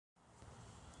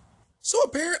So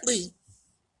apparently,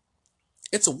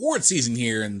 it's award season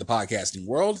here in the podcasting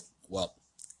world. Well,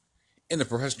 in the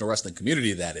professional wrestling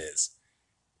community, that is.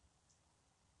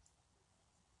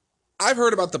 I've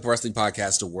heard about the Wrestling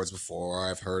Podcast Awards before.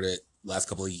 I've heard it last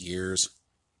couple of years.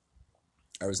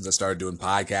 Ever since I started doing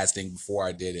podcasting, before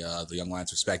I did the Young Lions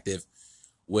Perspective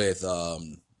with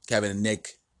Kevin and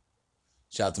Nick.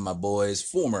 Shout out to my boys,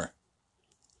 former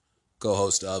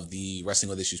co-host of the Wrestling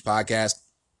with Issues podcast.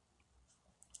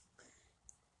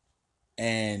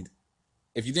 And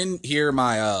if you didn't hear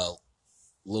my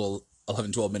little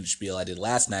 11-12 minute spiel I did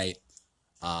last night,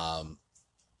 for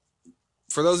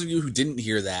those of you who didn't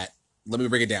hear that, let me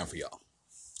break it down for y'all.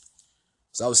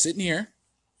 So I was sitting here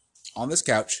on this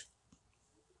couch,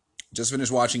 just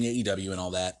finished watching AEW and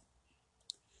all that,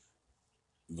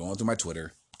 going through my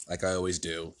Twitter, like I always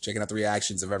do, checking out the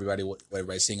reactions of everybody, what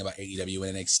everybody's saying about AEW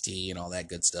and NXT and all that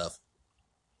good stuff.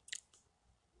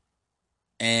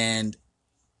 And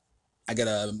I got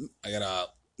a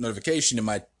notification on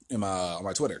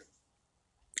my Twitter.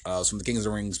 It's from the Kings of the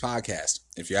Rings podcast.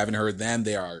 If you haven't heard them,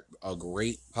 they are a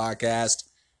great podcast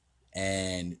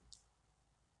and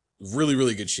really,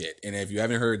 really good shit. And if you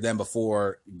haven't heard them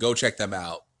before, go check them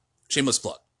out. Shameless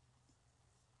plug.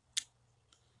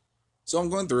 So I'm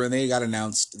going through, and they got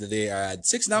announced that they had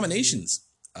 6 nominations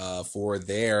for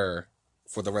the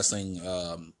Wrestling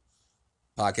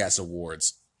Podcast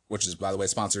Awards, which is, by the way,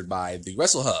 sponsored by the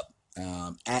Wrestle Hub.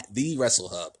 At the Wrestle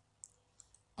Hub.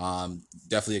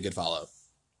 Definitely a good follow.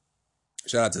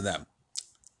 Shout out to them.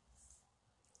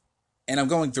 And I'm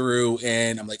going through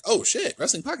and I'm like, oh shit,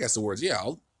 Wrestling Podcast Awards. Yeah,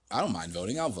 I don't mind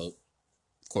voting. I'll vote.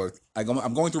 Of course,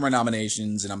 I'm going through my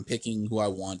nominations and I'm picking who I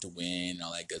want to win and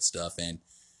all that good stuff. And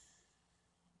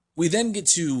we then get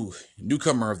to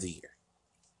Newcomer of the Year.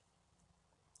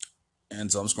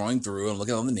 And so I'm scrolling through and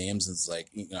looking at all the names and it's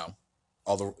like,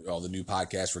 all the new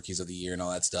podcast rookies of the year and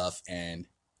all that stuff. And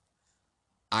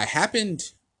I happened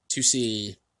to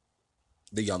see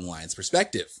the Young Lions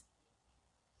Perspective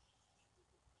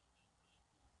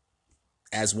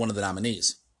as one of the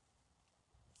nominees.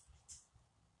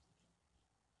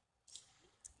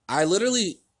 I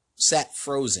literally sat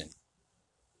frozen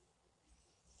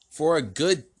for a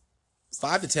good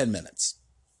 5 to 10 minutes,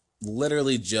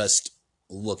 literally just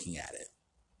looking at it.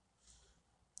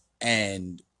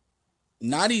 And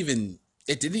I didn't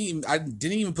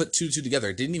even put two together.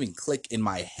 It didn't even click in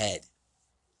my head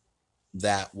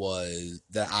that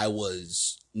I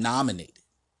was nominated.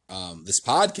 This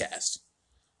podcast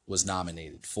was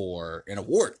nominated for an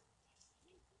award.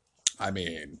 I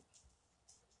mean,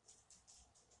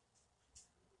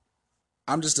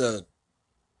 I'm just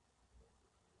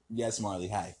yes, Marley,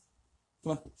 hi.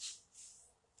 Come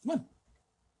on.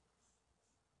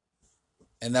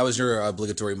 And that was your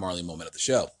obligatory Marley moment of the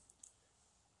show.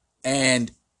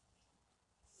 And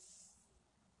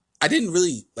I didn't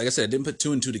really, like I said, I didn't put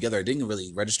 2 and 2 together. I didn't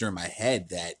really register in my head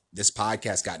that this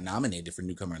podcast got nominated for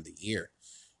Newcomer of the Year.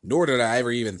 Nor did I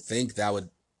ever even think that would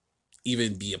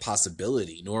even be a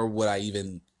possibility. Nor would I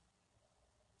even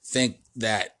think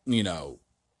that,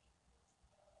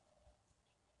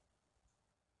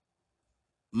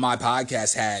 my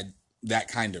podcast had that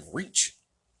kind of reach.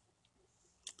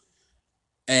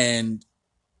 And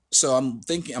so I'm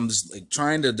just like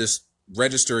trying to just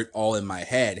register it all in my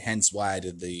head, hence why I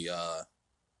did the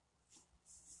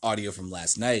audio from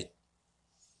last night.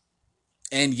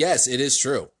 And yes, it is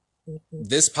true.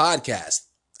 This podcast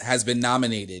has been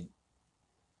nominated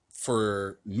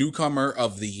for Newcomer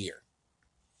of the Year.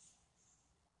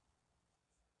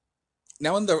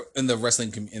 Now in the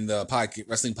wrestling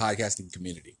podcasting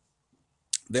community,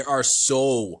 there are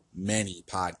so many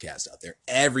podcasts out there.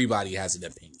 Everybody has an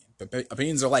opinion. But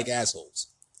opinions are like assholes.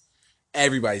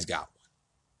 Everybody's got one.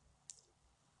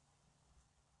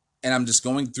 And I'm just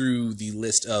going through the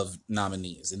list of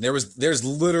nominees. And there's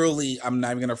literally, I'm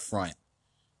not even going to front,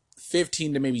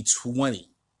 15 to maybe 20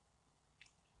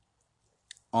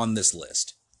 on this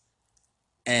list.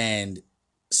 And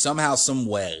somehow, some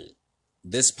way,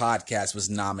 this podcast was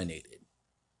nominated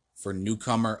for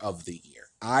Newcomer of the Year.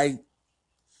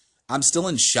 I'm still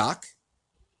in shock.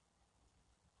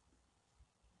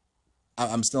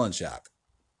 I'm still in shock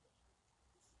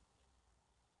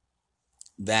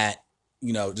that,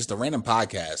 just a random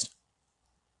podcast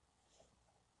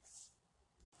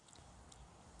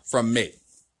from me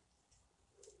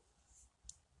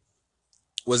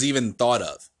was even thought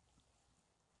of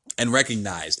and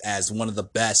recognized as one of the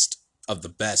best of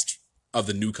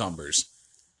the newcomers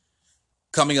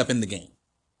coming up in the game.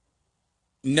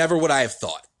 Never would I have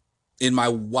thought in my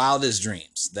wildest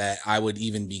dreams that I would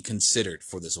even be considered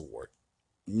for this award.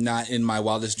 Not in my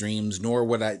wildest dreams, nor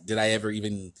did I ever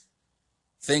even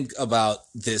think about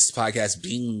this podcast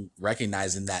being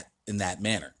recognized in that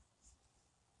manner.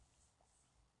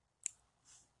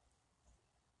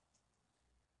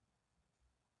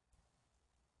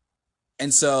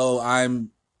 And so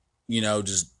I'm,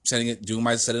 just setting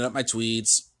up my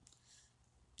tweets,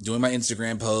 doing my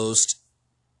Instagram post,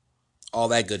 all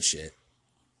that good shit.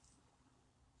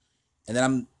 And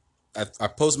then I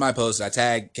post my post. I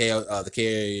tag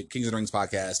the Kings of the Rings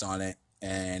podcast on it,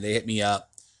 and they hit me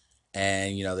up,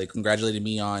 and they congratulated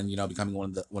me on becoming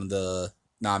one of the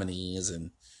nominees, and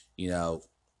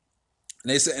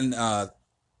they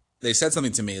said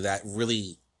something to me that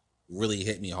really really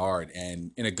hit me hard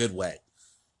and in a good way.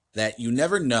 That you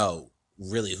never know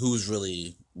really who's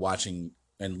really watching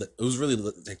and who's really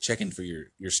checking for your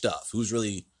stuff, who's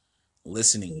really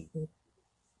listening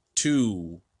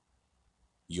to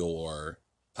your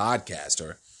podcast,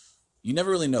 or you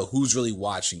never really know who's really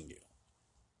watching you.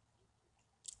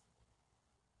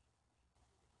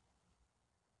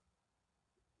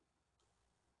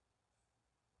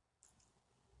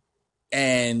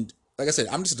 And like I said,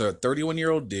 I'm just a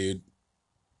 31-year-old dude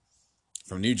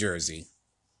from New Jersey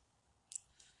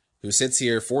who sits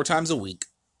here 4 times a week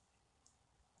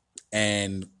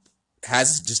and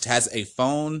has a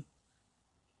phone,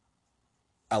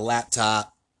 a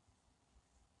laptop,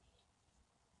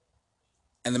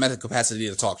 and the mental capacity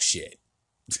to talk shit.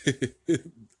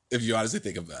 If you honestly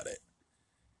think about it.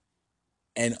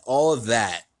 And all of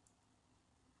that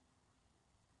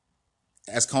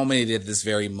has culminated at this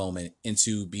very moment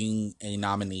into being a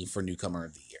nominee for Newcomer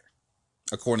of the Year,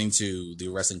 according to the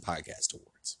Wrestling Podcast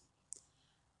Awards.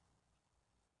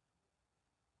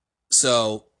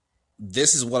 So,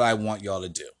 this is what I want y'all to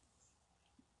do.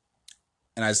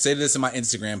 And I stated this in my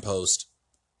Instagram post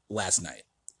last night.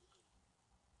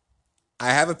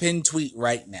 I have a pinned tweet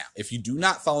right now. If you do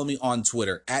not follow me on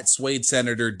Twitter, at Swade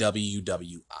Senator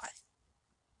WWI.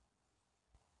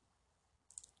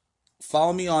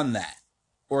 Follow me on that.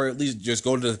 Or at least just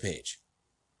go to the page.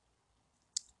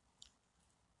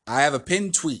 I have a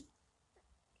pinned tweet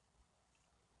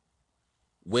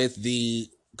with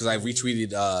because I retweeted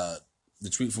the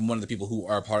tweet from one of the people who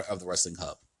are a part of the Wrestling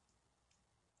Hub.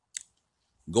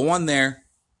 Go on there.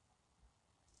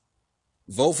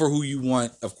 Vote for who you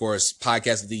want, of course.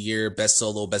 Podcast of the Year, Best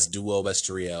Solo, Best Duo, Best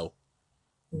Trio.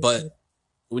 But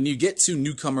when you get to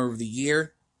Newcomer of the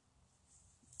Year,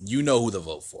 you know who to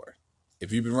vote for.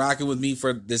 If you've been rocking with me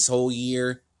for this whole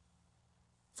year,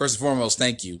 first and foremost,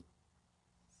 thank you.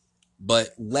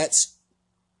 But let's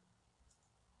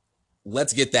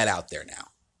get that out there now.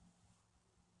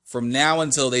 From now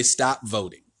until they stop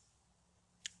voting,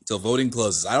 until voting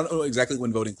closes. I don't know exactly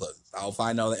when voting closes. I'll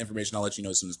find all that information. I'll let you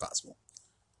know as soon as possible.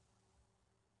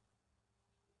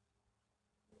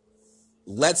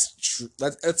 Let's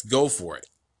go for it.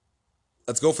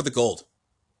 Let's go for the gold.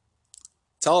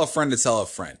 Tell a friend to tell a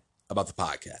friend about the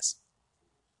podcast.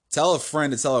 Tell a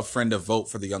friend to tell a friend to vote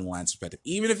for the Young Lions Perspective,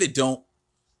 even if they don't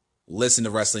listen to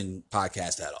wrestling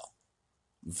podcast at all.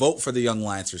 Vote for the Young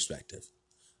Lions Perspective.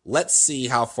 Let's see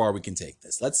how far we can take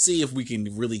this. Let's see if we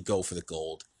can really go for the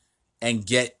gold and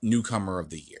get Newcomer of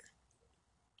the Year.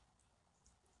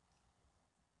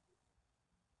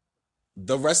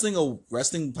 The Wrestling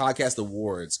Podcast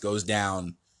Awards goes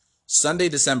down Sunday,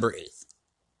 December 8th.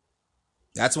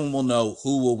 That's when we'll know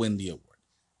who will win the award.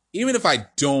 Even if I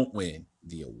don't win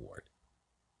the award,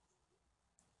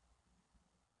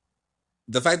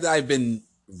 the fact that I've been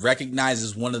recognized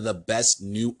as one of the best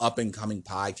new up-and-coming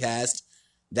podcasts,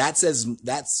 that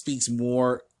speaks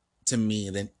more to me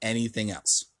than anything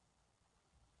else.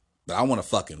 But I want to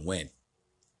fucking win.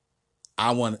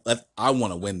 I want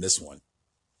to win this one.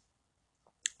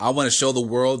 I want to show the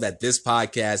world that this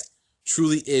podcast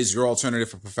truly is your alternative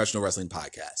for professional wrestling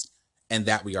podcast, and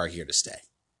that we are here to stay.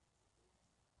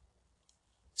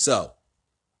 So,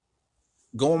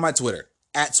 go on my Twitter,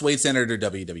 at Swade Senator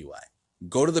WWI.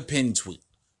 Go to the pinned tweet.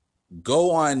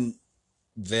 Go on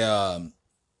the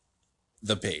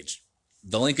page.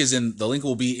 The link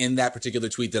will be in that particular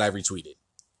tweet that I retweeted.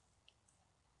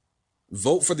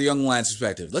 Vote for the Young Lions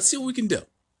Perspective. Let's see what we can do.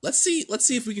 Let's see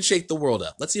if we can shake the world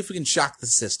up. Let's see if we can shock the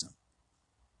system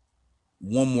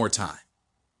one more time.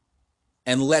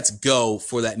 And let's go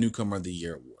for that Newcomer of the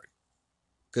Year award.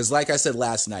 Because like I said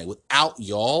last night, without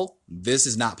y'all, this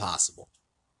is not possible.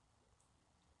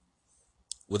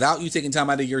 Without you taking time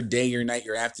out of your day, your night,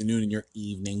 your afternoon, and your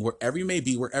evening, wherever you may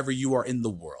be, wherever you are in the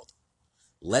world,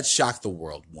 let's shock the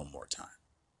world one more time.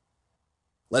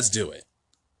 Let's do it.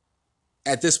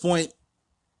 At this point,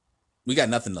 we got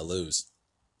nothing to lose.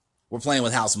 We're playing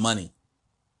with house money.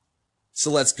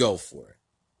 So let's go for it.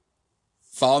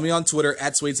 Follow me on Twitter,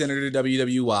 at Swade Senator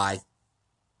WWI.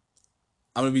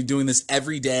 I'm going to be doing this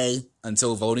every day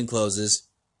until voting closes.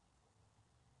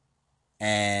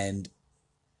 And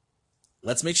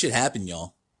let's make shit happen,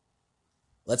 y'all.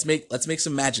 Let's make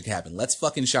some magic happen. Let's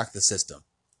fucking shock the system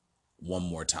one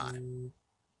more time.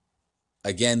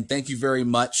 Again, thank you very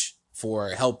much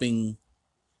for helping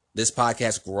this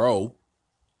podcast grow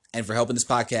and for helping this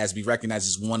podcast be recognized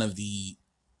as one of the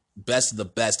best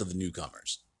of the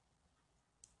newcomers.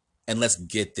 And let's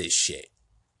get this shit.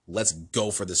 Let's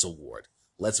go for this award.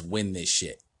 Let's win this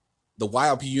shit. The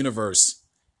YLP universe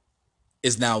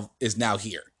is now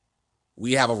here.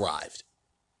 We have arrived.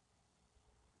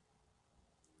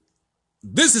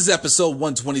 This is episode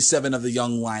 127 of the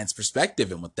Young Lions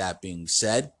Perspective, and with that being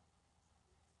said,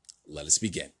 let us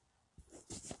begin.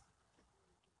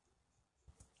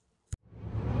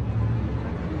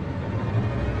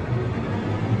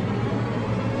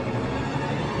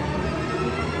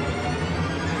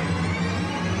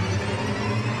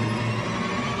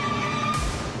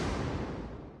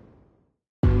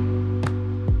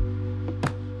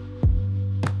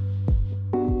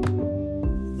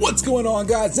 What's going on,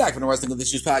 guys? Zach from the Wrestling with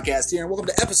Issues podcast here, and welcome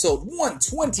to episode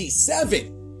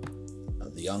 127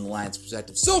 of the Young Lions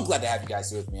Perspective. So glad to have you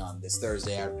guys here with me on this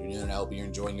Thursday afternoon. I hope you're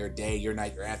enjoying your day, your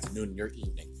night, your afternoon, your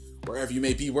evening, wherever you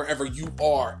may be, wherever you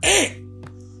are in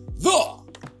the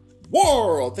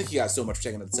world. Thank you guys so much for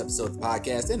checking out this episode of the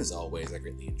podcast, and as always, I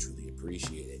greatly and truly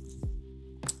appreciate it.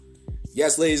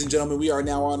 Yes, ladies and gentlemen, we are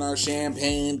now on our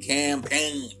champagne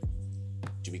campaign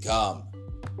to become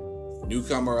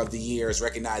Newcomer of the Year, is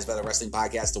recognized by the Wrestling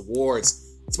Podcast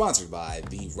Awards, sponsored by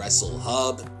the Wrestle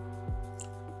Hub.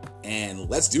 And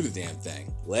let's do the damn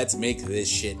thing. Let's make this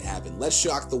shit happen. Let's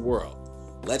shock the world.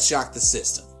 Let's shock the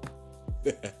system.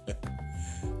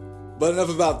 But enough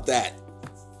about that.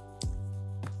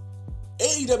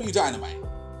 AEW Dynamite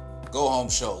go home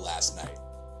show last night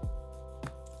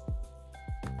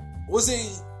was a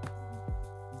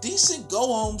decent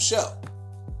go home show.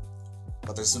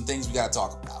 But there's some things we gotta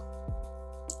talk about.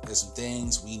 There's some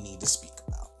things we need to speak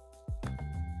about.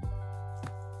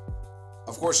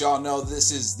 Of course, y'all know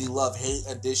this is the Love-Hate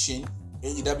edition,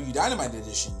 AEW Dynamite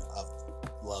edition of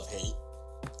Love-Hate.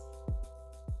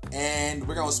 And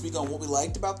we're going to speak on what we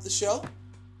liked about the show,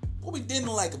 what we didn't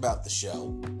like about the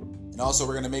show, and also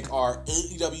we're going to make our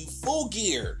AEW Full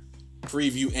Gear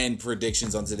preview and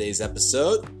predictions on today's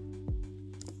episode.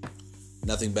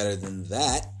 Nothing better than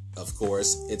that, of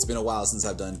course. It's been a while since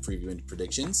I've done preview and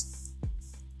predictions.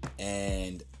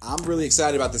 And I'm really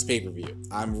excited about this pay-per-view.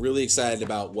 I'm really excited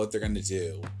about what they're going to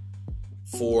do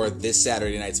for this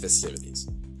Saturday night's festivities.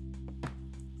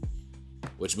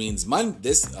 Which means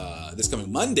this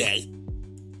coming Monday,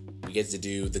 we get to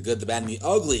do the good, the bad, and the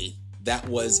ugly. That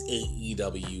was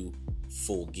AEW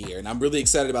Full Gear. And I'm really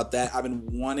excited about that. I've been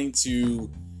wanting to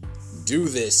do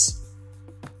this.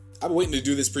 I've been waiting to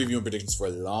do this preview and predictions for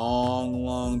a long,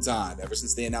 long time. Ever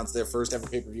since they announced their first ever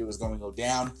pay-per-view was going to go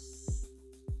down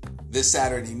this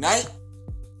Saturday night,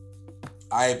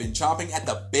 I have been chomping at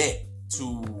the bit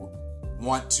to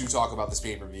want to talk about this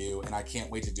pay-per-view, and I can't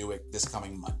wait to do it this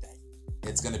coming Monday.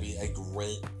 It's going to be a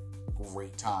great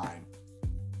time.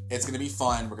 It's going to be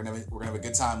fun. We're going to have a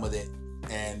good time with it,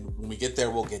 and when we get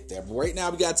there, we'll get there. But right now,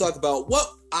 we got to talk about what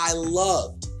I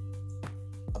loved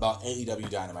about AEW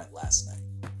Dynamite last night.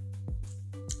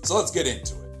 So let's get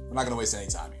into it. We're not going to waste any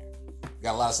time here. We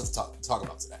got a lot of stuff to talk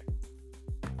about today.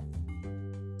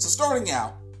 So starting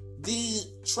out, the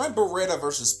Trent Beretta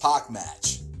versus Pac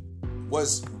match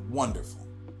was wonderful.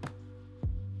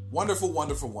 Wonderful.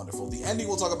 The ending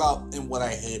we'll talk about and what I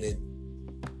hated.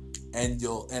 And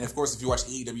of course, if you watched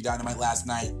AEW Dynamite last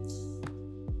night,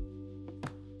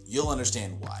 you'll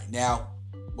understand why. Now,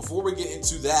 before we get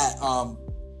into that,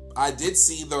 I did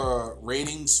see the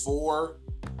ratings for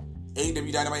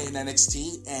AEW Dynamite and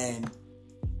NXT, and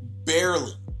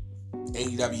barely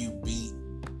AEW beat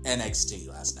NXT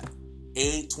last night.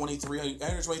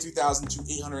 823,000 to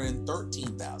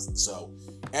 813,000. So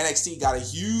NXT got a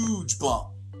huge bump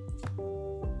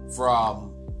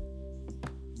from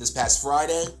this past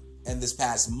Friday and this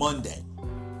past Monday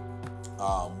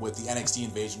with the NXT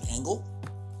Invasion angle,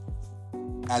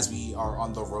 as we are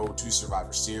on the road to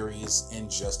Survivor Series in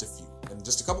just a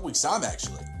couple weeks time,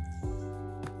 actually.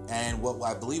 And what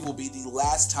I believe will be the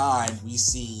last time we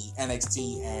see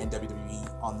NXT and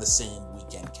WWE on the same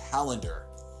weekend calendar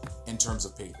in terms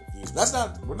of pay-per-views.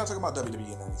 We're not talking about WWE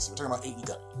and NXT, we're talking about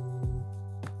AEW.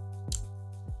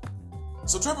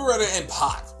 So Trent Beretta and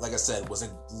Pac, like I said, was a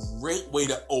great way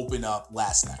to open up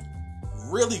last night.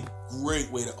 Really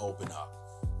great way to open up.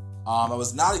 I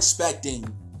was not expecting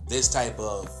this type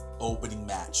of opening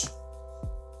match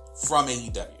from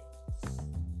AEW.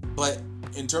 But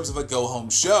in terms of a go-home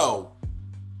show,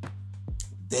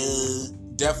 they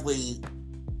definitely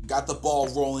got the ball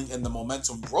rolling and the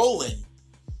momentum rolling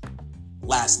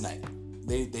last night.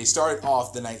 They started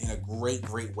off the night in a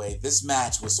great way. This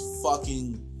match was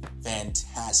fucking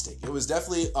fantastic. It was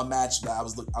definitely a match that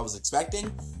I was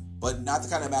expecting, but not the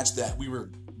kind of match that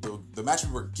the match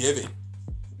we were given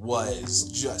was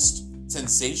just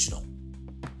sensational.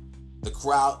 The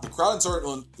crowd in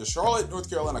the Charlotte, North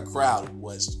Carolina crowd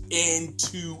was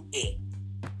into it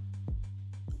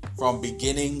from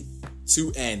beginning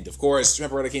to end. Of course,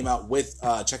 Trent Beretta came out with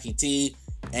Chucky T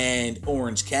and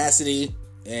Orange Cassidy,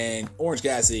 and Orange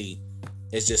Cassidy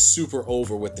is just super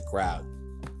over with the crowd.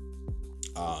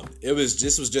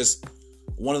 This was just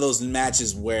one of those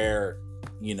matches where,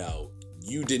 you know,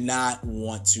 you did not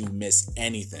want to miss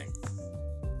anything.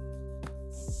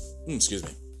 Excuse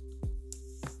me.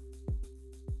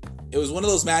 It was one of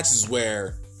those matches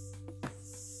where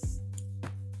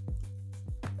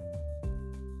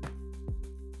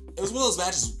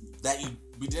that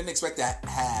we didn't expect to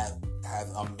have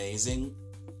amazing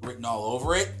written all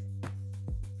over it,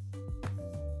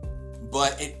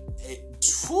 but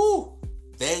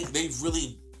they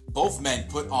really, both men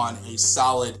put on a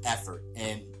solid effort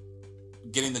in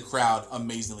getting the crowd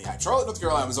amazingly hyped. Charlotte, North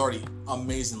Carolina was already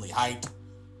amazingly hyped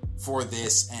for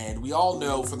this, and we all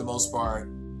know for the most part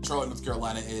Charlotte, North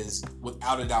Carolina is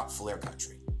without a doubt Flair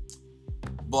country.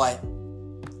 But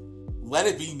let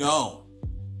it be known,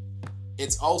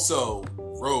 it's also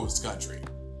Rose country.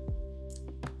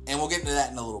 And we'll get into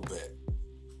that in a little bit.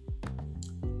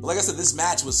 But like I said, this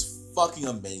match was fucking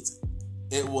amazing.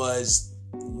 It was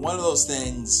one of those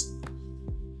things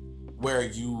where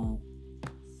if you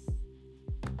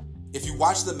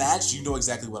watch the match, you know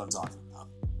exactly what I'm talking about.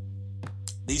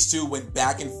 These two went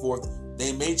back and forth.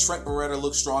 They made Trent Beretta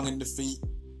look strong in defeat.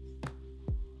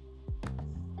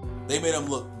 They made him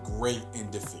look great in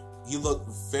defeat. He looked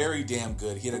very damn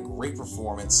good. He had a great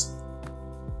performance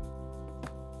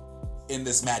in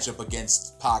this matchup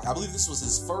against Pac. I believe this was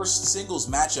his first singles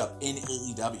matchup in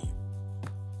AEW.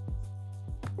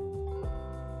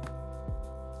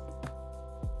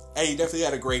 Hey, he definitely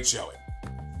had a great showing.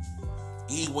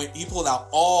 He pulled out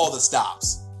all the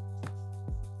stops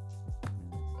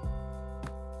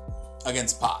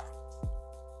against Pac.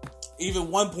 Even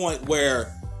one point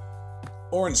where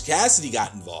Orange Cassidy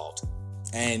got involved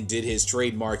and did his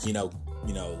trademark,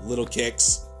 little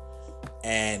kicks,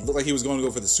 and looked like he was going to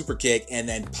go for the super kick, and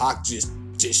then Pac just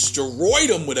destroyed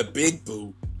him with a big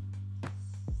boot.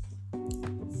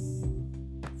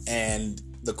 And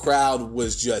the crowd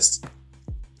was just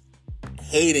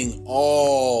hating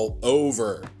all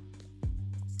over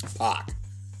Pac.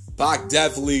 Pac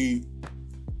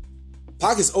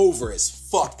is over as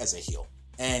fuck as a heel.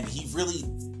 And he really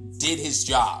did his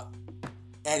job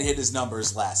and hit his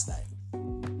numbers last night.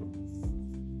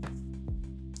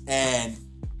 And,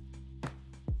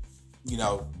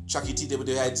 Chucky T did what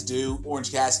they had to do.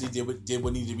 Orange Cassidy did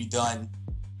what needed to be done.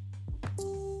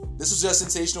 This was just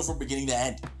sensational from beginning to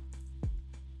end.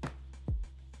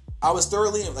 I was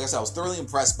thoroughly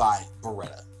impressed by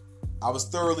Beretta. I was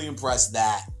thoroughly impressed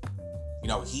that,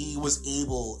 he was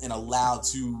able and allowed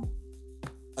to,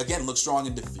 again, look strong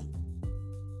in defeat.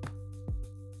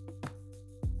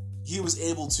 He was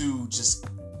able to just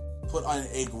put on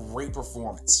a great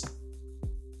performance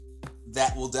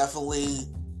that will definitely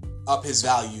up his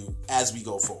value as we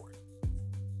go forward.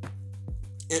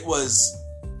 Like I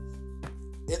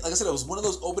said, it was one of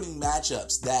those opening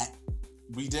matchups that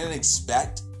we didn't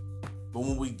expect, but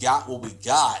when we got what we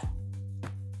got,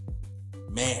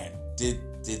 man, did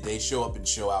they show up and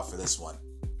show out for this one.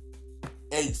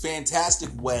 A fantastic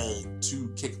way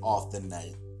to kick off the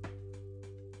night.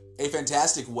 A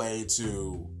fantastic way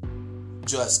to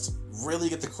just really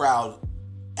get the crowd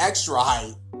extra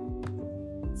hype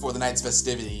for the night's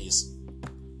festivities,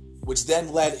 which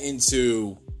then led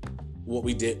into what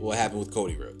happened with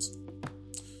Cody Rhodes.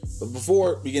 But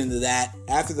before we get into that,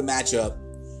 after the matchup,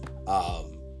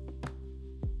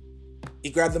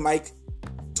 he grabbed the mic,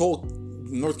 told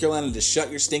North Carolina to shut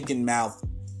your stinking mouth.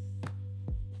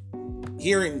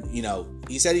 He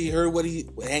said he heard what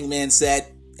Hangman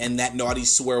said and that naughty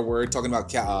swear word, talking about,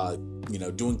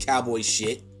 doing cowboy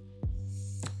shit.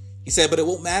 He said, but it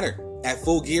won't matter. At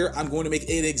Full Gear, I'm going to make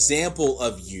an example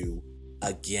of you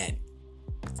again.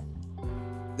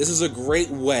 This is a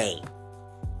great way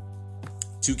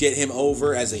to get him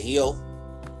over as a heel,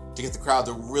 to get the crowd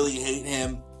to really hate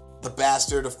him. The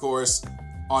bastard, of course,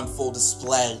 on full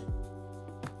display.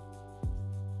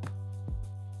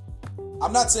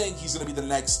 I'm not saying he's going to be the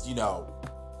next,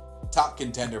 top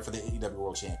contender for the AEW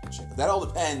World Championship. But that all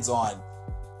depends on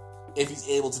if he's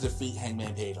able to defeat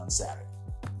Hangman Page on Saturday.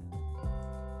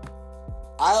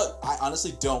 I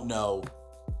honestly don't know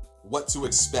what to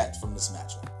expect from this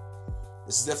matchup.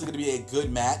 This is definitely going to be a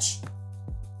good match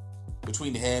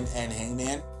between him and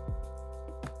Hangman.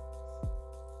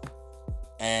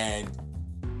 And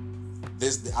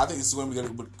I think this is going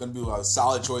to be a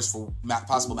solid choice for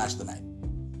possible match of the night.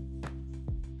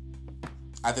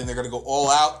 I think they're going to go all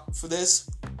out for this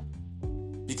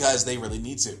because they really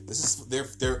need to.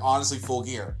 They're honestly full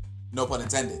gear, no pun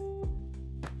intended.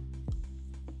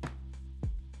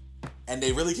 And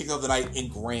they really kicked off the night in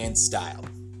grand style.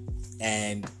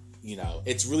 And,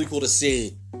 it's really cool to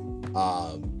see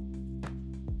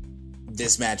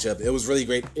this matchup. It was really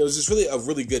great. It was just really a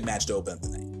really good match to open up the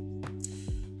night.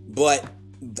 But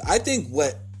I think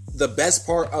what the best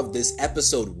part of this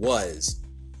episode was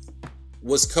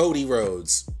Cody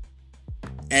Rhodes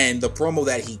and the promo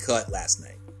that he cut last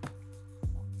night.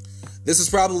 This is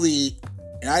probably,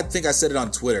 and I think I said it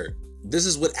on Twitter, this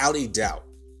is without a doubt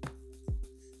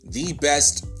the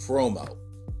best promo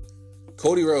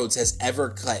Cody Rhodes has ever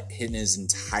cut in his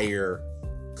entire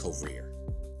career.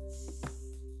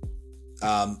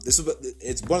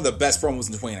 It's one of the best promos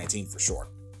in 2019 for sure.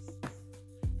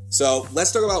 So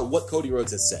let's talk about what Cody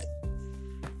Rhodes has said.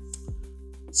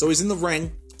 So he's in the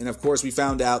ring, and of course we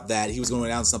found out that he was going to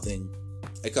announce something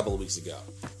a couple of weeks ago.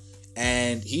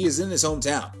 And he is in his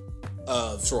hometown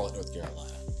of Charlotte, North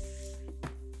Carolina.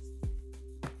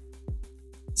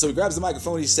 So he grabs the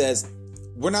microphone and he says,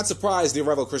 "We're not surprised the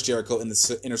arrival of Chris Jericho in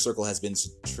the Inner Circle has been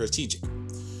strategic.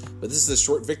 But this is a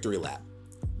short victory lap.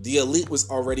 The Elite was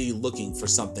already looking for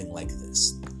something like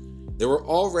this. They were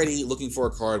already looking for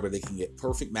a card where they can get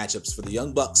perfect matchups for the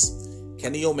Young Bucks,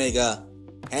 Kenny Omega,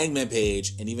 Hangman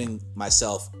Page, and even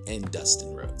myself and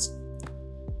Dustin Rhodes.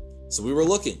 So we were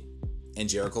looking, and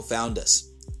Jericho found us.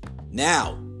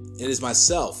 Now, it is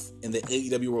myself and the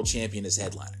AEW World Champion as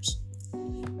headliners."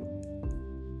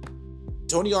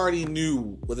 Tony already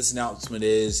knew what this announcement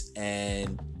is,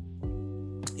 and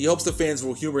he hopes the fans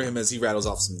will humor him as he rattles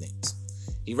off some names.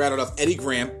 He rattled off Eddie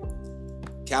Graham,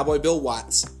 Cowboy Bill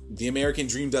Watts, the American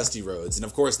Dream Dusty Rhodes, and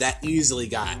of course that easily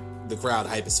got the crowd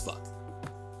hype as fuck.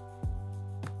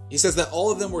 He says that all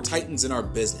of them were titans in our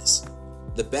business.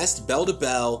 The best bell to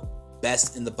bell,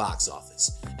 best in the box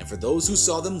office. And for those who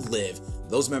saw them live,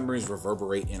 those memories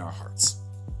reverberate in our hearts.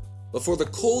 But for the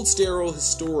cold, sterile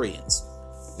historians,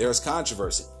 there is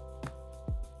controversy.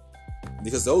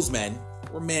 Because those men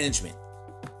were management.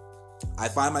 I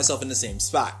find myself in the same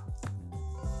spot.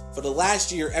 For the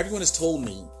last year, everyone has told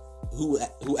me, who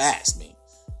asked me,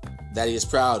 that he is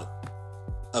proud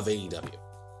of AEW.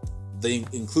 The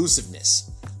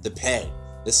inclusiveness, the pay,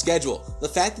 the schedule, the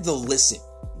fact that they'll listen.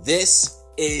 This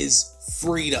is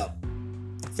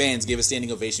freedom. Fans gave a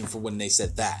standing ovation for when they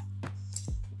said that.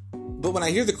 But when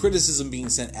I hear the criticism being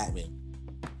sent at me,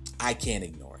 I can't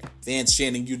ignore it. Fans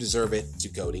chanting, "You deserve it," to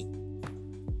Cody.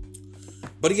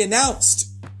 But he announced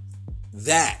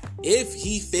that if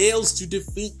he fails to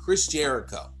defeat Chris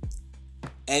Jericho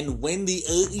and win the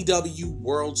AEW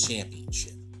World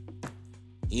Championship,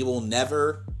 he will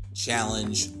never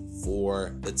challenge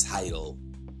for the title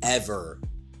ever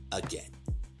again.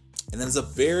 And that is a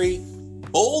very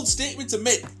bold statement to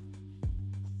make.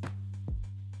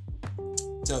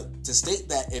 To state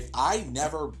that if I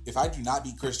do not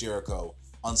beat Chris Jericho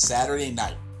on Saturday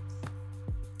night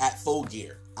at Full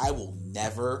Gear, I will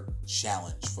never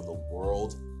challenge for the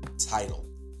world title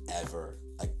ever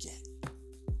again.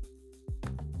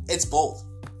 It's bold.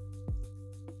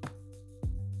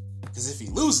 Because if he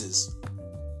loses,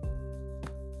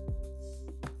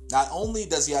 not only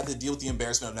does he have to deal with the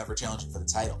embarrassment of never challenging for the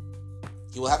title,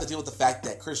 he will have to deal with the fact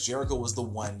that Chris Jericho was the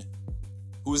one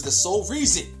who is the sole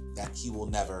reason that he will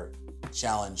never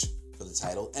challenge for the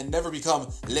title and never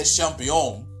become Le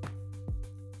Champion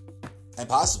and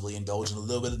possibly indulge in a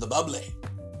little bit of the bubbly.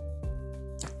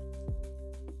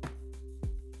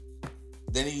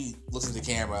 Then he looks at the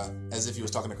camera as if he was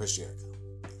talking to Chris Jericho.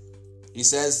 He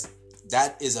says,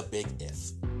 "That is a big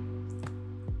if.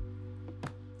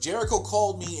 Jericho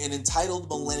called me an entitled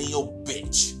millennial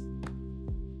bitch.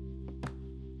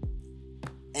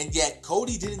 And yet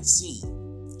Cody didn't see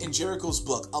in Jericho's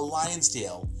book A Lion's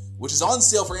Tale, which is on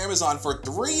sale for Amazon for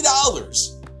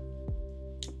 $3.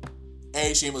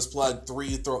 A, shameless plug.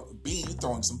 B,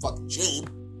 throwing some fucking shade.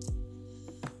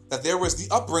 That there was the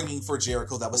upbringing for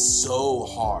Jericho that was so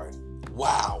hard.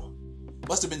 Wow.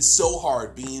 Must have been so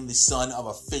hard being the son of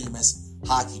a famous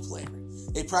hockey player.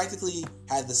 They practically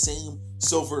had the same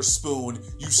silver spoon,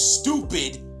 you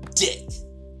stupid dick.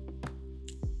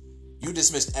 You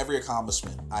dismissed every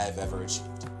accomplishment I have ever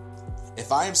achieved.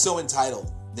 If I am so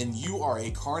entitled, then you are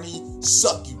a carny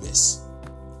succubus.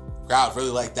 Crowd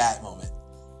really liked that moment.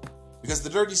 Because the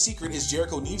dirty secret is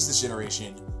Jericho needs this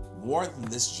generation more than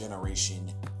this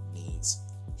generation needs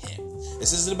him.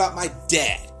 This isn't about my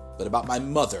dad, but about my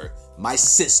mother, my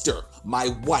sister, my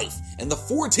wife, and the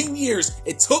 14 years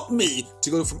it took me to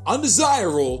go from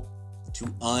undesirable to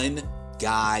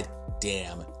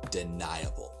ungoddamn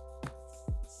deniable.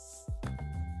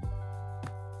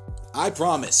 I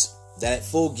promise that at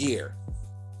Full Gear,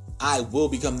 I will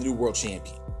become the new world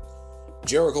champion.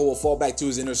 Jericho will fall back to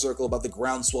his inner circle about the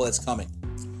groundswell that's coming.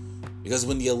 Because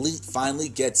when the elite finally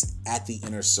gets at the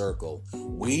inner circle,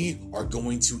 we are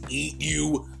going to eat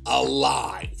you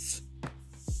alive.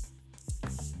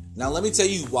 Now let me tell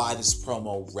you why this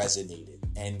promo resonated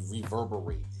and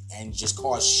reverberated and just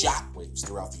caused shockwaves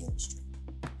throughout the industry.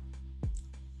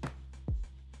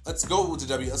 Let's go over to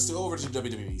the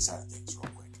WWE side of things real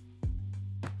quick.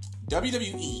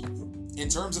 WWE, in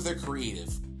terms of their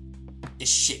creative, is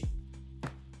shit.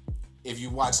 If you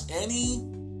watch any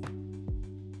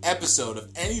episode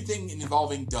of anything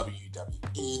involving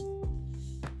WWE,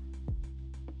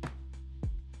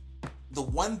 the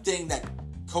one thing that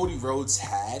Cody Rhodes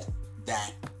had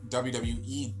that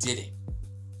WWE didn't,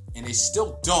 and they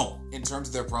still don't in terms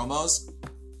of their promos,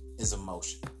 is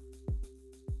emotion.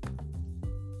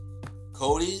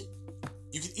 Cody,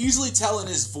 you can easily tell in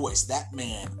his voice that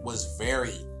man was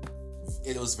very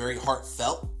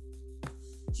heartfelt.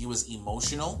 He was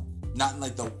emotional, not in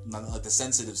like the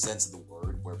sensitive sense of the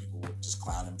word, where people would just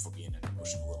clown him for being an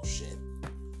emotional little shit.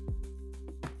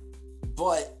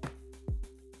 But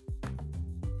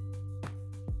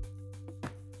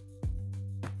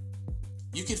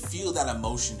you could feel that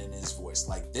emotion in his voice.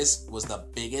 Like, this was the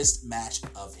biggest match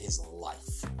of his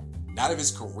life. Not of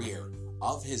his career,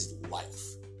 of his life.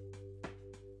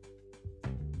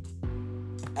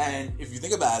 And if you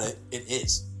think about it, it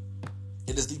is.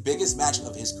 It is the biggest match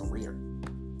of his career.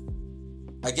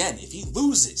 Again, if he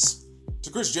loses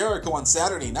to Chris Jericho on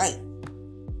Saturday night,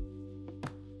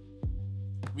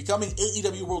 becoming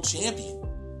AEW World Champion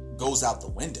goes out the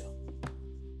window.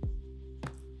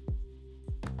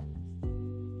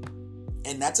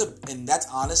 And that's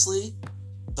honestly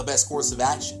the best course of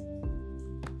action.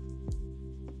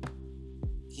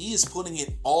 He is putting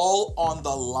it all on the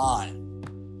line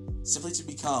simply to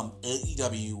become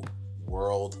AEW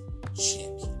World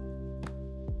Champion.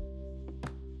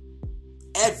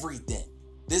 Everything.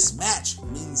 This match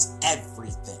means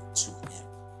everything to him.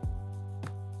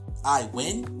 I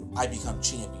win, I become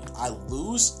champion. I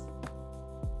lose,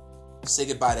 say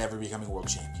goodbye to ever becoming world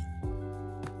champion.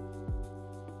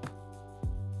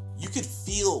 You could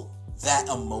feel that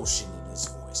emotion in his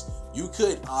voice. You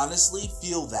could honestly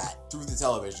feel that through the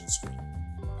television screen.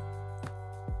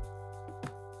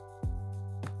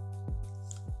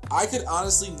 I could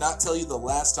honestly not tell you the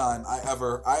last time I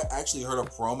actually heard a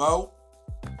promo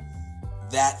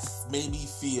that made me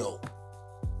feel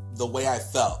the way I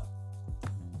felt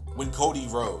when Cody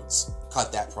Rhodes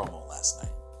cut that promo last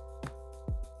night.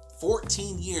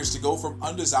 14 years to go from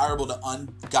undesirable to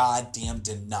ungoddamn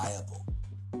deniable.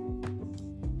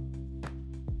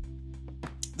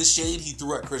 The shade he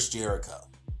threw at Chris Jericho.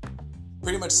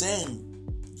 Pretty much saying,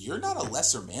 you're not a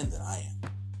lesser man than I am.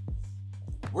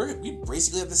 We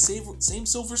basically have the same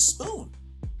silver spoon.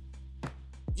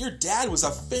 Your dad was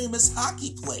a famous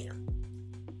hockey player.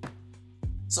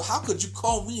 So how could you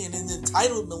call me an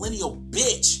entitled millennial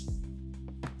bitch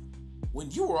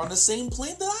when you were on the same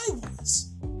plane that I was?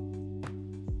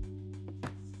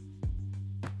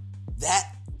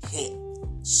 That hit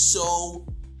so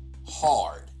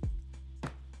hard.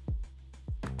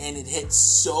 And it hit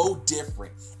so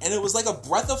different. And it was like a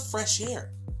breath of fresh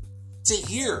air to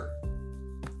hear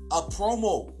a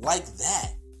promo like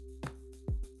that.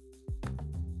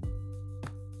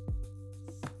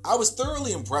 I was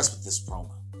thoroughly impressed with this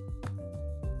promo.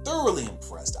 Thoroughly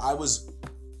impressed. I was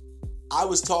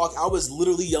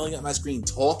literally yelling at my screen,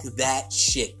 talk that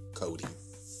shit, Cody.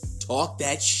 Talk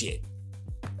that shit.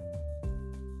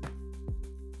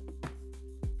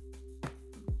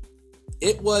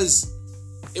 It was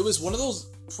one of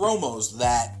those promos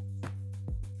that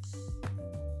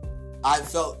I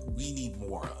felt we need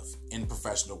more of in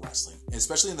professional wrestling,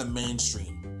 especially in the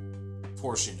mainstream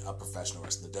portion of professional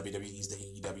wrestling. The WWEs, the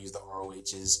AEWs, the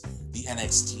ROHs, the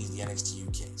NXTs, the NXT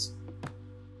UKs.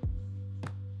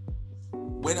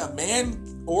 When a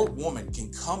man or woman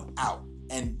can come out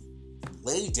and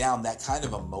lay down that kind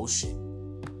of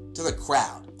emotion to the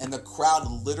crowd, and the crowd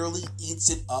literally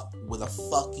eats it up with a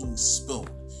fucking spoon.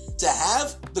 To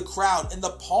have the crowd in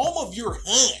the palm of your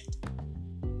hand,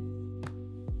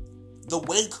 the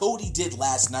way Cody did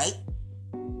last night,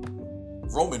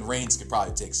 Roman Reigns could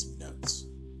probably take some notes.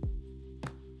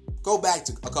 Go back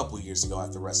to a couple years ago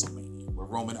after WrestleMania, where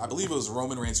I believe it was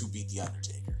Roman Reigns who beat The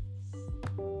Undertaker.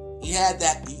 He had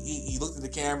that, he looked at the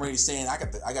camera and he's saying,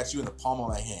 I got you in the palm of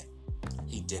my hand.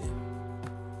 He did it.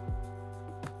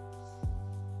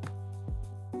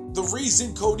 The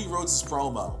reason Cody Rhodes'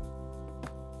 promo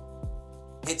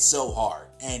hit so hard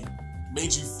and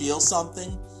made you feel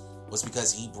something was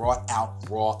because he brought out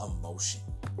raw emotion.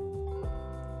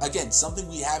 Again, something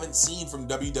we haven't seen from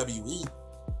WWE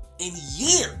in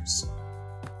years.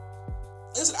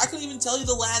 Listen, I couldn't even tell you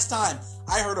the last time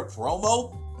I heard a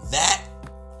promo that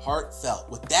heartfelt,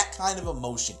 with that kind of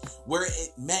emotion, where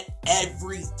it meant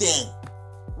everything,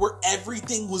 where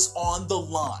everything was on the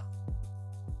line.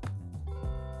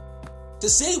 To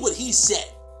say what he said,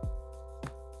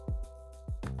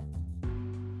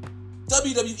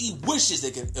 WWE wishes they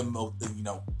could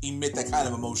emit that kind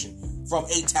of emotion from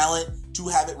a talent to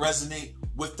have it resonate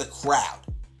with the crowd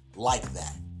like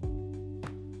that.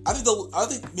 I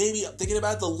think maybe thinking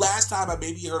about it, the last time I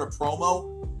maybe heard a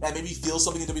promo that made me feel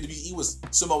something in WWE was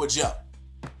Samoa Joe.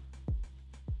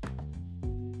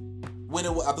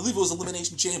 I believe it was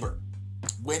Elimination Chamber,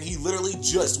 when he literally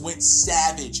just went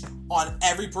savage on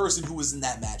every person who was in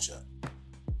that matchup.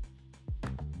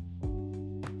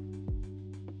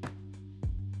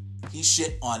 He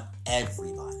shit on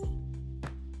everybody.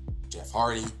 Jeff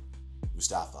Hardy,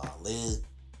 Mustafa Ali,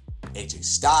 AJ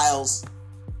Styles.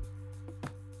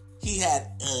 He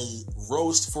had a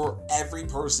roast for every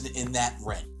person in that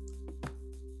ring.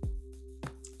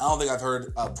 I don't think I've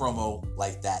heard a promo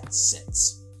like that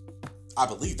since. I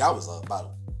believe that was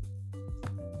about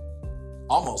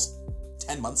almost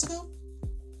 10 months ago?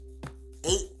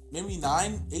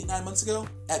 9 months ago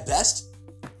at best.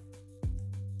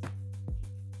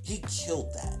 He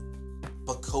killed that.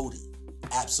 But Cody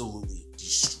absolutely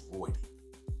destroyed it.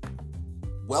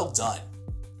 Well done,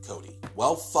 Cody.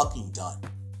 Well fucking done.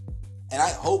 And I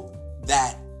hope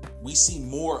that we see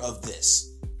more of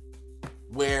this,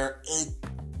 where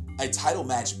a title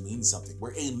match means something,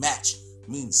 where a match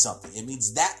means something. It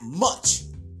means that much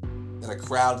that a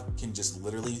crowd can just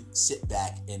literally sit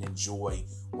back and enjoy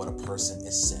what a person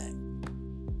is saying.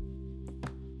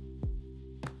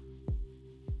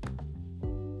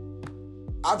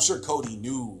 I'm sure Cody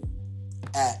knew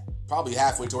at probably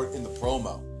halfway toward in the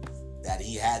promo that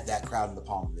he had that crowd in the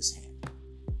palm of his hand.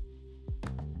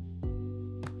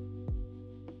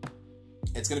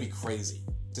 It's going to be crazy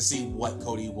to see what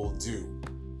Cody will do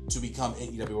to become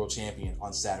AEW World Champion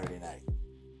on Saturday night.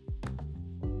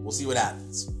 We'll see what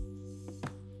happens.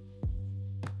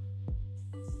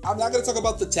 I'm not going to talk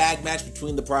about the tag match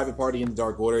between the Private Party and the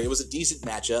Dark Order. It was a decent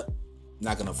matchup. I'm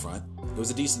not going to front. It was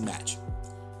a decent match.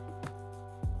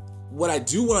 What I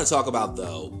do want to talk about,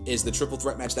 though, is the triple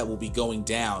threat match that will be going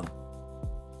down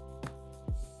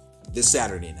this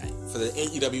Saturday night for the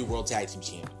AEW World Tag Team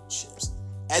Championships.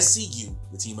 SCU,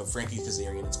 the team of Frankie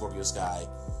Kazarian and Scorpio Sky,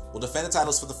 will defend the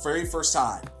titles for the very first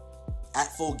time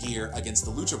at Full Gear against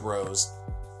the Lucha Bros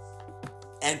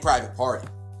and Private Party.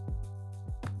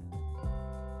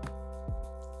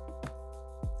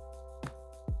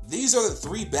 These are the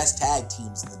three best tag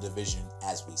teams in the division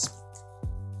as we speak.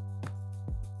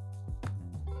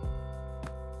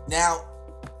 Now,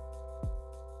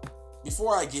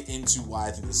 before I get into why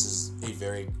I think this is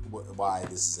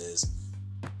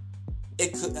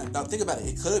it could, now think about it,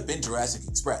 it could have been Jurassic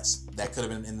Express that could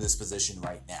have been in this position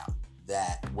right now,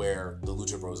 where the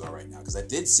Lucha Bros are right now. Because I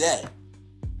did say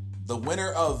the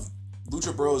winner of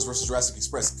Lucha Bros versus Jurassic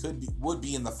Express would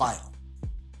be in the final,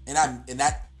 and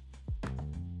that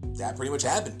pretty much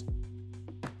happened.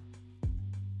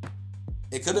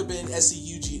 It could have been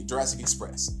SCU Jurassic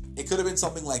Express. It could have been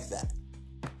something like that.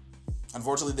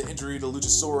 Unfortunately, the injury to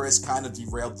Luchasaurus kind of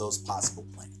derailed those possible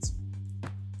plans.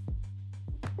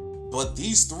 But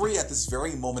these three at this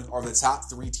very moment are the top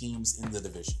three teams in the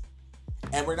division.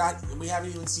 And we haven't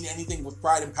even seen anything with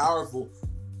Pride and Powerful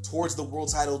towards the World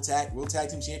Tag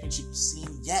Team Championship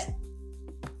scene yet.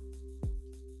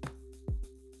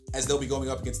 As they'll be going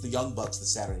up against the Young Bucks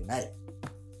this Saturday night.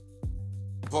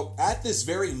 But at this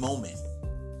very moment,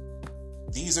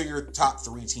 these are your top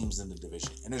three teams in the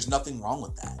division. And there's nothing wrong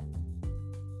with that.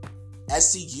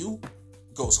 SCU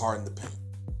goes hard in the paint.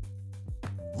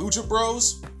 Lucha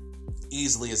Bros,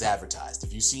 easily as advertised.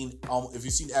 If you've seen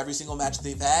every single match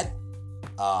they've had,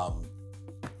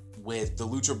 with the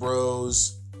Lucha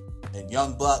Bros and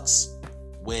Young Bucks,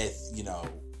 with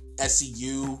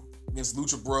SCU against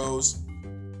Lucha Bros,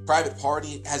 Private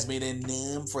Party has made a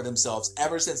name for themselves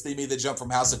ever since they made the jump from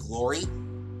House of Glory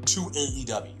to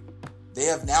AEW. They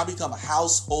have now become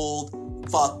household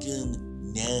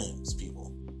fucking names,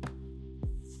 people.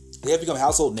 They have become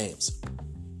household names.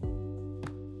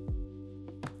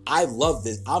 I love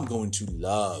this. I'm going to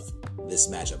love this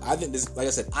matchup. I think this, like I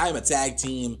said, I'm a tag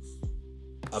team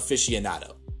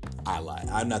aficionado. I lie.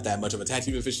 I'm not that much of a tag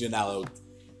team aficionado.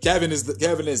 Kevin is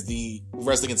the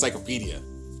wrestling encyclopedia,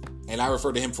 and I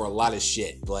refer to him for a lot of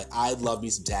shit. But I love me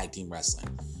some tag team wrestling.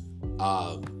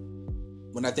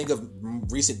 When I think of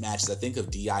recent matches, I think of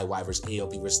DIY versus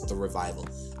AOP versus The Revival.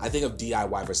 I think of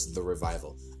DIY versus The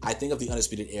Revival. I think of the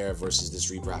Undisputed Era versus the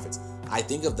Street Profits. I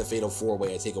think of the Fatal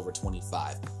 4-Way at TakeOver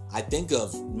 25. I think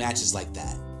of matches like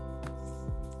that.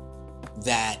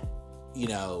 That, you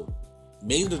know,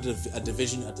 made a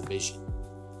division.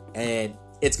 And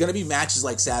it's going to be matches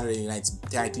like Saturday night's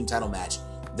tag team title match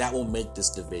that will make this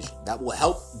division. That will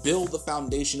help build the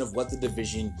foundation of what the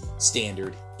division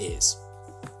standard is.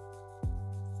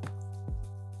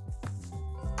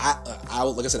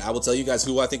 Like I said, I will tell you guys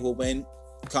who I think will win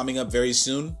coming up very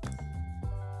soon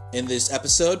in this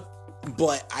episode.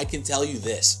 But I can tell you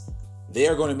this: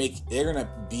 they're going to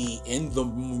be in the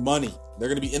money. They're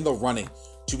going to be in the running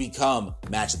to become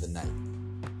match of the night.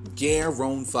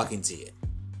 Guarantee it.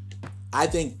 I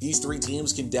think these three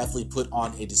teams can definitely put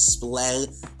on a display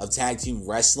of tag team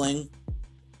wrestling,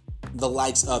 the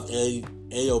likes of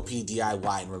AOP,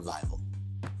 DIY, and Revival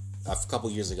a couple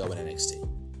years ago in NXT.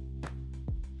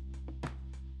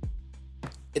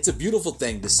 It's a beautiful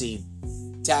thing to see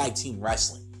tag team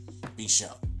wrestling be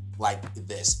shown like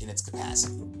this in its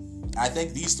capacity. I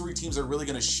think these three teams are really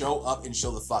going to show up and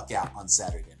show the fuck out on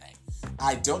Saturday night.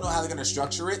 I don't know how they're going to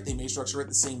structure it. They may structure it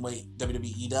the same way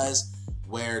WWE does,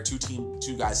 where two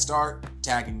guys start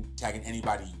tagging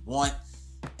anybody you want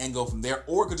and go from there,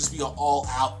 or it could just be an all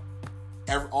out,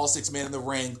 all 6 men in the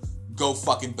ring go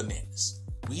fucking bananas.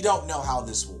 We don't know how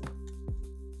this will work,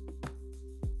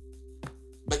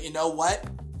 but you know what?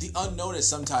 The unknown is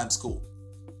sometimes cool.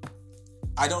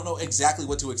 I don't know exactly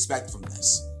what to expect from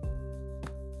this.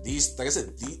 Like I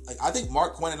said, I think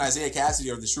Mark Quinn and Isaiah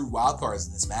Cassidy are the true wild cards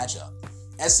in this matchup.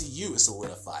 SCU is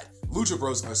solidified. Lucha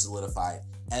Bros are solidified,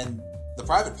 and the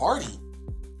Private Party,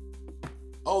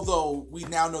 although we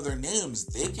now know their names,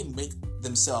 they can make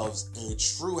themselves a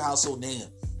true household name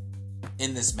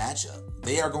in this matchup.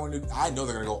 I know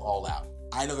they're going to go all out.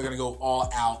 I know they're going to go all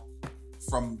out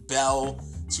from bell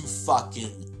to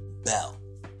fucking bell.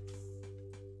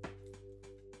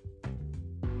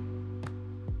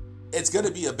 It's going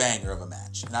to be a banger of a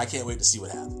match, and I can't wait to see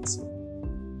what happens.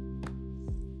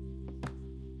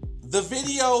 The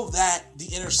video that the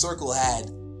Inner Circle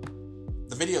had,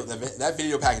 that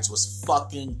video package was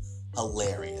fucking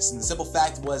hilarious. And the simple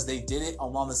fact was they did it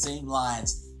along the same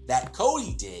lines that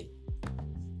Cody did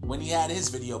when he had his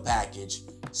video package,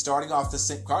 starting off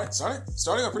pretty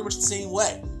much the same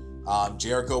way.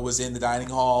 Jericho was in the dining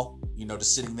hall,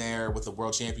 just sitting there with the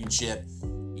world championship.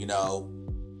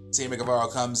 Sammy Guevara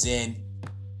comes in,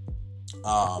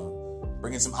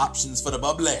 bringing some options for the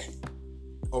bubbly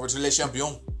over to Le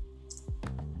Champion,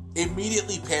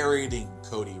 immediately parodying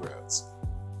Cody Rhodes.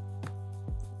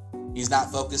 He's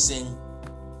not focusing,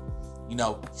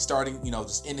 starting,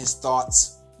 just in his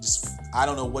thoughts. I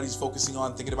don't know what he's focusing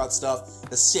on, thinking about stuff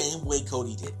the same way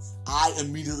Cody did. I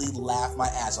immediately laughed my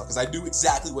ass off because I knew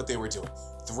exactly what they were doing.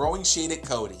 Throwing shade at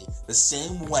Cody the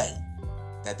same way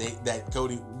that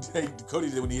Cody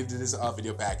did when he did his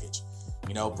video package.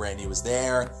 Brandy was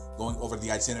there, going over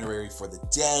the itinerary for the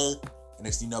day. And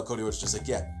next thing you know, Cody was just like,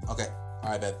 yeah, okay,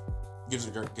 all right, babe. Gives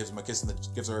her a kiss in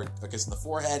the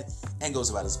forehead and goes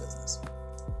about his business.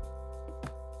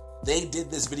 They did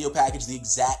this video package the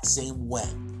exact same way.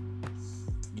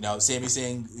 Sammy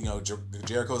saying,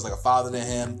 Jericho is like a father to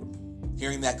him.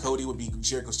 Hearing that Cody would be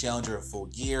Jericho's challenger in Full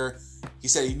Gear, he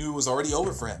said he knew it was already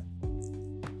over for him.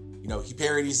 He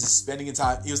parodies his spending in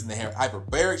time. He was in the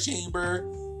hyperbaric chamber.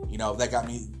 That got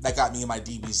me in my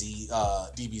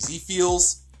DBZ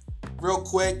feels real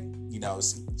quick.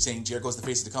 Saying Jericho's the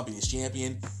face of the company as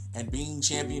champion, and being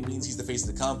champion means he's the face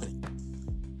of the company.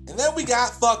 And then we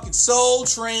got fucking Soul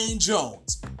Train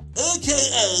Jones,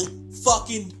 aka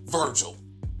fucking Virgil.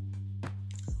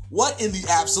 What in the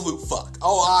absolute fuck?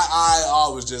 Oh,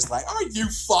 I was just like, are you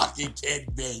fucking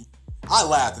kidding me? I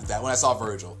laughed at that when I saw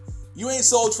Virgil. You ain't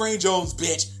Soul Train Jones,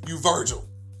 bitch. You Virgil.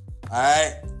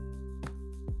 Alright?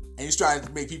 And he's trying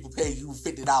to make people pay you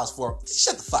 $50 for it.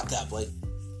 Shut the fuck up, boy.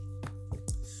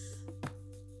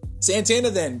 Santana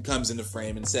then comes into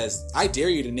frame and says, I dare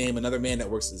you to name another man that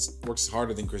works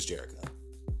harder than Chris Jericho.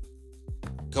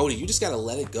 Cody, you just gotta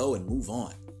let it go and move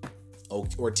on.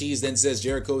 Ortiz then says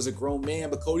Jericho's a grown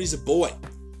man, but Cody's a boy.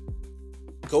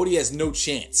 Cody has no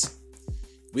chance.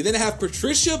 We then have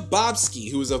Patricia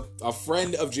Bobsky, who is a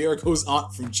friend of Jericho's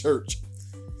aunt from church.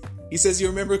 He says he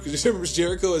remembers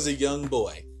Jericho as a young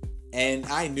boy, and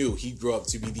I knew he'd grow up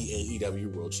to be the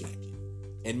AEW World Champion.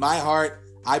 In my heart,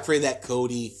 I pray that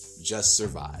Cody just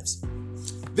survives.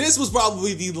 This was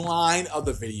probably the line of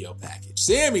the video package.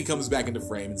 Sammy comes back into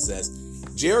frame and says,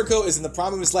 Jericho is in the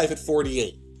prime of his life at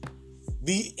 48.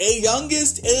 The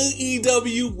youngest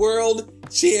AEW World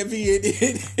Champion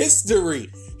in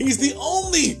history. He's the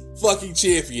only fucking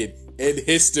champion in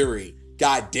history.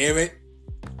 God damn it.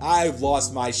 I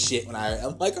lost my shit when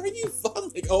I'm like, are you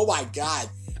fucking like, oh my God.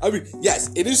 I mean,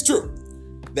 yes, it is true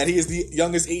that he is the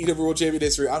youngest AEW World Champion in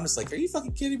history. I'm just like, are you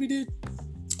fucking kidding me, dude?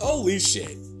 Holy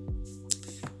shit.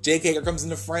 Jake Hager comes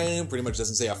into frame, pretty much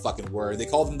doesn't say a fucking word. They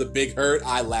called him the Big Hurt.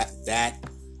 I laughed at that.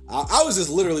 I was just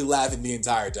literally laughing the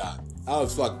entire time.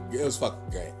 It was fucking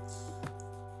great.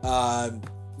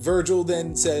 Virgil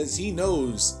then says he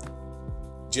knows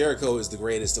Jericho is the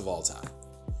greatest of all time.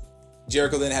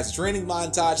 Jericho then has a training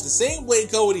montage the same way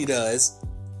Cody does.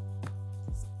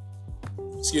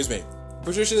 Excuse me.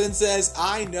 Patricia then says,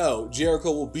 I know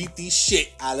Jericho will beat the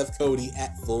shit out of Cody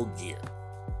at Full Gear.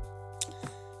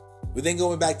 We're then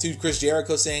going back to Chris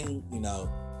Jericho saying,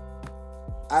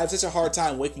 I have such a hard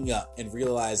time waking up and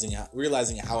realizing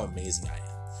how amazing I am.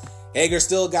 Hager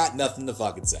still got nothing to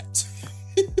fucking say.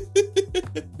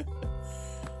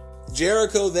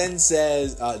 Jericho then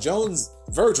says,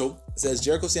 Virgil says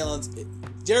Jericho's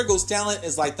talent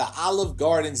is like the Olive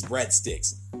Garden's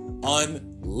breadsticks.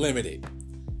 Unlimited.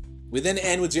 We then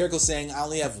end with Jericho saying, I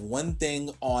only have one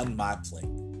thing on my plate.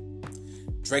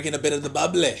 Drinking a bit of the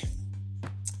bubbly.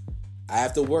 I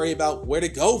have to worry about where to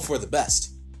go for the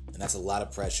best. And that's a lot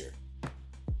of pressure.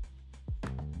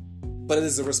 But it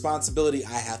is a responsibility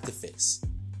I have to face.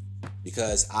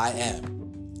 Because I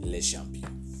am Le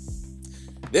Champion.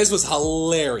 This was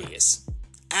hilarious.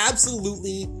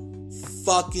 Absolutely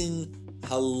fucking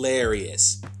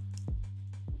hilarious.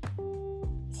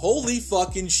 Holy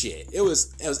fucking shit. It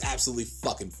was absolutely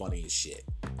fucking funny as shit.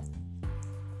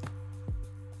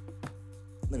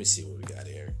 Let me see what we got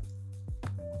here.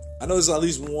 I know there's at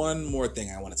least one more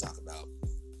thing I want to talk about.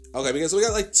 Okay, because we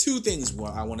got like two things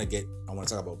I want to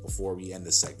talk about before we end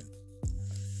this segment.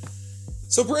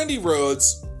 So Brandy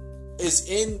Rhodes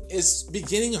is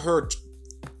beginning her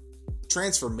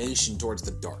transformation towards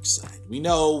the dark side. We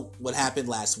know what happened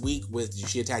last week with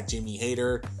she attacked Jamie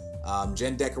Hayter.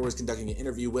 Jen Decker was conducting an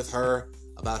interview with her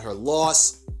about her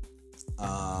loss.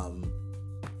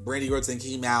 Brandy Rhodes then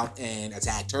came out and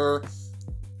attacked her.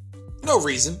 No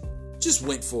reason, just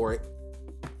went for it.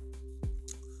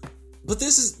 But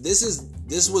this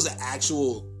was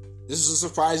a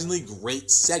surprisingly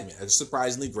great segment, a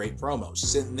surprisingly great promo.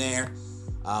 She's sitting there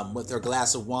with her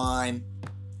glass of wine,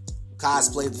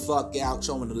 cosplayed the fuck out,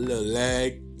 showing a little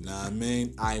leg. You know what I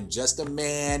mean? I am just a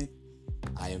man.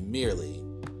 I am merely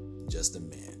just a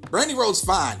man. Brandy Rhodes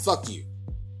fine. Fuck you.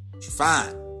 She's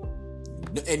fine.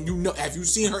 And have you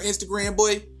seen her Instagram,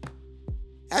 boy?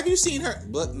 Have you seen her?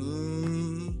 But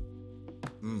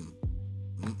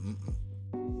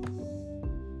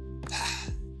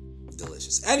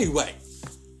delicious. Anyway,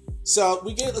 so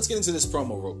let's get into this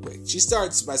promo real quick. She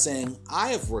starts by saying, I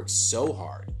have worked so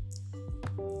hard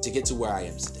to get to where I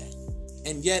am today,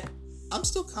 and yet I'm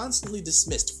still constantly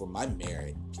dismissed for my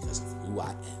merit because of who I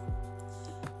am.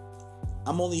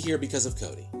 I'm only here because of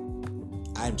Cody.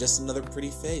 I am just another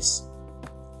pretty face.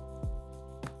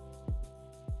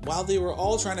 While they were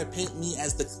all trying to paint me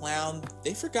as the clown,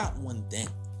 they forgot one thing.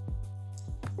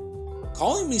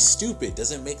 Calling me stupid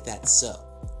doesn't make that so.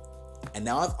 And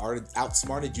now I've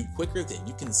outsmarted you quicker than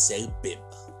you can say bimbo.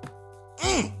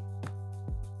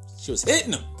 She was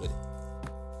hitting him with it.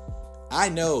 I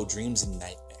know dreams and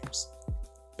nightmares,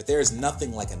 but there is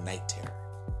nothing like a night terror.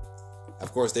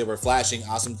 Of course, they were flashing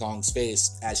Awesome Kong's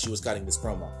face as she was cutting this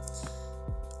promo.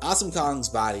 Awesome Kong's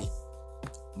body,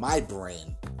 my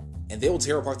brain, and they will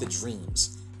tear apart the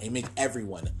dreams and make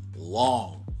everyone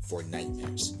long for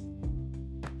nightmares.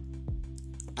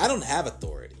 I don't have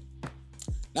authority.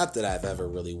 Not that I've ever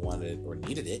really wanted it or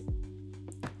needed it.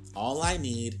 All I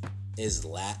need is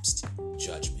lapsed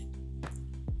judgment.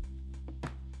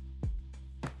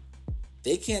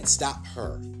 They can't stop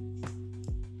her.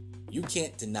 You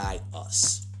can't deny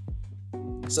us.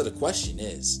 So the question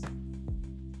is,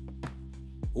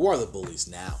 who are the bullies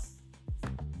now?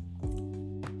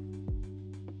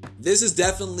 This is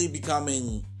definitely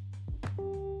becoming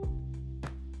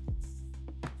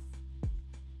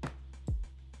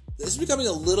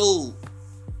a little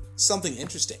something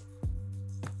interesting.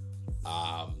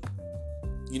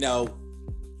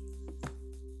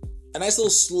 A nice little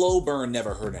slow burn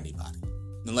never hurt anybody.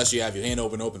 Unless you have your hand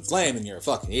open flame and you're a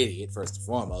fucking idiot, first and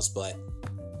foremost. But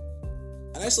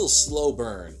a nice little slow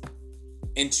burn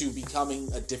into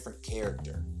becoming a different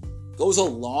character goes a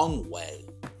long way.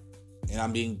 And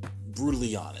I'm being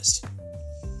brutally honest.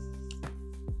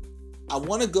 I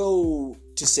want to go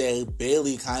to say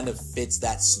Bayley kind of fits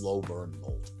that slow burn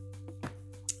mold.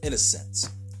 In a sense.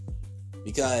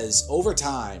 Because over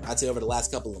time, I'd say over the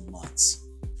last couple of months,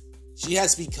 she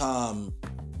has become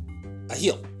a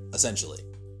heel, essentially.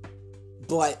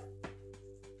 But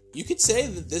you could say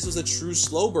that this was a true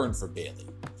slow burn for Bayley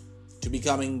to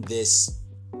becoming this,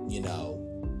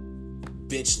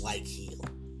 bitch-like heel.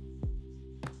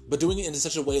 But doing it in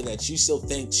such a way that she still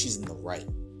thinks she's in the right.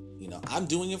 I'm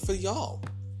doing it for y'all.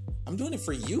 I'm doing it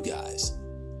for you guys.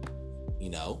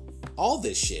 All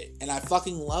this shit. And I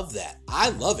fucking love that. I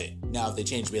love it. Now, if they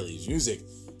change Bayley's music,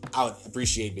 I would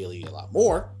appreciate Bayley a lot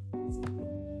more.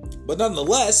 But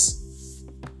nonetheless,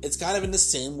 it's kind of in the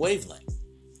same wavelength.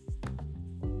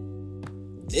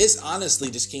 This honestly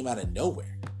just came out of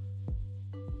nowhere.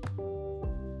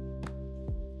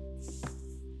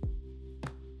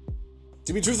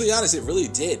 To be truthfully honest, it really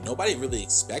did. Nobody really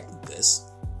expected this.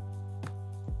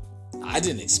 I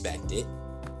didn't expect it.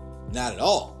 Not at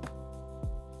all.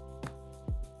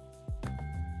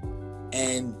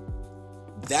 And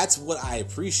that's what I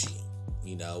appreciate.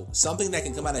 Something that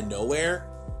can come out of nowhere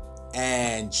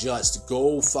and just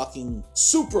go fucking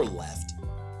super left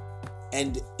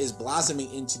and is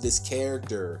blossoming into this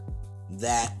character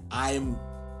that I'm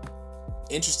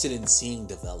interested in seeing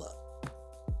develop.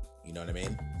 You know what I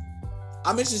mean?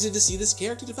 I'm interested to see this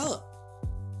character develop.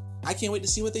 I can't wait to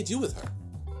see what they do with her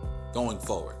going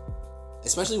forward.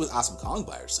 Especially with Awesome Kong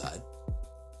by her side.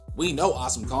 We know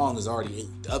Awesome Kong is already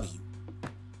AEW.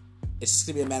 It's just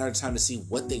going to be a matter of time to see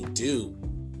what they do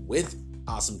with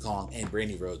Awesome Kong and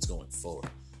Brandy Rhodes going forward.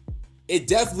 It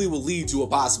definitely will lead to a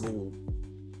possible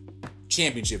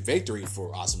championship victory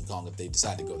for Awesome Kong if they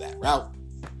decide to go that route.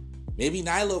 Maybe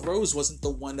Nyla Rose wasn't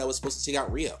the one that was supposed to take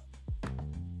out Rio.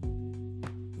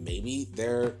 Maybe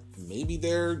their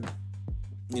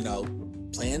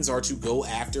plans are to go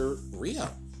after Rio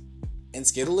and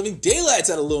scare the living daylights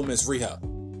out of Little Miss Rio.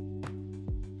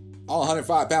 All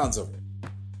 105 pounds over.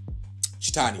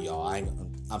 She's tiny, y'all.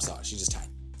 I'm sorry. She's just tiny.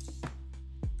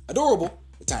 Adorable,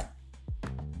 but tiny.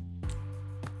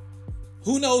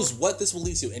 Who knows what this will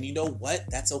lead to? And you know what?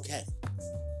 That's okay.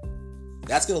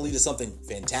 That's going to lead to something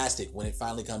fantastic when it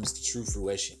finally comes to true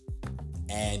fruition.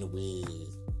 And we,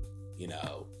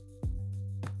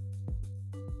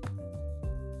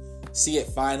 see it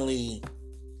finally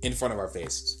in front of our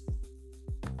faces.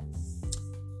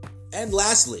 And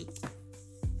lastly,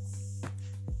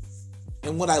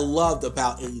 and what I loved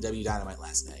about AEW Dynamite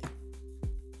last night,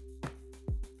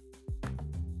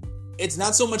 it's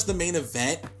not so much the main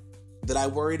event that I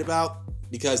worried about,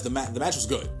 because the match was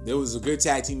good. It was a good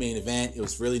tag team main event. It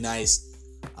was really nice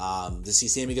to see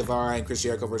Sammy Guevara and Chris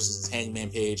Jericho versus Hangman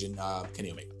Page and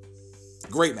Kenny Omega.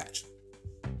 Great match.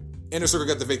 Inner Circle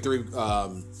got the victory.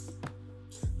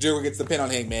 Jericho gets the pin on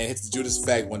Hangman, hits the Judas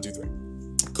Effect, 1, 2, 3.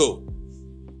 Cool.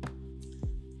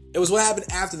 It was what happened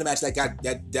after the match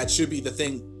that should be the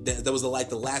thing that was the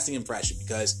lasting impression,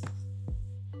 because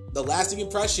the lasting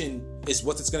impression is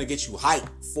what's going to get you hyped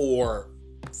for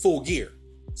Full Gear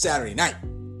Saturday night.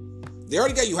 They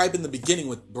already got you hyped in the beginning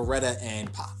with Beretta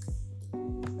and Pac.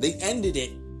 They ended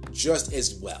it just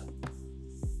as well,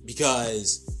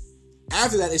 because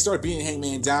after that they started beating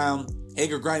Hangman down.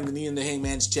 Hager grinding the knee into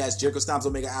Hangman's chest. Jericho stomps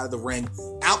Omega out of the ring.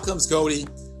 Out comes Cody.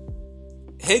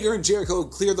 Hager and Jericho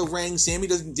clear the ring. Sammy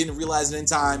didn't realize it in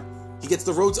time. He gets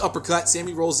the Rhodes uppercut.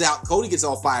 Sammy rolls out. Cody gets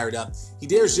all fired up. He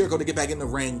dares Jericho to get back in the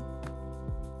ring,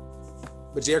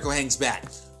 but Jericho hangs back.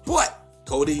 But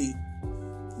Cody,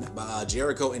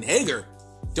 Jericho, and Hager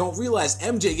don't realize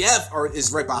MJF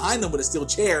is right behind them with a steel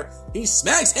chair. He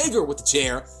smacks Hager with the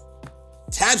chair,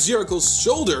 taps Jericho's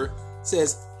shoulder,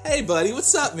 says, "Hey, buddy,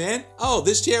 what's up, man? Oh,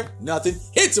 this chair? Nothing."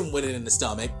 Hits him with it in the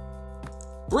stomach.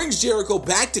 Brings Jericho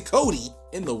back to Cody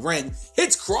in the ring.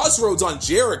 Hits Crossroads on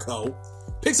Jericho.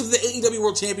 Picks up the AEW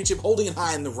World Championship, holding it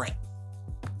high in the ring.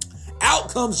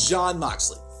 Out comes Jon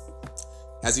Moxley,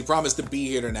 as he promised to be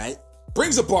here tonight.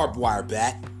 Brings a barbed wire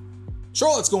bat.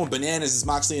 Charlotte's going bananas as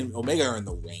Moxley and Omega are in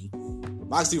the ring.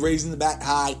 Moxley raising the bat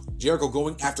high. Jericho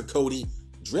going after Cody.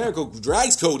 Jericho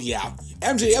drags Cody out.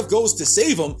 MJF goes to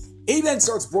save him. He then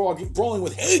starts brawling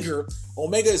with Hager.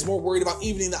 Omega is more worried about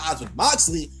evening the odds with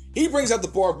Moxley. He brings out the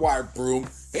barbed wire broom.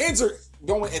 Fans are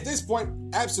going, at this point,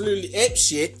 absolutely ape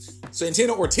shit.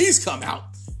 Santana Ortiz come out.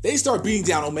 They start beating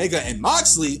down Omega and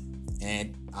Moxley.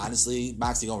 And honestly,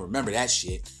 Moxley gonna remember that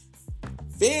shit.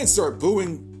 Fans start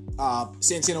booing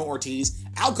Santana Ortiz.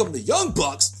 Out come the Young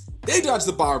Bucks. They dodge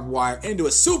the barbed wire into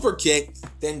a super kick.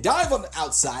 Then dive on the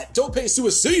outside. Tope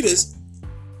Suicidas.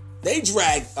 They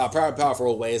drag Proud and Powerful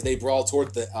away as they brawl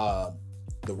toward the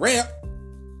ramp.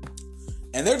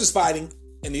 And they're just fighting.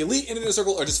 And the Elite and Inner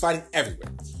Circle are just fighting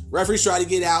everywhere. Referees try to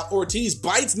get out. Ortiz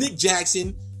bites Nick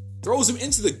Jackson, throws him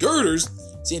into the girders.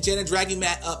 Santana dragging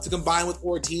Matt up to combine with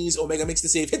Ortiz. Omega makes the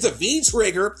save, hits a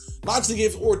V-trigger. Moxley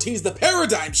gives Ortiz the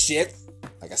paradigm shift.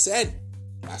 Like I said,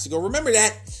 Moxley go remember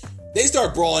that. They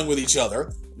start brawling with each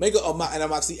other. Omega and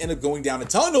Moxley end up going down a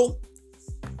tunnel.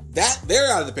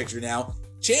 They're out of the picture now.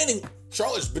 Chanting,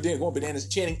 Charlotte's going bananas,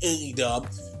 chanting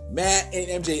AEW. Matt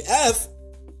and MJF,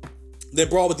 they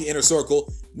brawl with the Inner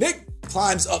Circle. Nick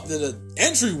climbs up to the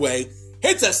entryway,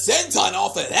 hits a senton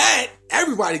off of that.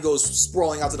 Everybody goes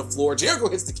sprawling out to the floor. Jericho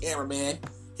hits the cameraman.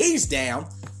 He's down.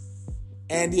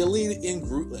 And the Elite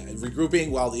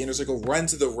regrouping while the Inner Circle run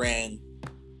to the ring.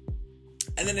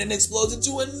 And then it explodes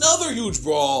into another huge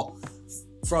brawl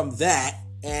from that.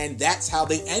 And that's how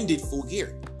they ended Full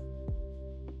Gear.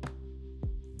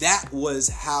 That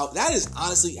is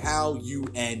honestly how you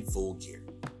end Full Gear.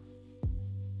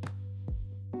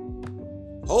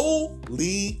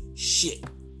 Holy shit.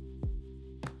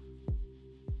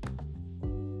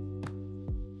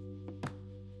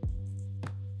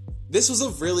 This was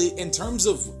in terms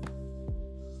of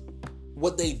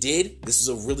what they did, this was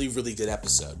a really, really good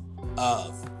episode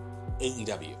of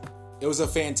AEW. It was a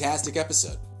fantastic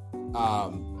episode.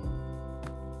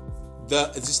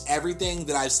 Just everything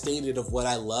that I've stated of what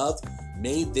I loved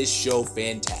made this show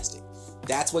fantastic.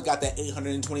 That's what got that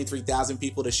 823,000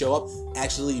 people to show up,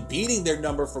 actually beating their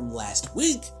number from last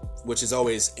week, which is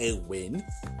always a win.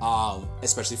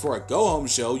 Especially for a go-home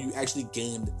show, you actually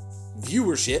gained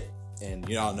viewership. And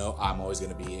you all know I'm always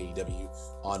going to be AEW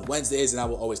on Wednesdays, and I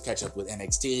will always catch up with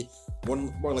NXT.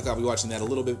 More like I'll be watching that a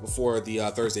little bit before the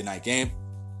Thursday night game.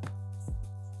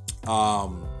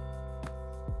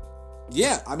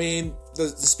 Yeah, I mean, the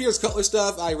Spears Cutler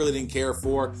stuff, I really didn't care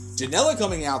for. Janela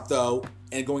coming out, though,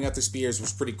 and going after Spears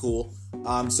was pretty cool.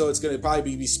 So it's going to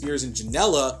probably be Spears and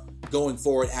Janela going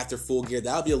forward after Full Gear.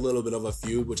 That'll be a little bit of a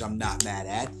feud, which I'm not mad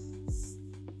at.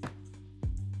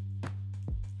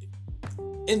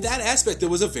 In that aspect, it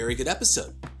was a very good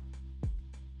episode.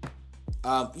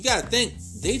 You got to think,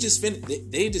 they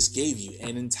just gave you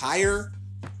an entire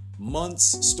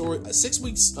month's story, 6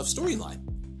 weeks of storyline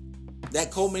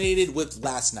that culminated with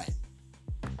last night.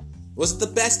 Was it the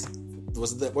best?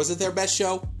 Was it their best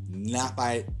show? Not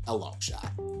by a long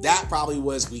shot. That probably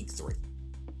was week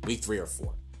 3 or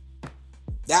 4.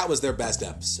 That was their best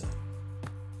episode.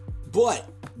 But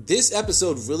this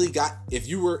episode really got, if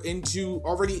you were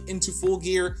already into Full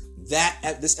Gear,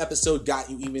 this episode got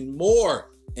you even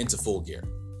more into Full Gear.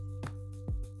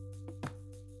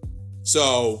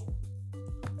 So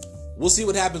we'll see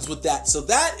what happens with that. So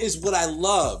that is what I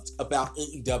loved about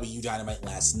AEW Dynamite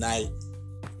last night.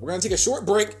 We're going to take a short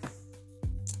break,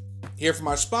 hear from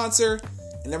our sponsor,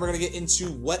 and then we're going to get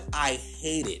into what I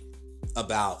hated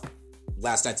about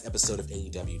last night's episode of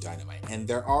AEW Dynamite. And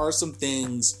there are some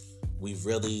things we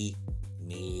really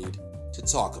need to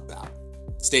talk about.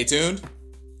 Stay tuned.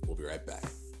 We'll be right back.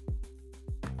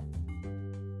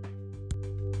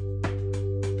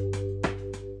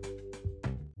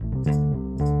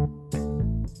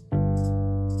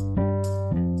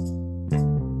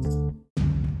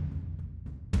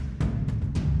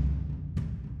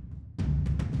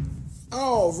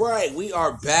 All right, we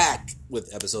are back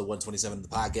with episode 127 of the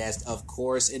podcast, of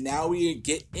course, and now we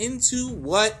get into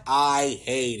what I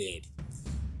hated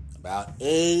about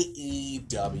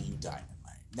AEW Dynamite.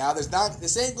 Now,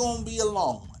 this ain't going to be a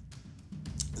long one.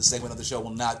 This segment of the show will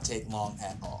not take long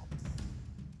at all.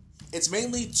 It's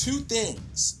mainly two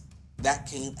things that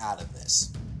came out of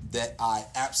this that I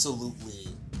absolutely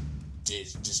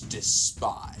just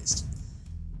despised.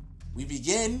 We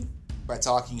begin by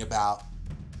talking about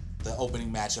the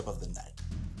opening matchup of the night.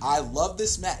 I love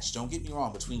this match, don't get me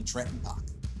wrong, between Trent and Pac.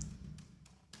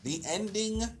 The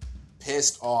ending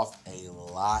pissed off a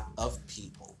lot of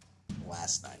people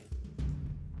last night.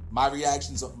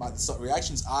 The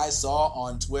reactions I saw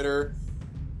on Twitter,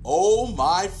 oh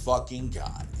my fucking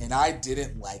god, and I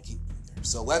didn't like it either.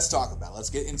 So let's talk about it. Let's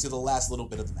get into the last little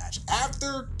bit of the match.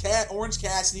 After Orange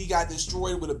Cassidy got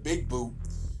destroyed with a big boot,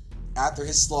 after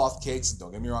his sloth kicks,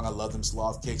 don't get me wrong, I love them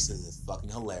sloth kicks, it's fucking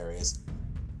hilarious.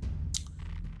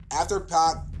 After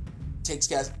Pac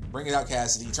bringing out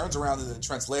Cassidy, he turns around into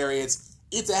Trent's lariats,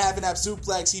 eats a half and half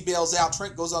suplex, he bails out,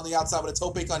 Trent goes on the outside with a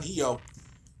tope con hilo.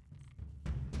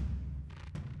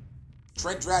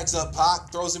 Trent drags up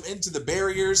Pac, throws him into the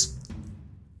barriers.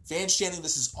 Fans chanting,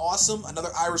 "This is awesome."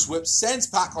 Another Irish whip sends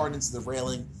Pac hard into the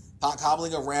railing. Pac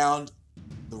hobbling around,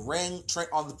 the ring. Trent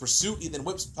on the pursuit. He then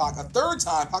whips Pac a third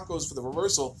time. Pac goes for the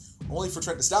reversal, only for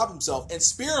Trent to stop himself and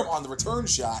spear him on the return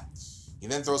shot. He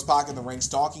then throws Pac in the ring,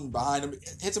 stalking behind him,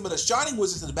 hits him with a Shining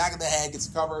Wizard to the back of the head, gets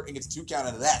a cover, and gets a 2 count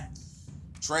out of that.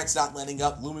 Trent's not letting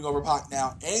up, looming over Pac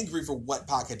now, angry for what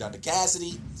Pac had done to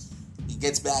Cassidy. He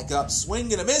gets back up,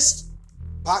 swing and a miss.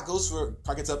 Pac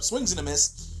gets up, swings and a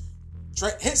miss.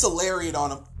 Trent hits a lariat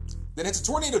on him, then hits a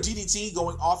tornado DDT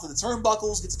going off of the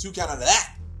turnbuckles, gets a 2 count out of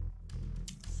that.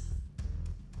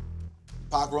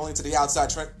 Pac rolling to the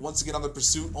outside, Trent once again on the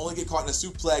pursuit, only get caught in a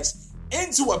suplex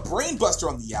into a brainbuster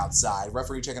on the outside.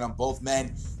 Referee checking on both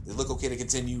men. They look okay to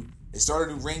continue. They start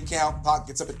a new ring count. Pac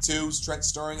gets up at 2. Trent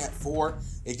stirring at 4.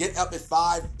 They get up at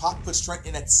 5. Pac puts Trent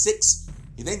in at 6.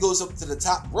 He then goes up to the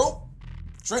top rope.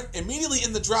 Trent immediately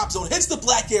in the drop zone hits the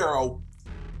Black Arrow.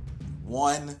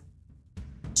 1,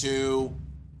 2.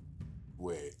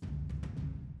 Wait.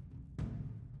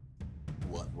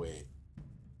 What? Wait.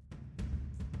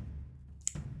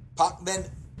 Pac then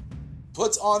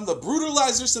puts on the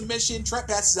Brutalizer submission. Trent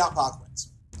passes out. Pac wins.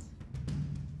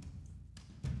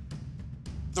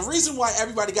 The reason why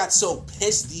everybody got so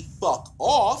pissed the fuck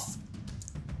off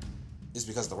is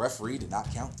because the referee did not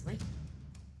count 3.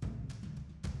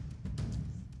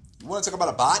 You want to talk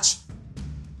about a botch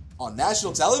on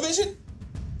national television?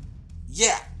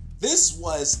 Yeah, this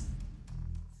was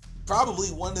probably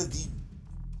one of the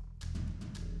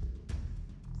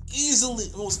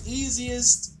most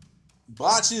easiest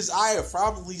botches I have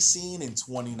probably seen in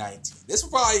 2019. This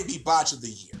will probably be botch of the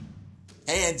year.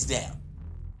 Hands down.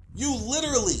 You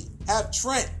literally have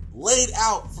Trent laid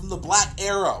out from the Black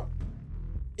Arrow.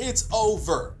 It's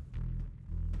over.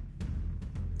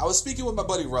 I was speaking with my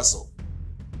buddy Russell.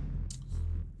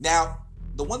 Now,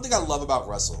 the one thing I love about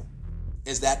Russell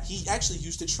is that he actually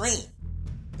used to train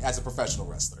as a professional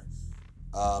wrestler.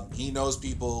 He knows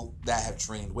people that have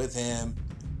trained with him.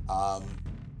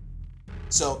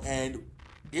 And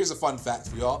here's a fun fact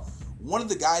for y'all. One of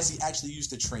the guys he actually used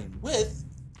to train with,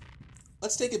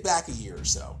 let's take it back a year or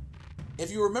so. If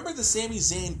you remember the Sami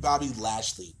Zayn-Bobby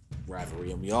Lashley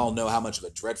rivalry, and we all know how much of a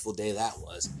dreadful day that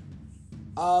was,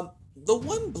 the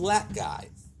one black guy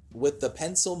with the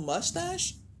pencil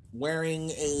mustache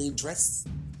wearing a dress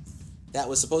that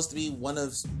was supposed to be one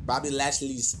of Bobby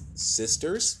Lashley's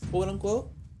sisters, quote unquote,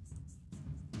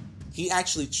 he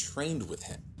actually trained with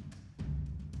him.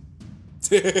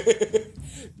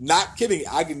 Not kidding.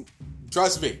 I can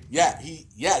trust me.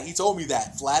 He told me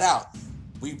that flat out.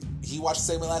 He watched the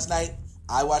segment last night.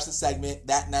 I watched the segment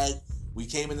that night. We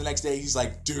came in the next day. He's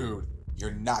like, dude,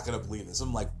 you're not gonna believe this.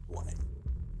 I'm like, what?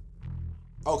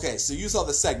 Okay, so you saw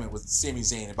the segment with Sami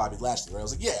Zayn and Bobby Lashley, right? I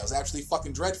was like, yeah, it was actually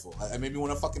fucking dreadful. I made me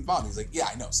want to fucking vomit. He's like, yeah,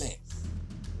 I know, same.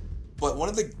 But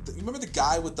you remember the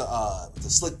guy with the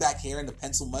slick back hair and the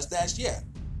pencil mustache? Yeah.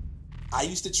 I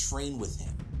used to train with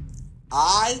him.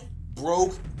 I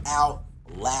broke out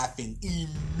laughing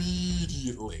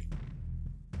immediately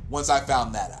once I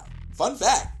found that out. Fun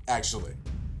fact, actually.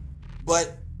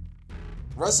 But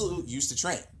Russell used to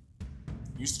train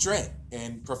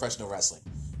in professional wrestling.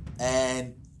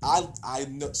 And I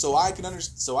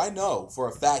know for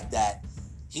a fact that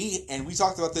we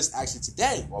talked about this actually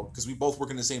today, well, because we both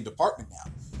work in the same department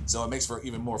now. So it makes for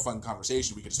even more fun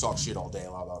conversation. We could just talk shit all day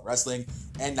about wrestling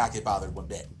and not get bothered one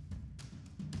bit.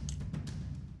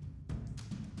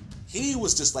 He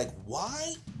was just like,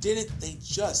 why didn't they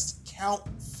just count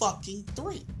fucking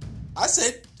 3? I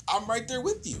said, I'm right there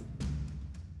with you.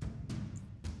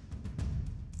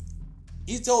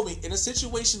 He told me, in a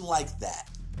situation like that,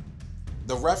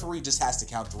 the referee just has to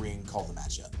count 3 and call the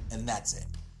matchup, and that's it.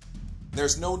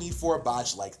 There's no need for a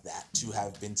botch like that to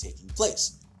have been taking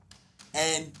place.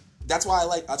 And that's why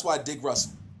I dig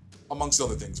Russell, amongst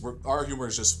other things. Our humor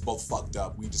is just both fucked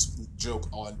up. We just joke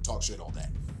and talk shit all day.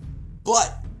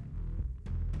 But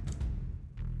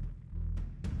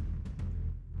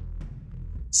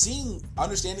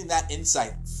understanding that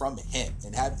insight from him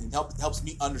and helps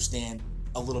me understand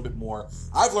a little bit more.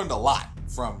 I've learned a lot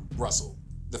from Russell.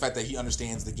 The fact that he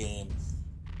understands the game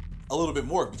a little bit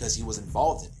more because he was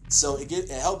involved in it. So it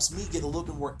helps me get a little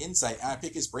bit more insight. And I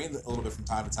pick his brain a little bit from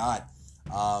time to time.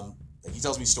 He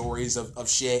tells me stories of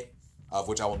shit, of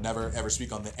which I will never ever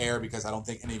speak on the air because I don't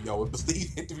think any of y'all would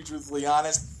believe it, to be truthfully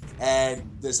honest. And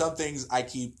there's some things I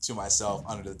keep to myself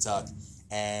under the tuck.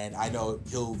 And I know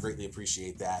he'll greatly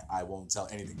appreciate that. I won't tell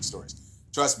anything stories.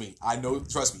 Trust me.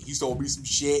 He's told me some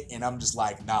shit, and I'm just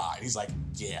like, nah. And he's like,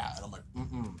 yeah. And I'm like,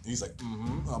 mm-hmm. He's like,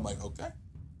 mm-hmm. I'm like, okay.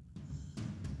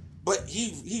 But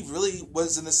he really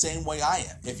was in the same way I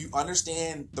am. If you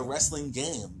understand the wrestling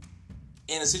game,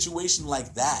 in a situation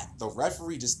like that, the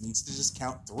referee just needs to just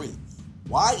count 3.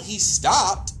 Why he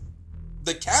stopped,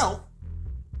 the count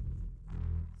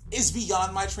is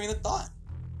beyond my train of thought.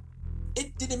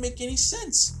 It didn't make any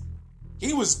sense.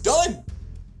 He was done.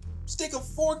 Stick a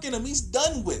fork in him. He's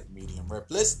done with medium rare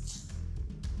bliss.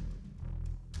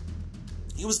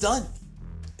 He was done.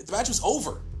 The match was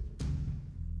over.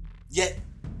 Yet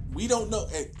we don't know,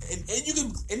 and you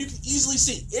can easily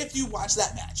see if you watch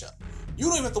that matchup. You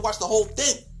don't even have to watch the whole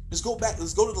thing. Just go back.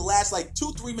 Let's go to the last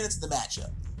 2-3 minutes of the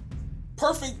matchup.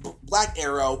 Perfect black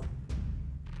arrow,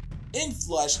 in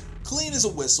flush, clean as a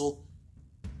whistle,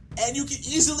 and you can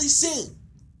easily see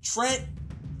Trent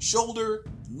shoulder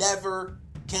never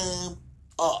come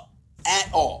up at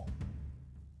all.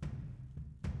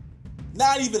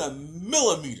 Not even a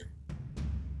millimeter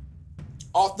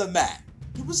off the mat.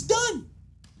 It was done.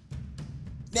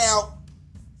 Now,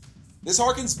 this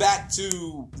harkens back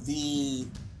to the,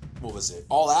 what was it,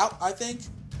 All Out, I think?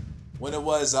 When it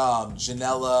was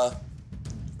Janela,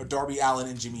 or Darby Allin,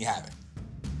 and Jimmy Havoc.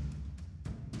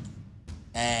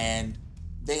 And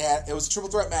it was a triple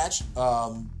threat match.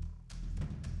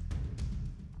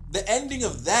 The ending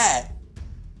of that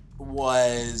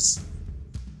was,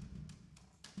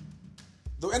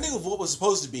 the ending of what was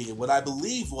supposed to be, what I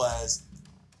believe was,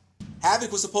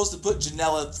 Havoc was supposed to put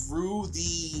Janela through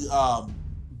the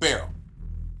barrel.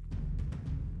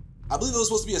 I believe it was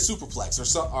supposed to be a superplex or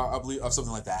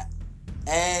something like that.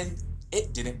 And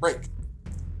it didn't break.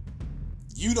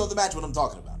 You know the match what I'm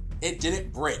talking about. It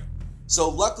didn't break. So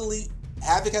luckily,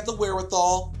 Havoc had the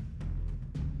wherewithal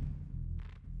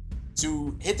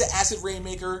to hit the Acid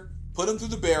Rainmaker, put him through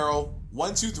the barrel,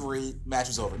 1, 2, 3, match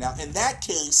was over. Now, in that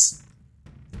case,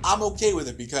 I'm okay with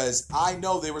it because I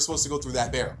know they were supposed to go through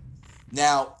that barrel.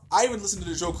 Now, I even listened to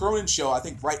the Joe Cronin show, I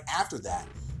think right after that,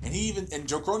 and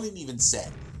Joe Cronin even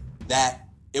said that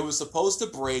it was supposed to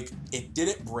break, it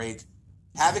didn't break.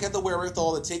 Havoc had the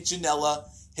wherewithal to take Janela,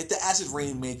 hit the Acid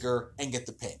Rainmaker, and get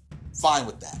the pin. Fine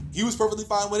with that. He was perfectly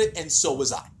fine with it, and so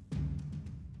was I.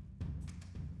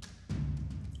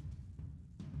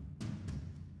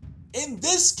 In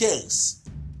this case,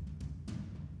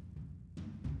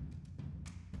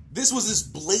 this was as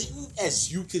blatant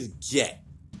as you could get.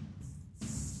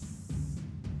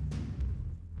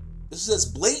 This is as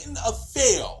blatant a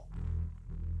fail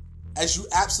as you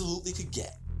absolutely could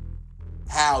get.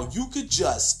 How you could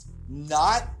just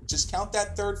not just count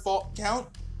that third fault count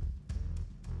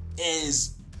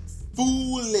is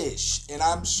foolish. And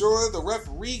I'm sure the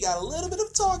referee got a little bit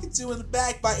of talking to in the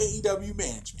back by AEW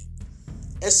management.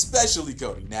 Especially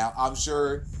Cody. Now, I'm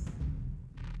sure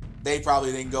they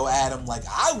probably didn't go at him like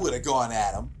I would have gone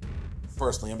at him.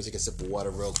 Personally, I'm going to take a sip of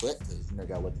water real quick because I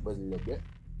got to let the buzzer a little bit.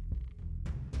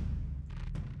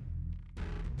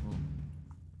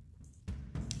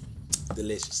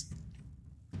 Delicious.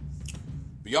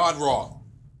 Beyond Raw.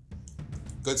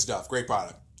 Good stuff. Great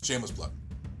product. Shameless plug.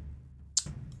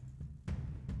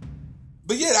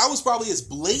 But yeah, that was probably as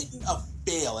blatant a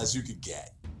fail as you could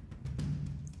get.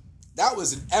 That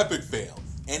was an epic fail.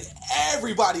 And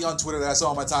everybody on Twitter that I saw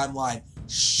on my timeline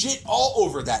shit all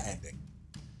over that ending.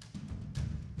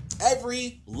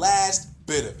 Every last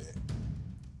bit of it.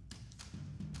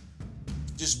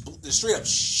 Just straight up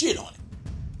shit on it.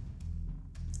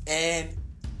 And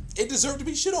it deserved to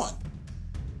be shit on.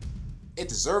 It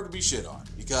deserved to be shit on.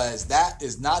 Because that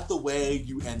is not the way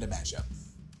you end a matchup.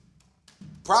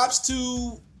 Props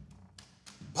to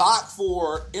Pac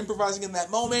for improvising in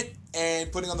that moment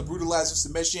and putting on the brutalizer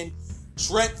submission.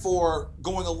 Trent for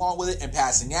going along with it and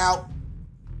passing out.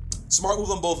 Smart move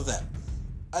on both of them.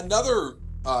 Another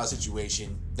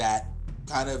situation that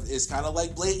is kind of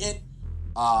like blatant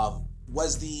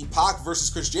was the Pac versus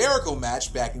Chris Jericho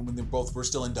match back when they both were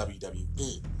still in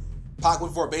WWE. Pac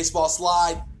went for a baseball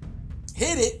slide,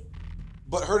 hit it,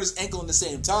 but hurt his ankle in the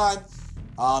same time.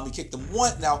 He kicked him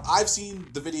once. Now, I've seen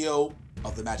the video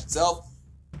of the match itself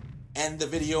and the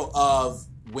video of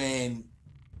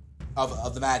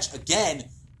the match again,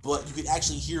 but you could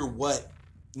actually hear what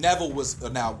Neville was,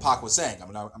 now Pac was saying.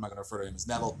 I'm not going to refer to him as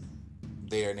Neville.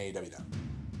 They are in AEW now.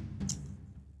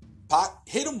 Pac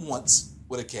hit him once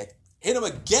with a kick, hit him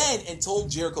again and told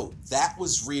Jericho, that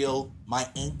was real. My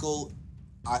ankle,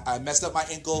 I messed up my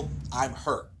ankle. I'm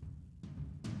hurt.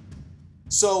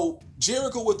 So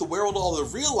Jericho, with the wherewithal to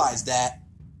realize that,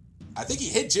 I think he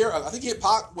hit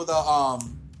Pac with a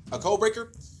code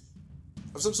breaker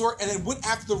of some sort, and then went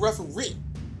after the referee.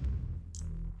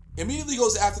 Immediately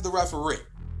goes after the referee.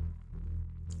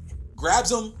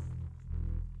 Grabs him,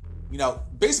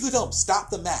 basically tell him, stop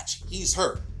the match. He's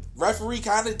hurt. Referee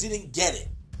kind of didn't get it.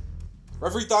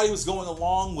 Referee thought he was going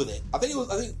along with it. I think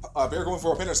Jericho went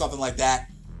for a pin or something like that,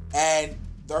 and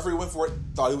the referee went for it,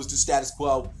 thought it was just status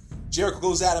quo. Jericho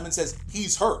goes at him and says,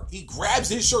 he's hurt. He grabs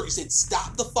his shirt. He said,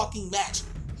 stop the fucking match.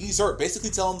 He's hurt. Basically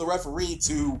telling the referee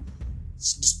to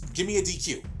just give me a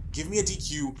DQ. Give me a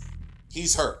DQ.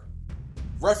 He's hurt.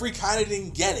 Referee kind of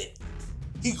didn't get it.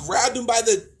 He grabbed him by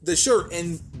the shirt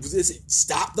and said,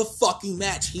 stop the fucking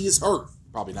match. He is hurt.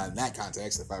 Probably not in that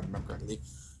context, if I remember correctly.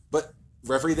 But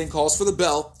referee then calls for the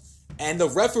bell. And the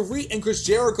referee and Chris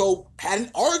Jericho had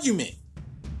an argument,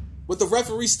 with the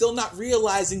referee still not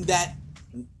realizing that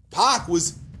Pac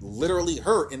was literally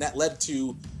hurt, and that led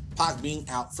to Pac being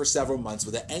out for several months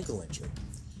with an ankle injury.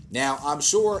 Now, I'm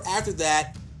sure after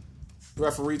that, the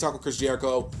referee talked with Chris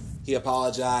Jericho. He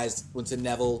apologized, went to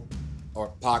Neville,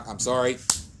 or Pac, I'm sorry.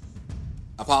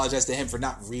 Apologized to him for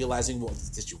not realizing what the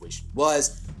situation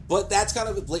was. But that's kind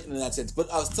of blatant in that sense. But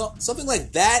something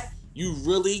like that, you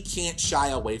really can't shy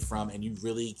away from, and you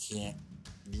really can't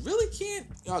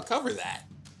cover that.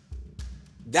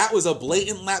 That was a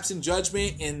blatant lapse in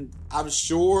judgment, and I'm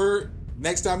sure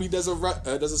next time he does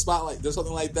a spotlight, does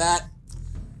something like that,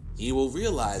 he will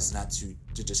realize not to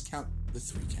just count the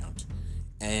 3 count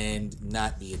and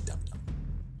not be a dum-dum.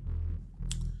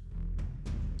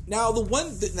 Now,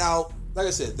 like I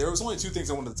said, there was only 2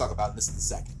 things I wanted to talk about, and this is the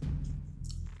second.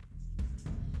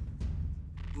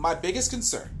 My biggest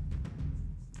concern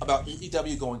about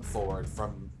AEW going forward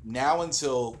from now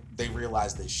until they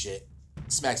realize this shit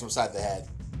smacks them upside the head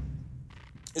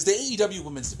is the AEW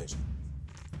women's division.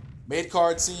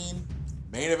 Mid-card scene,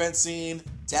 main event scene,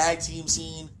 tag team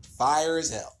scene, fire as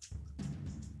hell.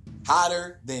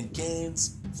 Hotter than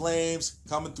Kane's flames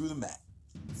coming through the mat.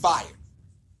 Fire.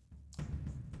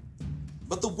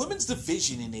 But the women's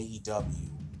division in AEW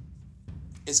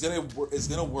is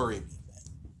gonna worry me.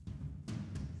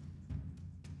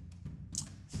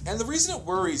 And the reason it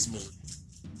worries me,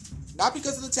 not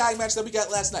because of the tag match that we got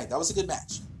last night. That was a good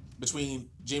match between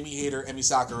Jamie Hayter, Emi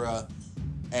Sakura,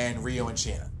 and Rio and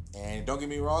Shanna. And don't get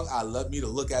me wrong, I love me to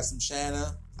look at some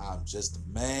Shanna. I'm just a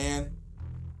man.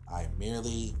 I am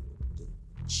merely...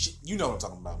 You know what I'm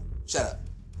talking about. Shut up.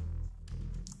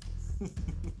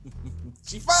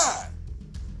 She fine.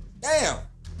 Damn.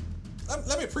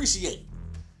 Let me appreciate.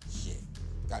 Shit.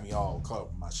 Got me all caught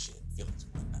up with my shit. Feelings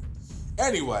and whatnot.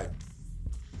 Anyway.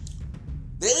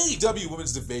 The AEW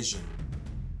women's division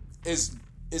is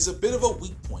a bit of a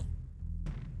weak point.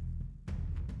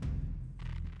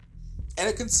 And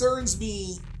it concerns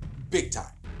me big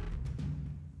time.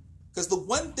 Because the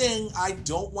one thing I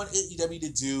don't want AEW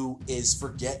to do is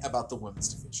forget about the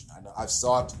women's division. I know I've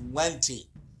saw plenty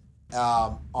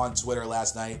on Twitter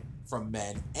last night from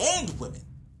men and women.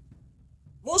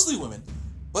 Mostly women.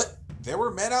 But there were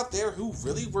men out there who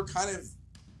really were kind of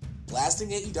blasting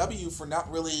AEW for not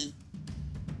really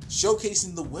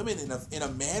showcasing the women in a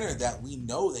manner that we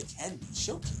know they can be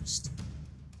showcased.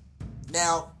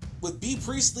 Now, with Bea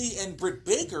Priestley and Britt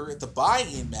Baker at the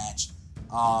buy-in match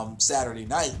Saturday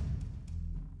night,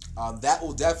 that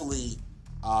will definitely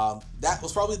that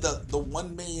was probably the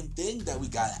one main thing that we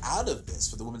got out of this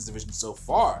for the women's division so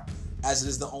far, as it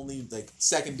is the only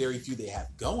secondary feud they have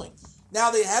going. Now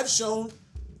they have started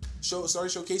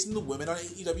showcasing the women on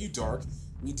AEW Dark.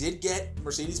 We did get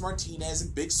Mercedes Martinez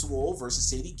and Big Swole versus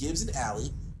Sadie Gibbs and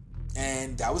Allie,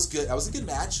 and that was good. That was a good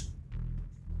match.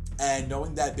 And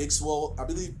knowing that Big Swole, I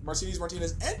believe Mercedes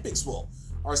Martinez and Big Swole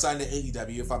are signed to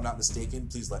AEW, if I'm not mistaken,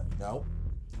 please let me know.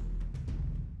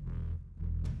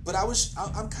 But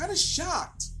I'm kind of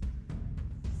shocked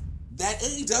that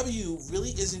AEW really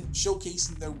isn't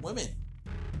showcasing their women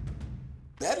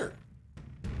better.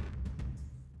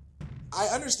 I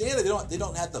understand that they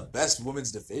don't have the best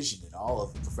women's division in all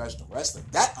of professional wrestling.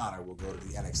 That honor will go to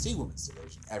the NXT women's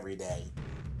division every day,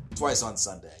 twice on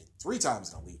Sunday, 3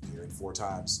 times in a leap year, and 4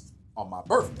 times on my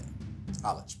birthday.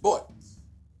 I'll let you boy.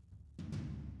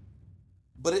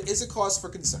 But it is a cause for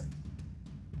concern.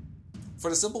 For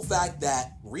the simple fact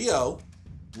that Rio,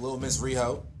 Little Miss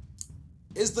Rio,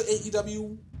 is the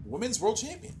AEW Women's World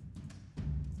Champion,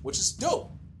 which is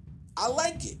dope. I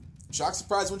like it. Shock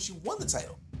surprise when she won the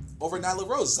title over Nyla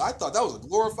Rose. I thought that was a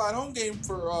glorified home game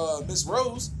for Miss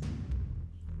Rose.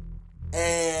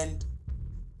 And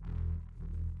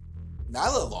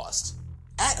Nyla lost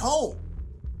at home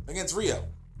against Rio.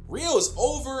 Rio is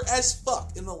over as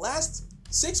fuck. In the last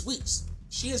 6 weeks,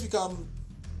 she has become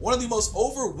one of the most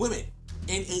over women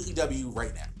in AEW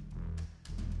right now.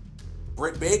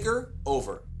 Britt Baker,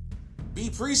 over.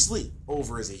 Bea Priestley,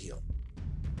 over as a heel.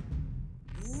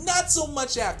 Not so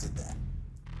much after that.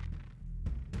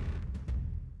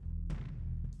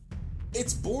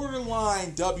 It's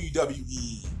borderline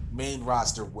WWE main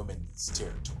roster women's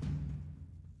territory.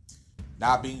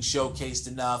 Not being showcased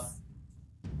enough.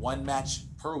 1 match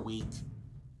per week.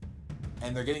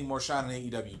 And they're getting more shine on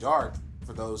AEW Dark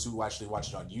for those who actually watch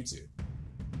it on YouTube.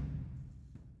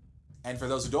 And for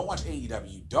those who don't watch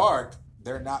AEW Dark,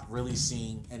 they're not really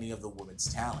seeing any of the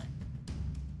women's talent.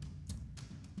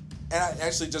 And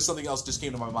actually, just something else just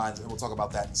came to my mind, and we'll talk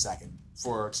about that in a second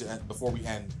before we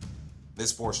end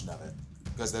this portion of it.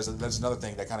 Because there's another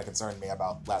thing that kind of concerned me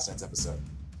about last night's episode.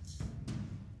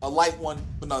 A light one,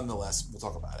 but nonetheless, we'll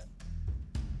talk about it.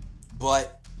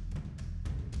 But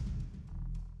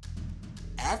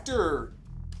after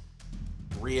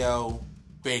Rio,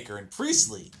 Baker, and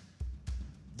Priestley,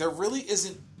 there really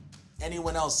isn't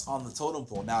anyone else on the totem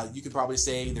pole. Now, you could probably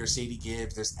say there's Sadie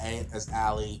Gibbs, there's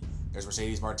Allie, there's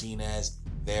Mercedes Martinez,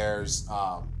 there's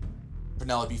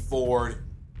Penelope Ford,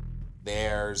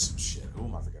 there's... who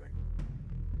am I forgetting?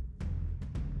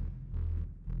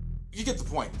 You get the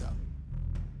point, though.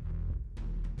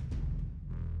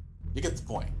 You get the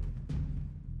point.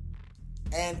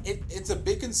 And it's a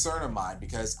big concern of mine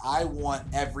because I want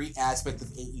every aspect of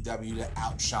AEW to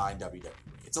outshine WWE.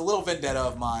 It's a little vendetta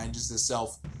of mine, just a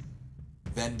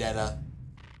self-vendetta.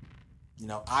 You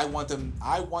know, I want them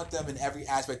in every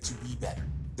aspect to be better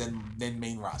than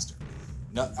main roster.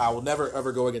 No, I will never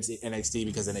ever go against NXT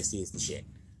because NXT is the shit.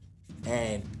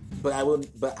 But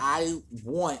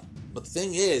the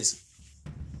thing is,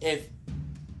 if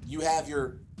you have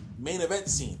your main event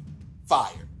scene,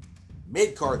 fire.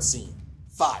 Mid-card scene,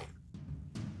 fire.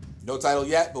 No title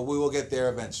yet, but we will get there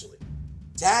eventually.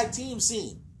 Tag team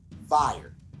scene,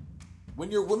 fire. When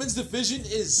your women's division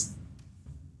is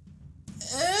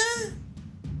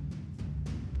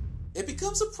it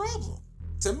becomes a problem.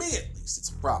 To me, at least, it's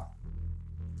a problem.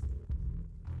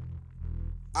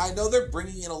 I know they're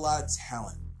bringing in a lot of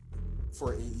talent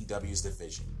for AEW's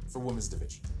division, for women's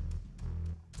division.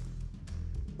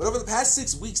 But over the past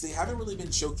 6 weeks, they haven't really been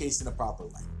showcased in a proper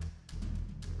light.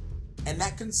 And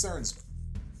that concerns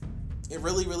me. It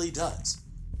really, really does.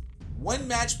 One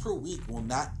match per week will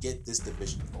not get this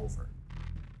division over.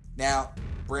 Now,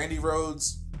 Brandy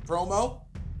Rhodes' promo,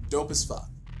 dope as fuck.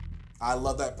 I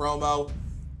love that promo,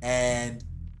 and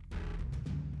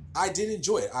I did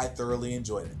enjoy it. I thoroughly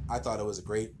enjoyed it. I thought it was a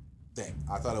great thing.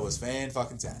 I thought it was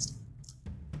fan-fucking-tastic.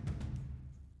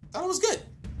 Thought it was good.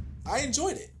 I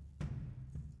enjoyed it.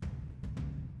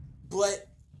 But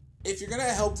if you're going to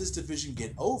help this division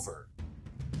get over,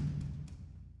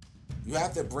 you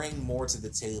have to bring more to the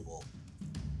table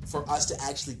for us to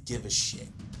actually give a shit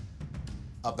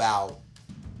about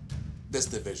this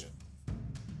division.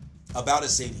 About a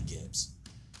Sadie Gibbs.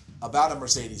 About a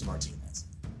Mercedes Martinez.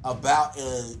 About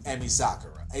a Emi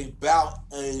Sakura. About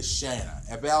a Shayna.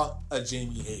 About a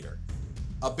Jamie Hayter.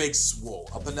 A Big Swole.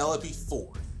 A Penelope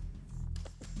Ford.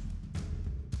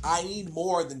 I need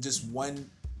more than just one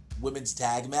women's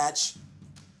tag match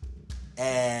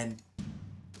and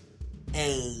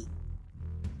a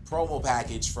promo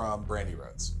package from Brandy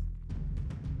Rhodes.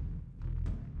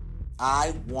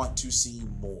 I want to see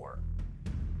more.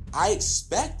 I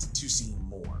expect to see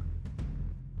more.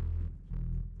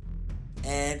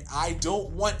 And I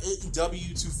don't want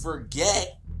AEW to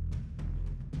forget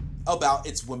about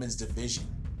its women's division.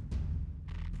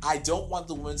 I don't want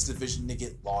the women's division to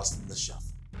get lost in the shuffle.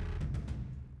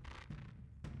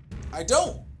 I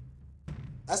don't.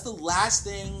 That's the last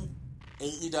thing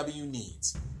AEW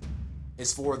needs,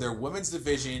 is for their women's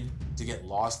division to get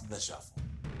lost in the shuffle.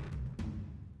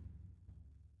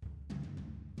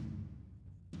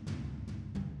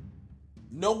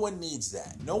 No one needs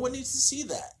that. No one needs to see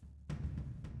that.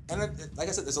 And like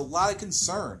I said, there's a lot of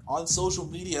concern on social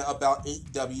media about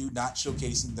AEW not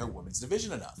showcasing their women's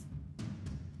division enough.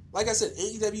 Like I said,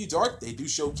 AEW Dark, they do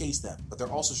showcase them, but they're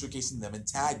also showcasing them in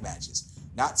tag matches,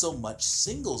 not so much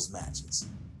singles matches.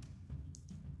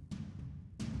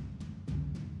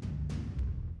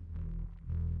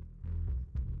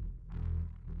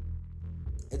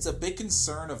 It's a big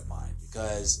concern of mine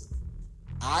because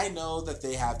I know that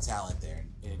they have talent there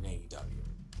in AEW.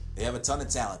 They have a ton of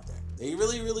talent there. They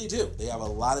really, really do. They have a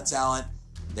lot of talent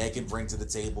they can bring to the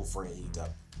table for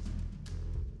AEW.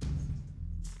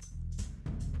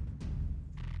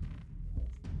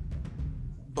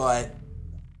 But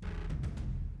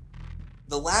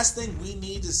the last thing we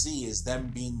need to see is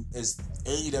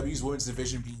AEW's women's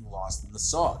division being lost in the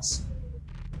sauce.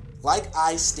 Like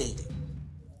I stated,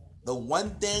 the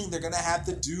one thing they're going to have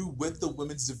to do with the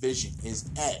women's division is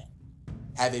A,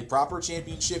 have a proper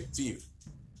championship feud.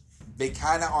 They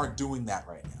kind of aren't doing that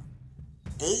right now.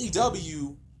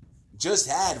 AEW just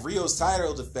had Rio's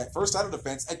first title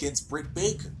defense against Britt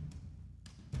Baker.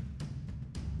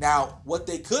 Now, what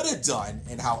they could have done,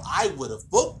 and how I would have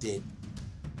booked it,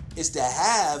 is to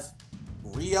have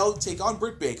Rio take on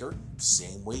Britt Baker,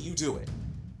 same way you do it,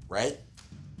 right?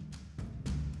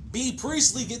 B.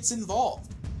 Priestley gets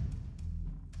involved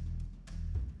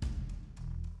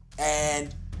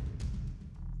and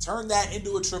turn that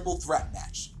into a triple threat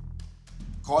match.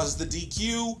 Causes the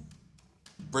DQ.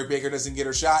 Britt Baker doesn't get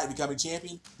her shot at becoming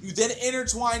champion. You then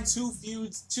intertwine two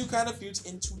kind of feuds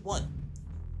into one.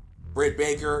 Britt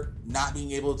Baker not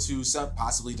being able to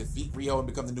possibly defeat Riho and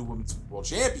become the new Women's World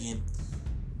Champion,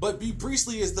 but B.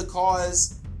 Priestley is the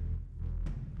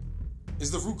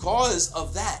root cause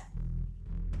of that.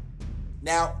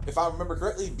 Now, if I remember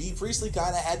correctly, B. Priestley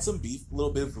kind of had some beef, a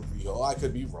little bit with Riho. I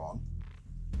could be wrong,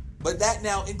 but that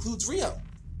now includes Riho.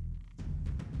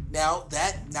 Now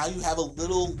you have a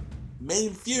little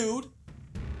main feud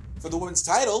for the women's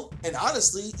title, and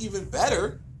honestly, even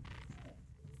better,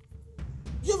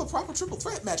 you have a proper triple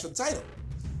threat match for the title.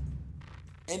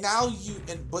 And now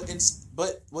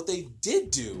but what they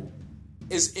did do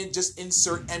is just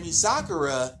insert Emi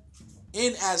Sakura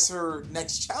in as her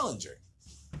next challenger.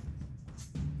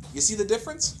 You see the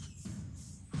difference?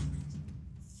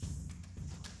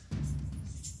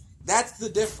 That's the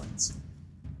difference.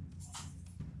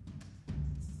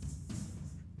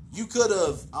 You could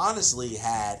have honestly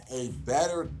had a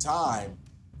better time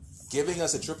giving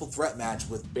us a triple threat match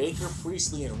with Baker,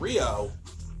 Priestley, and Riho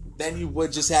than you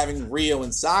would just having Riho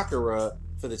and Sakura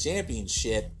for the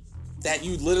championship that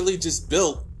you literally just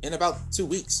built in about 2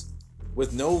 weeks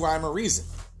with no rhyme or reason.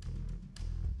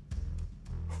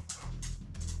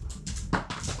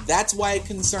 That's why it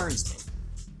concerns me.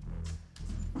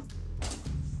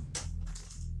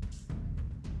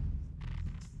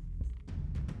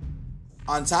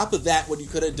 On top of that, what you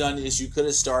could have done is you could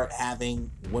have started having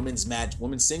women's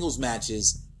singles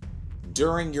matches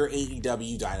during your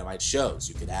AEW Dynamite shows.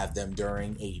 You could have them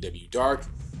during AEW Dark,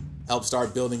 help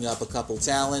start building up a couple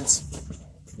talents,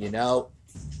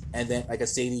 and then like a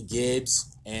Sadie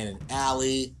Gibbs and an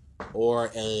Allie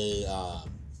or a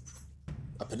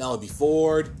Penelope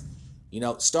Ford,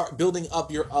 start building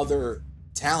up your other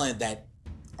talent that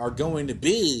are going to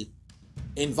be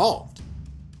involved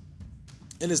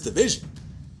in this division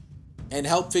and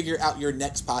help figure out your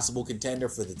next possible contender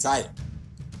for the title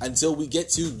until we get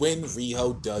to when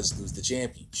Riho does lose the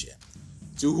championship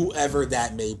to whoever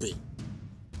that may be.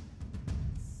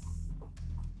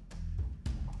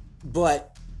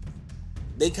 But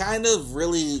they kind of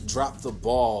really dropped the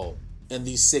ball in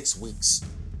these 6 weeks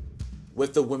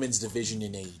with the women's division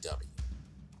in AEW.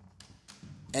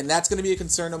 And that's going to be a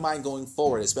concern of mine going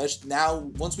forward, especially now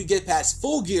once we get past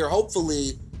Full Gear.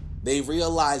 Hopefully they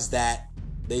realize that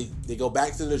they go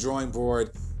back to the drawing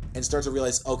board and start to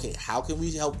realize, okay, how can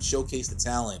we help showcase the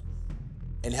talent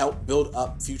and help build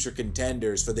up future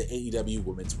contenders for the AEW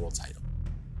Women's World title?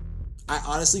 I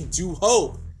honestly do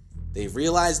hope they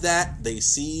realize that, they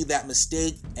see that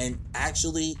mistake, and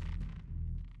actually,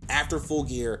 after Full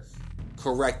Gear,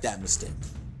 correct that mistake.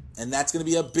 And that's going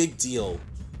to be a big deal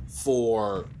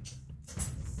for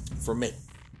me.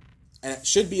 And it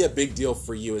should be a big deal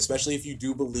for you, especially if you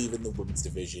do believe in the women's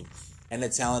division and the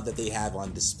talent that they have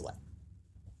on display.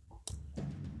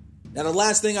 Now, the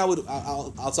last thing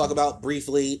I'll talk about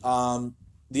briefly,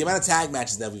 the amount of tag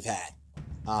matches that we've had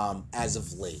as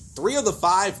of late. 3 of the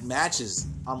 5 matches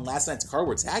on last night's card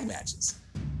were tag matches.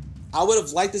 I would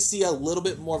have liked to see a little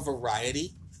bit more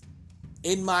variety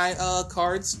in my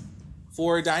cards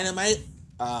for Dynamite.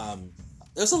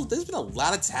 There's been a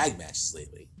lot of tag matches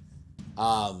lately,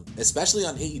 especially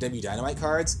on AEW Dynamite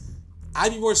cards.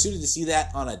 I'd be more suited to see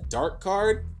that on a dark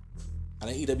card, on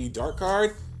an AEW dark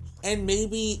card, and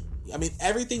maybe,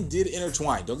 everything did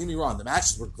intertwine. Don't get me wrong, the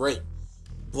matches were great,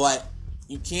 but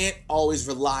you can't always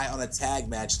rely on a tag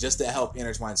match just to help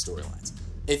intertwine storylines.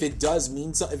 If it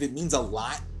means a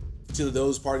lot to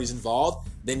those parties involved,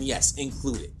 then yes,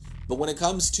 include it. But when it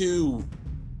comes to,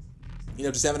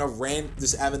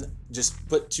 just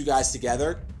put 2 guys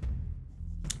together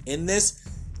in this,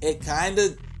 it kind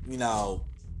of,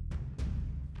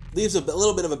 leaves a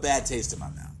little bit of a bad taste in my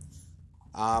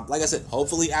mouth. Like I said,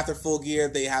 hopefully after Full Gear,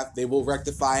 they will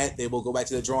rectify it. They will go back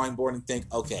to the drawing board and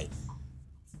think, okay,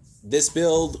 this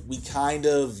build, we kind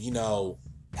of,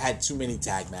 had too many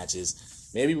tag matches.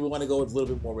 Maybe we want to go with a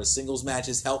little bit more with singles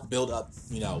matches, help build up,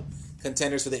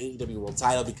 contenders for the AEW World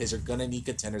title, because you're going to need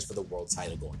contenders for the World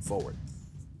title going forward.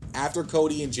 After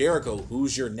Cody and Jericho,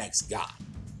 who's your next guy?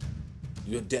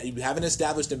 You haven't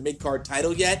established a mid-card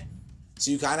title yet, so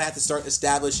you kind of have to start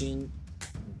establishing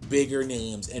bigger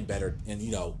names and better, and,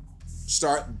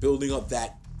 start building up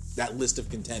that list of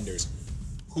contenders.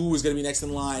 Who is going to be next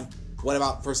in line? What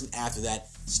about person after that?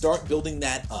 Start building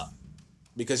that up,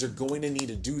 because you're going to need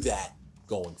to do that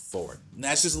going forward. And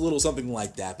that's just a little something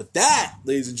like that. But that,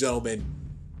 ladies and gentlemen,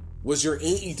 was your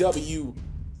AEW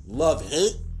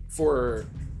love-hate for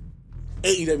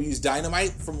AEW's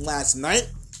Dynamite from last night.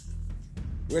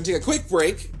 We're going to take a quick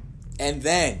break, and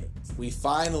then we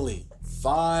finally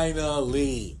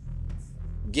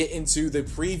get into the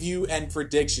preview and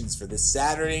predictions for this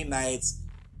Saturday night's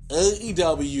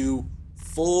AEW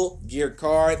Full Gear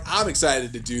card. I'm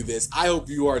excited to do this. I hope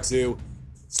you are too.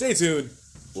 Stay tuned.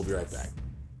 We'll be right back.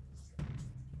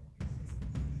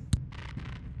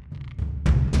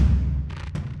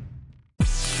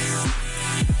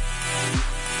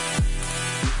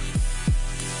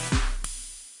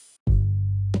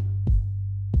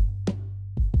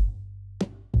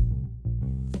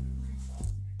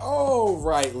 All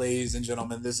right, ladies and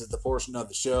gentlemen, this is the portion of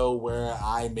the show where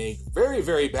I make very,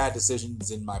 very bad decisions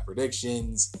in my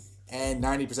predictions, and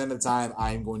 90% of the time,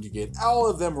 I'm going to get all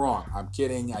of them wrong. I'm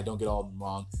kidding. I don't get all of them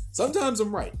wrong. Sometimes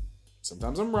I'm right.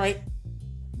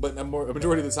 But a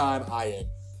majority of the time, I am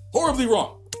horribly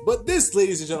wrong. But this,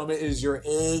 ladies and gentlemen, is your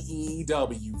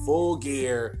AEW Full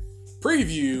Gear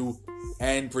preview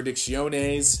and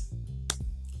predicciones.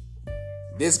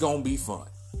 This gonna be fun.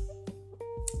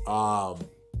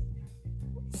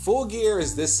 Full Gear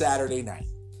is this Saturday night,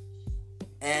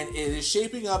 and it is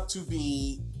shaping up to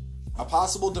be a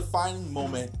possible defining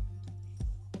moment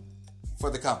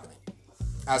for the company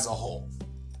as a whole.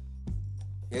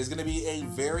 It is going to be a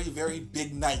very, very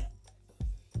big night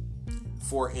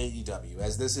for AEW,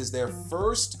 as this is their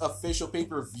first official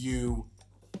pay-per-view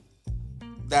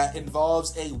that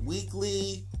involves a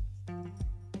weekly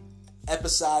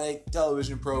episodic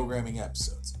television programming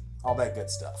episodes. All that good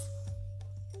stuff.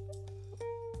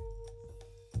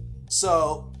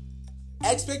 So,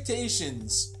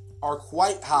 expectations are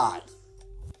quite high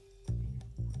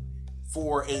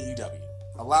for AEW.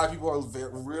 A lot of people are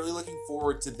really looking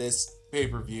forward to this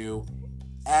pay-per-view,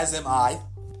 as am I.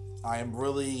 I am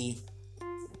really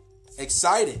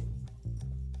excited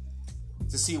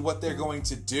to see what they're going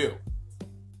to do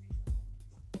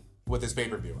with this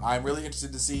pay-per-view. I'm really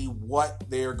interested to see what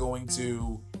they're going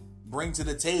to bring to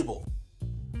the table.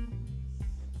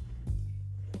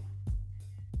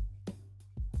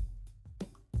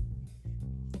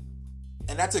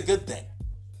 And that's a good thing.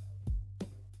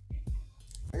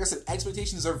 Like I said,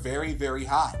 expectations are very, very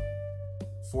high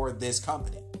for this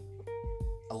company.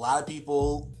 A lot of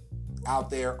people out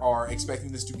there are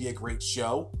expecting this to be a great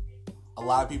show. A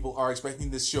lot of people are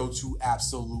expecting this show to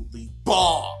absolutely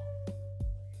bomb,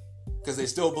 because they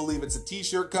still believe it's a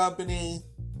t-shirt company.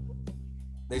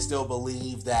 They still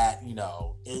believe that,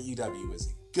 AEW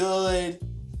isn't good.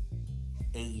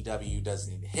 AEW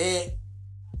doesn't hit.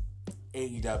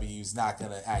 AEW's not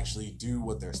going to actually do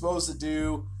what they're supposed to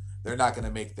do. They're not going to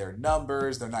make their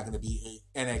numbers. They're not going to be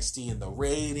NXT in the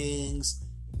ratings.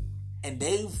 And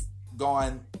they've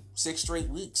gone 6 straight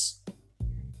weeks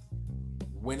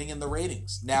winning in the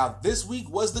ratings. Now, this week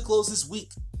was the closest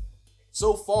week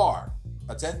so far.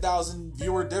 A 10,000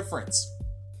 viewer difference.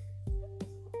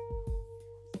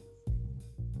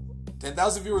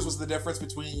 10,000 viewers was the difference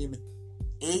between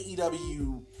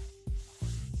AEW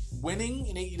winning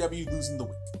and AEW losing the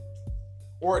week.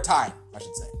 Or a tie, I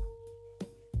should say.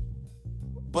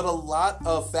 But a lot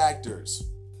of factors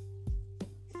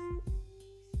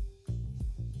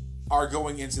are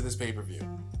going into this pay-per-view.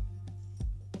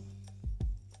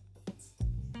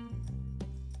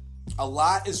 A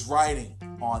lot is riding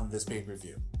on this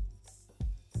pay-per-view.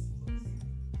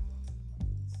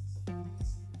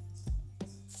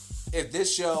 If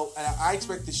this show, and I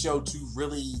expect this show to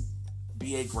really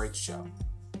be a great show.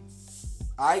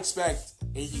 I expect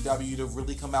AEW to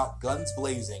really come out guns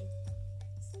blazing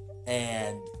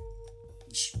and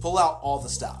pull out all the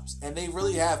stops. And they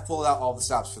really have pulled out all the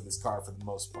stops for this card for the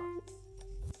most part.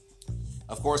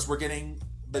 Of course, we're getting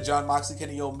the Jon Moxley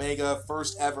Kenny Omega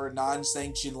first ever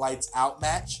non-sanctioned lights out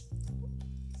match.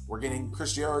 We're getting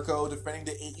Chris Jericho defending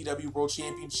the AEW World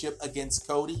Championship against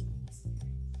Cody.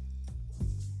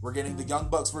 We're getting the Young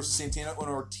Bucks versus Santana and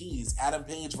Ortiz, Adam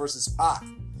Page versus Pac,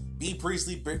 B.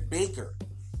 Priestley Baker,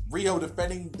 Rio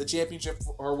defending the championship,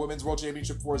 her Women's World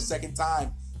Championship for a second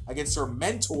time against her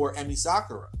mentor, Emi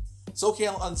Sakura.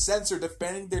 SoCal Uncensored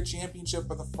defending their championship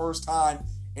for the first time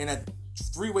in a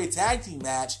 3-way tag team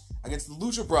match against the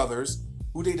Lucha Brothers,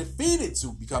 who they defeated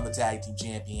to become the tag team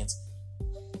champions.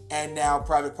 And now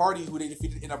Private Party, who they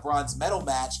defeated in a bronze medal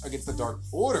match against the Dark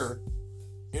Order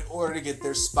in order to get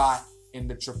their spot in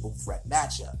the triple threat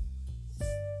matchup.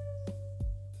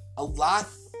 A lot.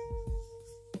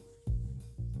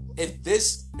 If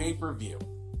this pay-per-view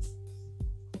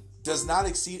does not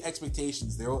exceed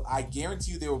expectations, I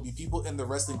guarantee you there will be people in the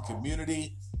wrestling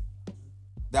community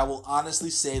that will honestly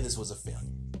say this was a failure.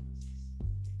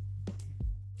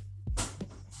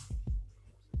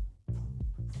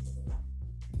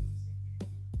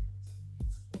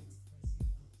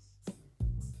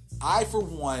 I, for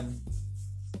one,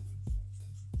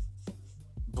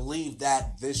 believe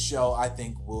that this show, I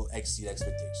think, will exceed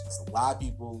expectations. A lot of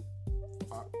people,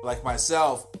 like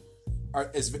myself,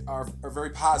 are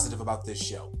very positive about this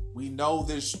show. We know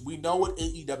this. We know what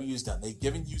AEW has done. They've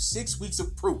given you 6 weeks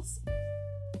of proof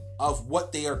of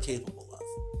what they are capable of.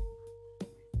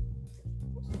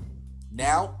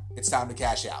 Now it's time to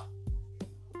cash out.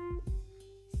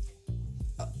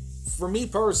 For me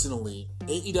personally,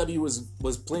 AEW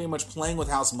was pretty much playing with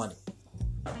house money.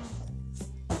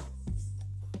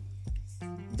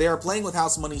 They are playing with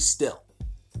house money still.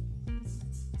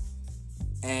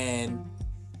 And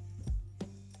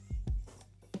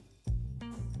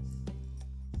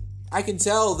I can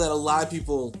tell that a lot of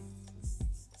people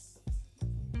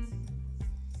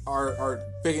are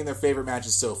picking their favorite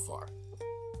matches so far.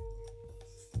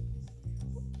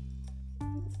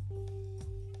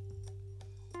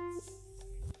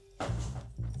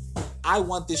 I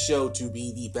want this show to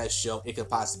be the best show it could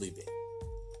possibly be.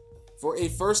 For a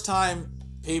first time,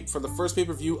 for the first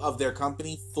pay-per-view of their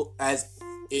company, as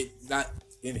it, not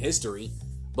in history,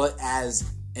 but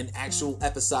as an actual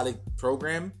episodic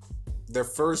program, their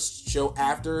first show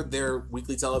after their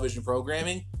weekly television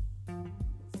programming,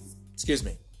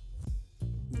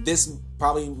 this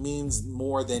probably means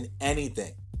more than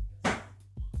anything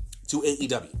to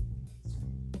AEW.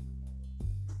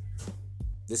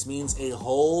 This means a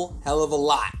whole hell of a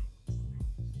lot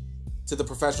to the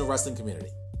professional wrestling community.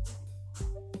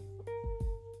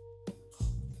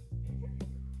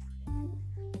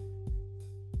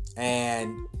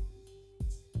 And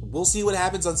we'll see what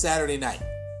happens on Saturday night.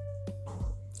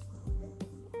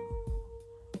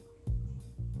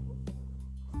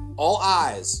 All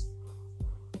eyes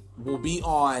will be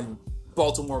on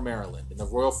Baltimore, Maryland, in the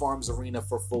Royal Farms Arena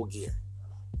for Full Gear.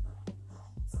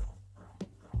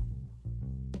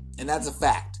 And that's a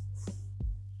fact.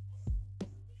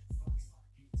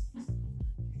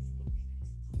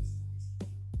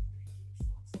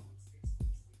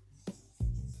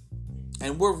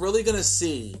 And we're really going to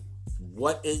see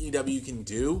what AEW can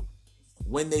do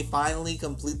when they finally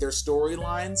complete their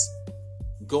storylines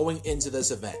going into this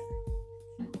event.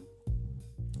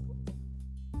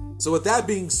 So with that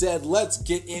being said, let's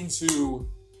get into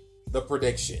the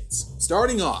predictions.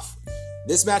 Starting off,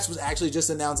 this match was actually just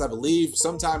announced, I believe,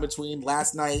 sometime between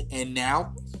last night and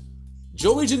now.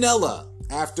 Joey Janela,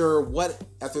 after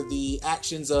the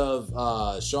actions of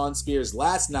Shawn Spears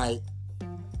last night,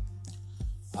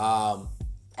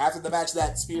 after the match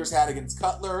that Spears had against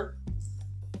Cutler,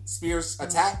 Spears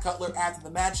attacked Cutler after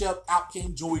the matchup. Out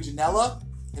came Joey Janela,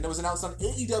 and it was announced on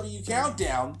AEW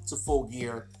Countdown to Full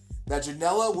Gear that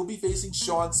Janela will be facing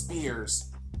Shawn Spears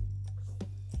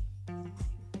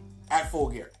at Full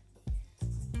Gear.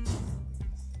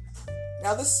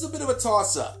 Now, this is a bit of a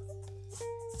toss-up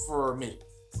for me,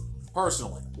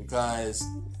 personally, because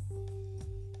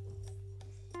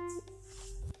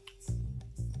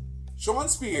Shawn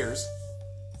Spears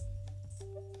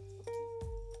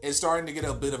is starting to get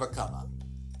a bit of a come-up.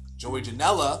 Joey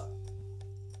Janela,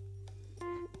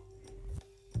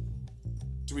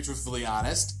 to be truthfully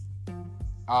honest,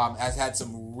 has had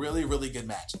some really, really good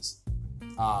matches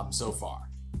so far.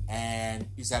 And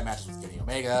he's had matches with Kenny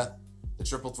Omega, the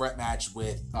triple threat match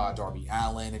with Darby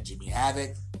Allin and Jimmy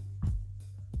Havoc.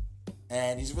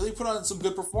 And he's really put on some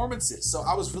good performances. So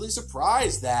I was really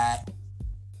surprised that...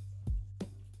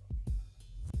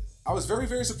 I was very,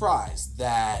 very surprised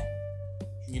that,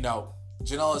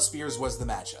 Janela Spears was the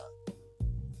matchup.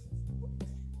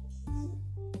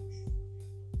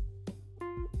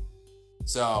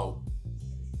 So...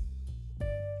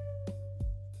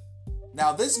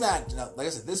 Now, this match, like I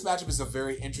said, this matchup is a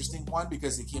very interesting one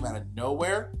because it came out of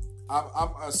nowhere.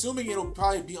 I'm assuming it'll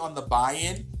probably be on the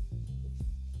buy-in.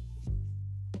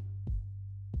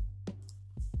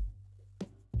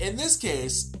 In this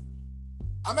case,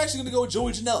 I'm actually going to go with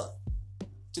Joey Janela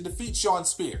to defeat Shawn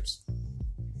Spears.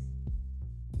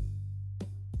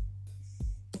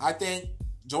 I think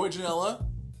Joey Janela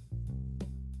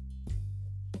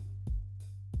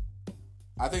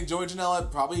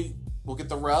probably will get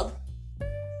the rub.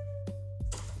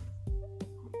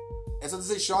 And so to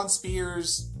say Shawn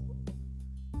Spears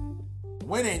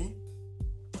winning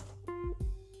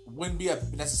wouldn't be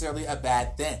necessarily a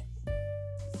bad thing.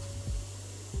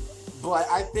 But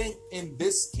I think in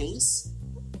this case,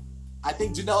 I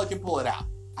think Janela can pull it out.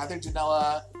 I think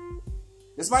Janela,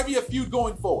 this might be a feud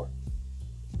going forward.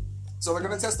 So they're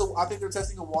going to I think they're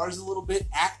testing the waters a little bit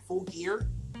at Full Gear.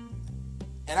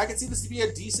 And I can see this to be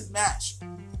a decent match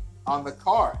on the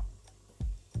card.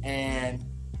 And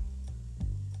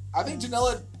I think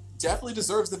Janela definitely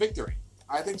deserves the victory.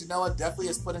 I think Janela definitely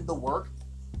has put in the work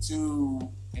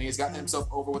and he's gotten himself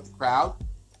over with the crowd.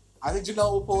 I think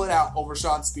Janela will pull it out over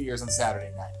Shawn Spears on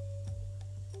Saturday night.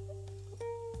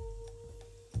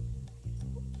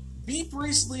 Bea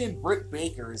Priestley and Britt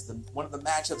Baker is one of the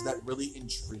matchups that really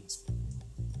intrigues me.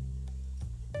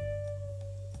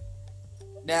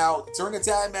 Now, during a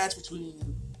tag match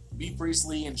between Bea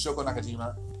Priestley and Shoko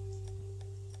Nakajima,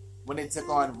 when they took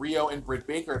on Rio and Britt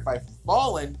Baker at Fight for the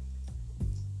Fallen,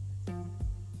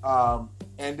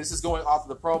 and this is going off of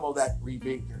the promo that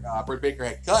Britt Baker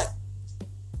had cut,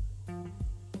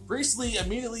 Priestley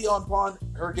immediately upon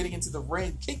her getting into the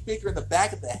ring kicked Baker in the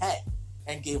back of the head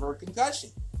and gave her a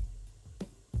concussion.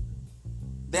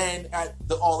 Then at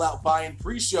the all-out buy-in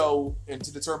pre-show, and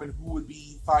to determine who would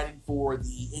be fighting for the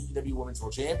AEW Women's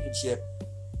World Championship,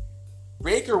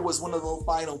 Baker was one of the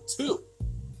final two.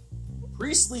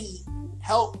 Priestley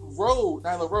helped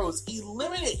Nyla Rose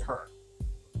eliminate her,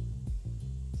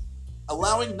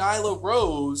 allowing Nyla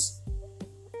Rose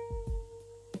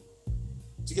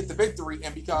to get the victory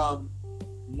and become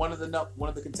one of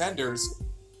the contenders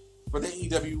for the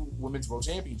AEW Women's World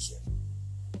Championship.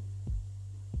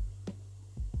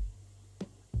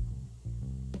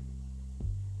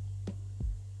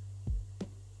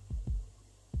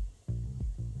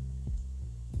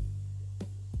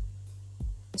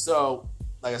 So,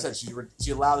 like I said,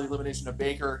 she allowed the elimination of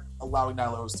Baker, allowing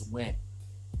Nyla Rose to win.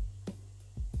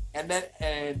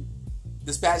 And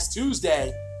this past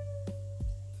Tuesday,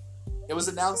 it was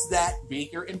announced that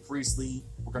Baker and Priestley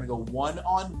were going to go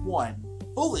one-on-one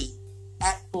fully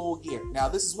at Full Gear. Now,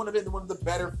 this is one of the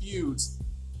better feuds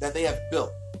that they have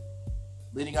built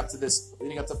leading up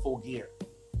to Full Gear.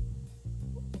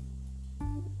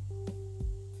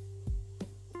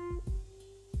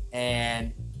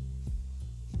 And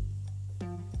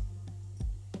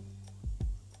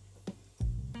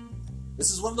this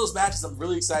is one of those matches I'm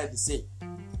really excited to see.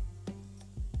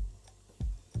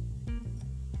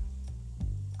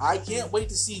 I can't wait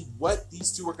to see what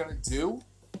these two are going to do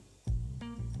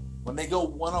when they go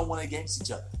one-on-one against each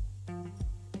other.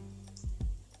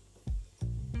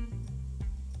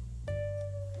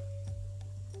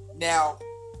 Now,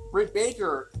 Britt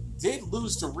Baker did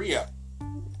lose to Rhea.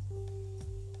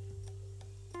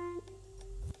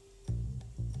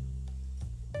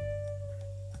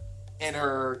 In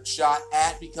her shot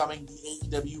at becoming the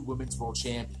AEW Women's World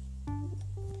Champion.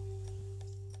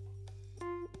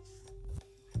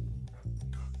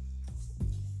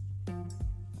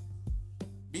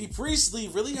 Bea Priestley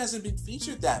really hasn't been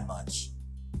featured that much.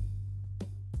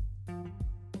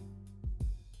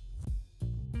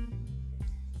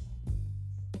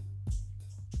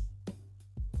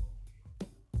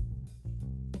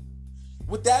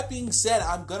 With that being said,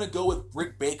 I'm going to go with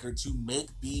Britt Baker to make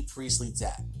Bea Priestley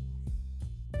tap.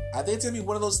 I think it's going to be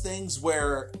one of those things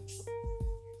where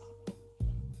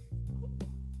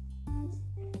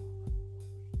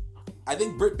I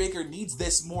think Britt Baker needs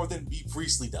this more than Bea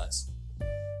Priestley does.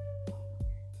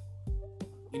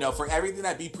 You know, for everything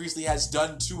that Bea Priestley has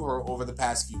done to her over the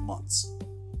past few months.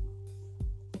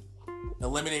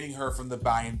 Eliminating her from the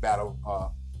buy-in battle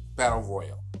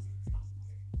royal.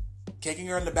 Kicking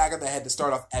her in the back of the head to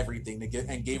start off everything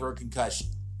and gave her a concussion.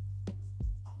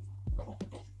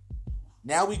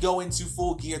 Now we go into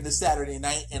Full Gear this Saturday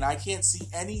night, and I can't see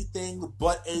anything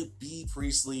but a Bea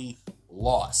Priestley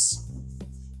loss.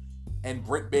 And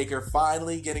Britt Baker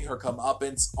finally getting her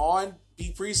comeuppance on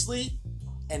Bea Priestley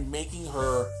and making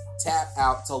her tap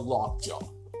out to Lockjaw.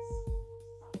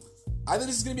 I think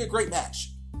this is going to be a great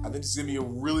match. I think this is going to be a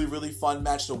really, really fun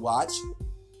match to watch.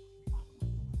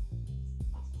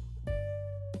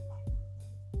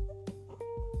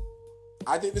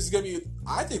 I think this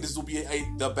will be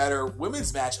the better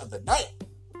women's match of the night.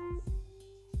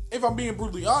 If I'm being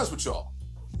brutally honest with y'all.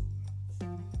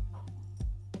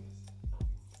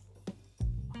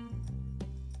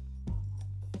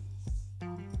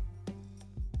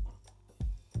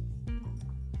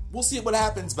 We'll see what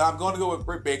happens, but I'm going to go with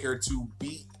Britt Baker to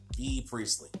beat Bea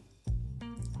Priestley.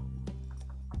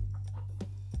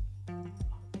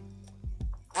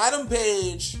 Adam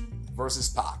Page versus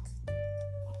Pac.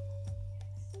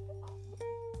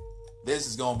 This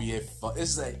is going to be this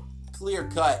is a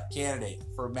clear-cut candidate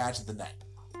for match of the night.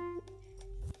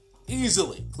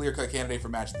 Easily clear-cut candidate for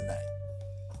match of the night.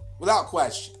 Without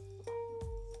question.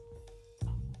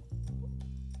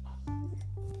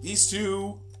 These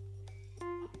two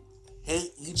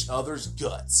hate each other's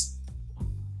guts.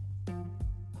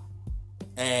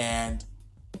 And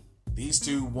these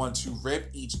two want to rip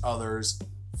each other's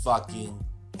fucking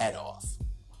head off.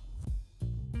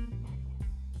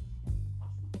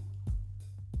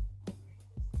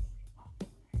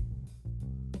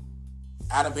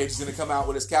 Adam Page is going to come out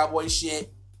with his cowboy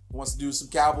shit. He wants to do some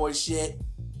cowboy shit.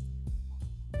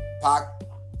 Pac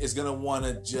is going to want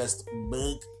to just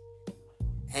make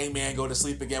Hangman go to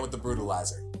sleep again with the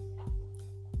Brutalizer.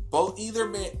 Both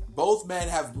men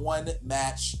have one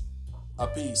match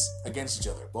apiece against each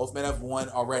other. Both men have won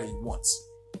already once.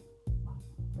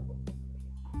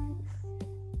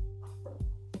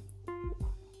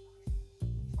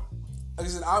 Like I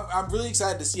said, I'm really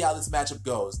excited to see how this matchup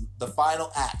goes. The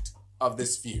final act of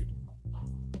this feud.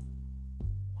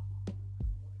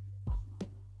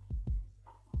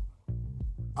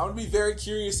 I'm going to be very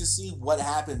curious to see what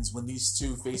happens when these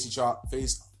two face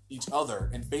each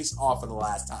other and face off for the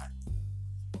last time.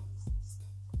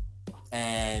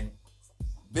 And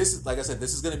this is, like I said,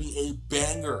 this is going to be a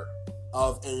banger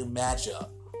of a matchup.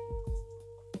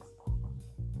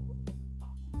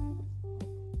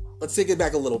 Let's take it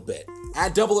back a little bit.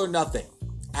 At Double or Nothing,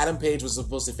 Adam Page was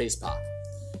supposed to face Pac.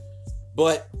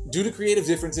 But due to creative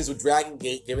differences with Dragon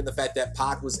Gate, given the fact that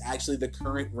Pac was actually the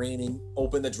current reigning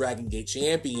Open the Dragon Gate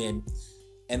champion,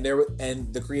 and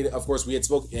the creative, of course, we had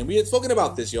spoken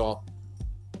about this, y'all.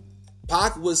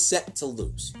 Pac was set to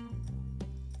lose,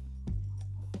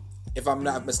 if I'm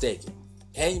not mistaken.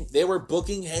 They were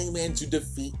booking Hangman to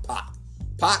defeat Pac.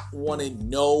 Pac wanted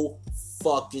no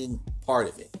fucking part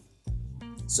of it.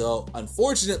 So,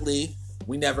 unfortunately,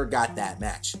 we never got that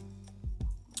match.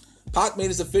 Pac made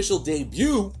his official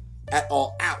debut at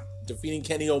All Out, defeating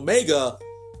Kenny Omega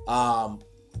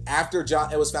after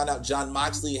it was found out Jon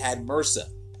Moxley had MRSA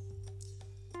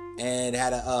and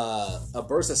had a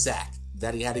bursa sac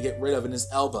that he had to get rid of in his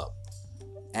elbow.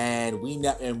 And we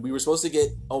were supposed to get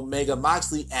Omega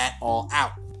Moxley at All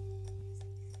Out.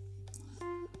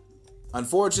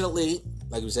 Unfortunately,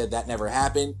 like we said, that never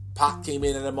happened. Pac came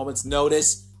in at a moment's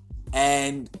notice,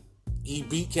 and he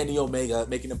beat Kenny Omega,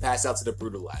 making him pass out to the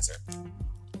Brutalizer.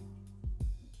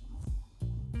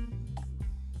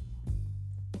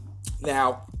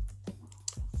 Now,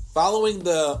 following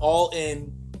the All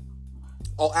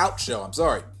Out show,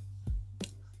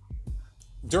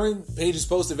 during Page's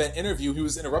post-event interview, he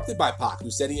was interrupted by Pac,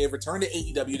 who said he had returned to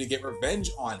AEW to get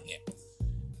revenge on him.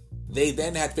 They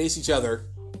then had faced each other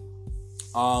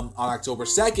on October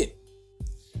 2nd.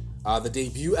 The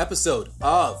debut episode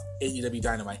of AEW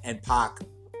Dynamite, and Pac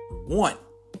won.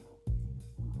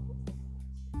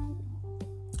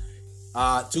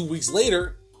 2 weeks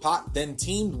later, Pac then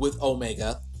teamed with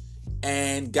Omega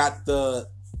and got the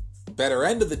better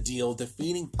end of the deal,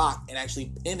 defeating Pac and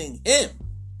actually pinning him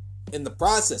in the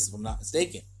process, if I'm not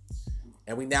mistaken.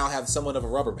 And we now have somewhat of a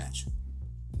rubber match.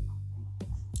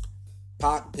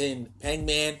 Pac pinned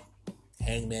Hangman,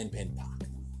 Hangman pinned Pac.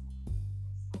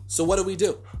 So what do we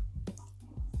do?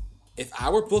 If I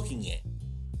were booking it,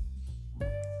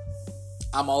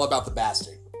 I'm all about the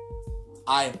bastard.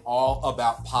 I am all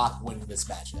about Pac winning this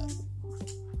matchup.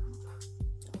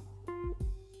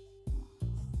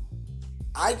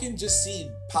 I can just see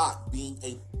Pac being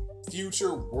a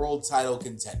future world title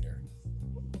contender.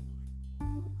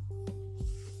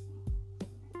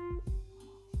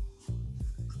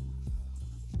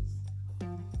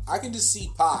 I can just see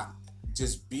Pac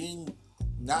just being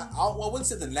I wouldn't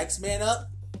say the next man up,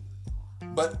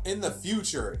 but in the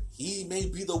future, he may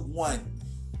be the one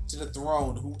to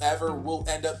dethrone whoever will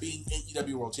end up being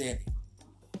AEW World Champion.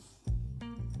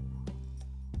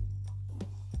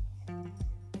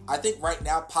 I think right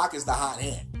now, Pac is the hot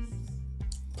hand.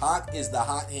 Pac is the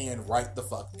hot hand right the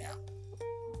fuck now.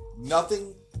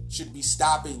 Nothing should be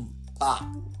stopping Pac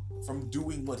from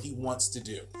doing what he wants to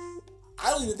do.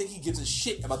 I don't even think he gives a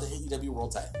shit about the AEW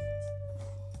World title.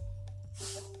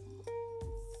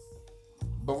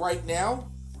 But right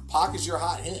now, Pac is your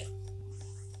hot hand.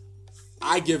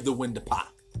 I give the win to Pac.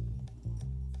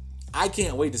 I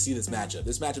can't wait to see this matchup.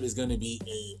 This matchup is going to be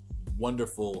a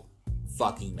wonderful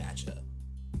fucking matchup.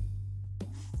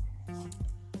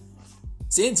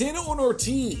 Santana and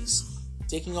Ortiz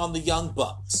taking on the Young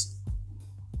Bucks.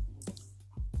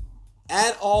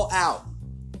 At All Out,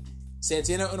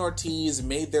 Santana and Ortiz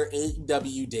made their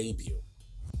AEW debut.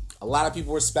 A lot of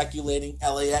people were speculating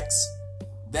LAX,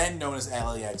 then known as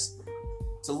LAX,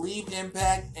 to leave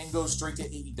Impact and go straight to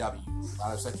AEW. A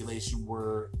lot of speculation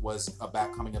was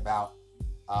coming about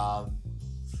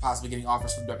possibly getting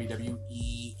offers from WWE,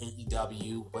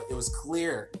 AEW, but it was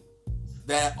clear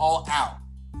that All Out,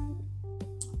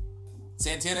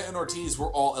 Santana and Ortiz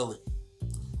were all elite,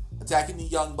 attacking the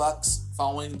Young Bucks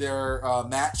following their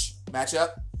matchup.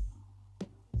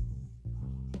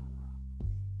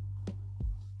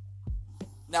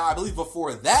 Now, I believe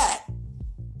before that,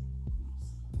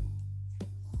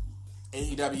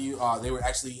 AEW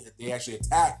they actually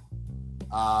attacked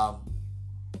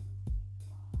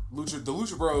the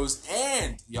Lucha Bros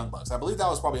and Young Bucks. I believe that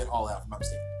was probably an All Out, if I'm not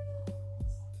mistaken.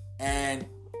 And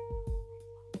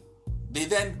they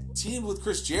then teamed with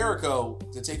Chris Jericho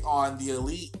to take on the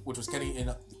Elite, which was Kenny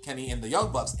and the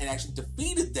Young Bucks, and actually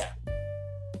defeated them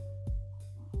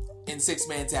in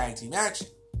 6-man tag team action.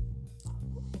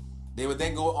 They would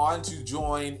then go on to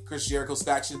join Chris Jericho's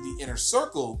faction, the Inner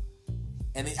Circle,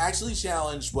 and they actually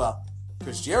challenged,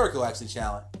 Chris Jericho actually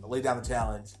laid down the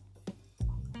challenge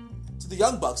to the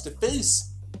Young Bucks to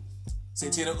face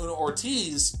Santana and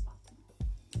Ortiz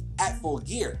at Full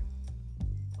Gear.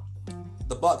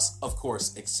 The Bucks, of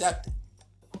course, accepted.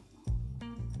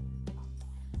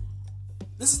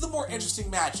 This is the more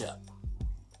interesting matchup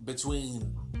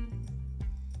between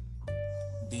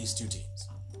these two teams.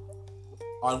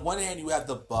 On one hand, you have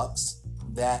the Bucks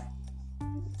that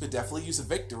could definitely use a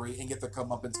victory and get their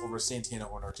comeuppance over Santana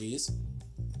and Ortiz.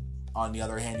 On the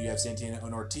other hand, you have Santana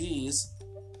and Ortiz,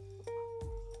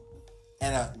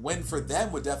 and a win for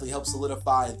them would definitely help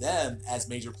solidify them as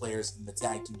major players in the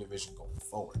tag team division going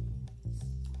forward.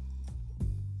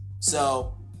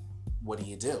 So, what do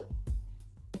you do?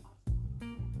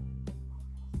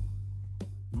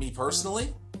 Me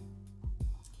personally,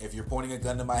 if you're pointing a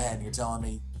gun to my head and you're telling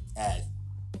me, Ed,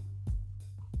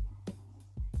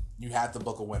 you have to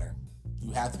book a winner.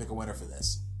 You have to pick a winner for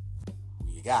this.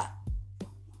 Who you got?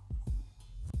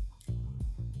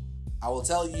 I will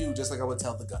tell you just like I would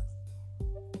tell the gun.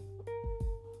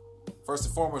 First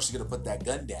and foremost, you're going to put that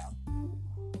gun down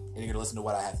and you're going to listen to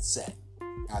what I have to say.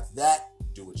 After that,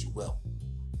 do what you will.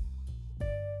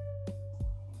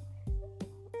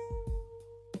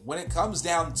 When it comes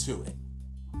down to it,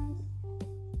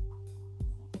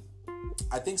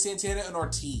 I think Santana and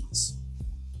Ortiz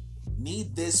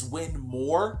need this win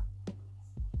more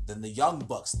than the Young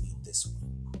Bucks need this win.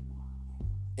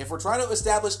 If we're trying to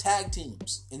establish tag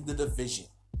teams in the division,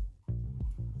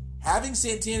 having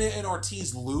Santana and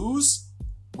Ortiz lose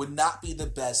would not be the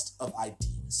best of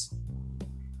ideas.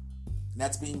 And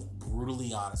that's being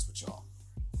brutally honest with y'all.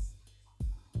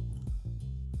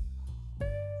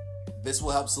 This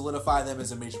will help solidify them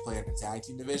as a major player in the tag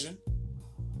team division.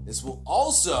 This will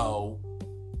also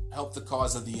help the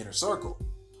cause of the Inner Circle.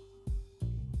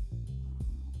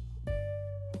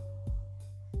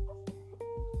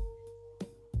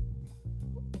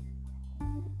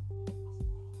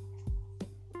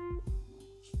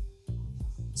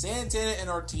 Santana and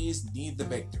Ortiz need the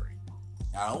victory,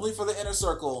 not only for the Inner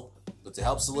Circle, but to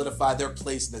help solidify their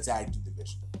place in the tag team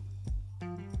division.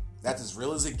 That's as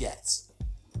real as it gets.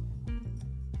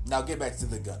 Now get back to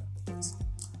the gun, please.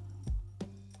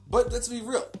 But let's be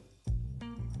real.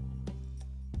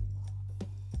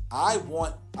 I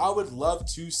would love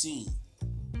to see,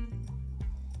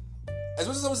 as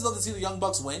much as I would love to see the Young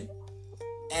Bucks win,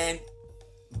 and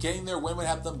getting their win would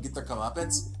help them get their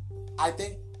comeuppance, I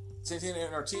think Santana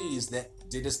and Ortiz, that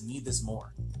they just need this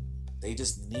more. They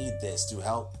just need this to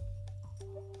help,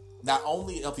 not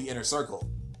only help the Inner Circle,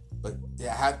 but they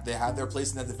have their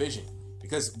place in that division.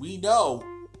 Because we know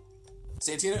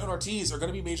Santana and Ortiz are going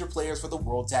to be major players for the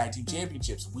World Tag Team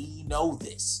Championships. We know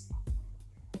this.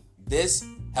 This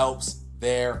helps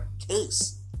their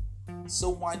case. So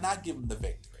why not give them the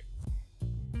victory?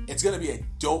 It's going to be a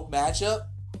dope matchup.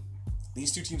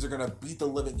 These two teams are going to beat the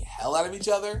living hell out of each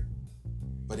other.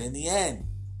 But in the end,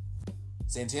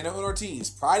 Santana and Ortiz,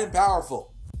 Pride and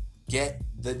Powerful, get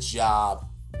the job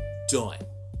done.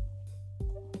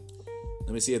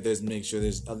 Let me see if make sure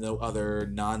there's no other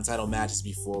non-title matches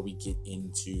before we get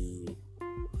into.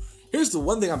 Here's the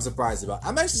one thing I'm surprised about.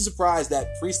 I'm actually surprised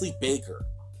that Priestley Baker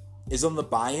is on the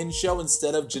buy-in show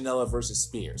instead of Janela versus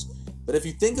Spears. But if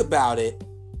you think about it,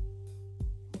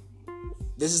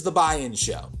 this is the buy-in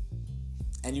show.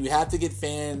 And you have to get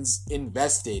fans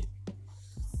invested.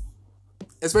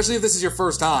 Especially if this is your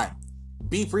first time.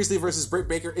 B. Priestley versus Britt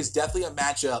Baker is definitely a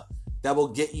matchup that will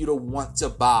get you to want to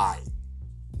buy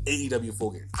AEW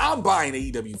Full Gear. I'm buying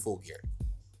AEW Full Gear.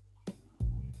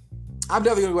 I'm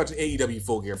definitely going to be watching AEW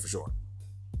Full Gear for sure.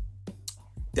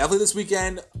 Definitely this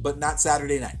weekend, but not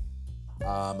Saturday night.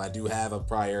 I do have a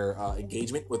prior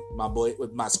engagement with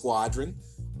my squadron,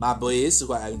 my boys,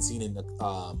 who I haven't seen in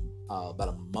about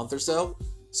a month or so.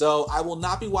 So I will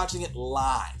not be watching it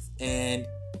live. And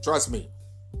trust me,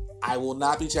 I will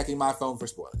not be checking my phone for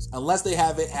spoilers unless they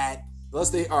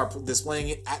are displaying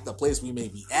it at the place we may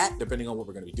be at, depending on what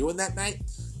we're going to be doing that night.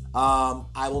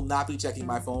 I will not be checking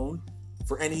my phone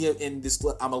for any in this.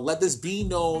 I'm gonna let this be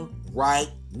known right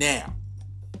now.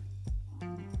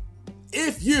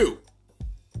 If you,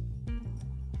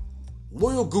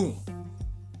 loyal goon,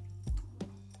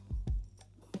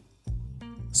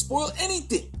 spoil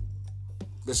anything,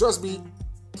 because trust me,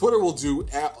 Twitter will do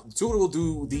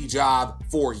the job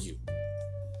for you.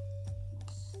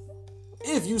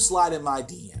 If you slide in my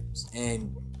DMs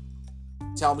and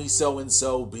tell me so and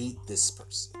so beat this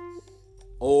person,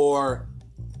 or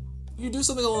you do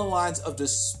something along the lines of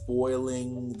just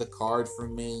spoiling the card for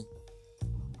me,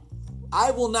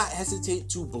 I will not hesitate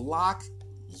to block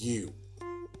you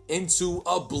into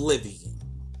oblivion.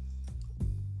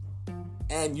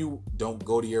 And you don't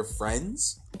go to your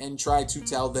friends and try to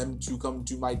tell them to come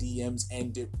to my DMs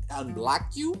and to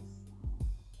unblock you.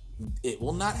 It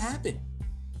will not happen.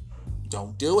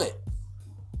 Don't do it.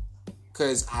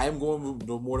 Because I am going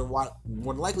to more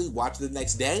than likely watch the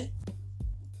next day.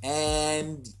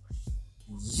 And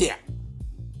yeah.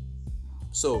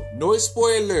 So, no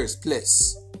spoilers,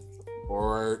 please.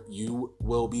 Or you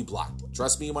will be blocked.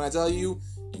 Trust me when I tell you,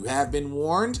 you have been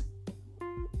warned.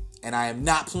 And I am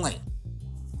not playing.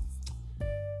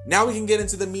 Now we can get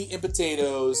into the meat and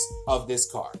potatoes of this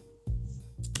card.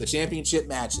 The championship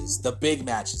matches, the big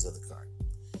matches of the card.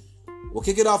 We'll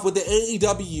kick it off with the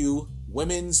AEW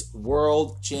Women's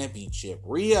World Championship.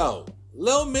 Rio,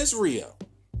 Lil Miss Rio,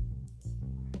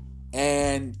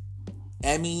 and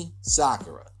Emi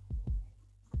Sakura.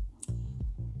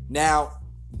 Now,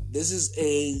 this is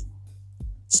a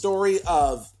story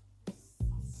of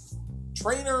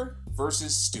trainer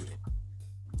versus student.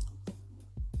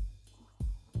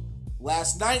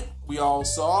 Last night, we all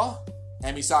saw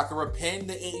Emi Sakura pin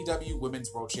the AEW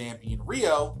Women's World Champion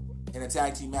Rio in a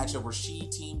tag team matchup where she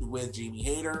teamed with Jamie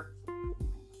Hayter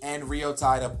and Rio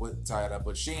tied up with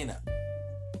Shayna.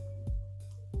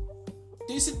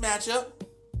 Decent matchup.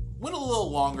 Went a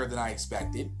little longer than I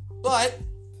expected, but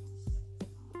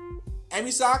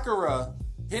Emi Sakura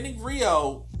pinning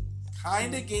Rio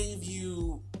kind of gave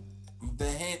you the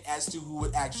hint as to who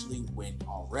would actually win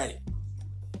already.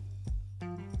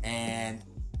 And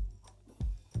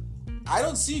I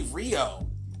don't see Rio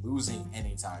losing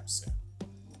anytime soon.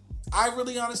 I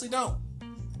really honestly don't.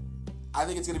 I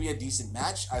think it's going to be a decent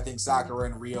match. I think Sakura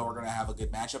and Rio are going to have a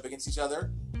good matchup against each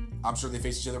other. I'm sure they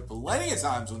faced each other plenty of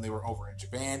times when they were over in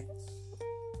Japan.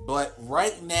 But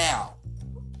right now,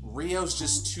 Rio's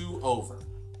just too over.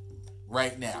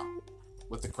 Right now,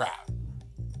 with the crowd.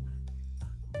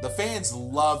 The fans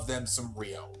love them some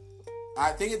Rio.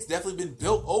 I think it's definitely been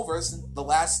built over since the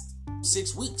last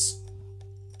 6 weeks.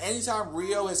 Anytime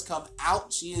Rio has come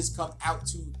out, she has come out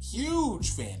to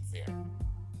huge fanfare.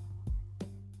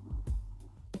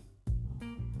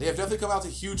 They have definitely come out to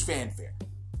huge fanfare.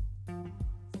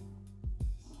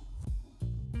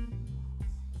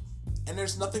 And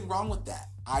there's nothing wrong with that.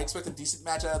 I expect a decent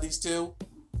match out of these two.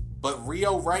 But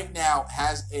Rio right now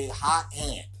has a hot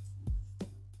hand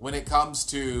when it comes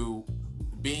to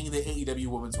being the AEW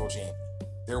Women's World Champion.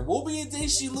 There will be a day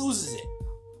she loses it.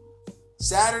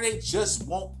 Saturday just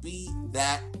won't be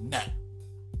that night.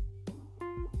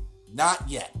 Not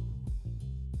yet.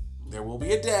 There will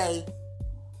be a day,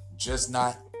 just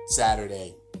not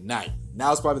Saturday night.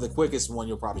 Now it's probably the quickest one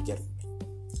you'll probably get from me.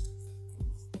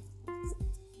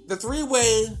 The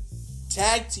three-way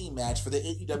tag team match for the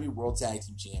AEW World Tag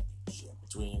Team Championship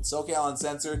between SoCal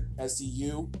Uncensored,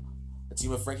 SCU, a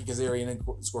team of Frankie Kazarian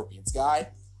and Scorpion Sky,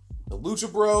 the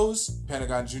Lucha Bros,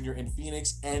 Pentagon Jr. and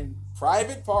Phoenix, and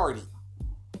Private Party,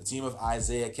 a team of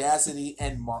Isaiah Cassidy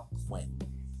and Mark Quinn.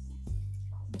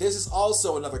 This is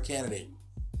also another candidate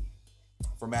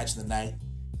for Match of the Night,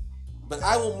 but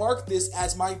I will mark this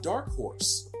as my dark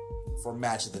horse for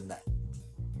Match of the Night.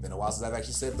 Been a while since I've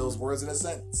actually said those words in a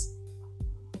sentence.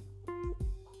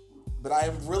 But I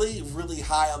am really, really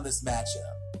high on this matchup.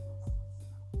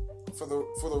 For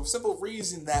the simple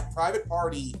reason that Private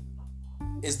Party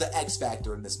is the X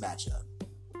factor in this matchup.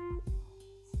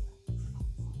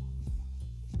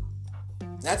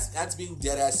 That's being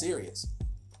dead ass serious.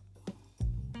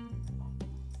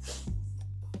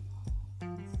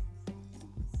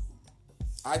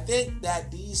 I think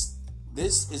that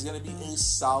this is going to be a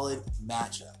solid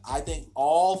matchup. I think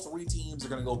all three teams are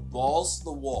going to go balls to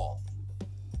the wall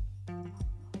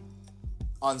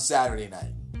on Saturday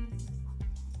night.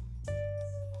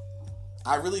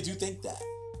 I really do think that.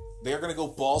 They're going to go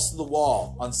balls to the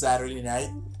wall on Saturday night,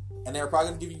 and they're probably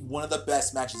going to give you one of the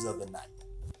best matches of the night.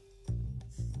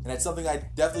 And that's something I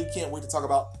definitely can't wait to talk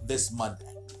about this Monday.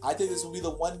 I think this will be the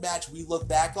one match we look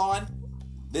back on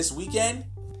this weekend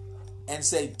and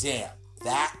say, damn,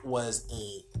 that was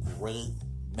a great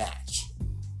match.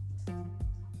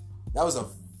 That was a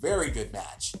very good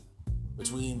match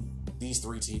between these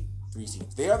three teams.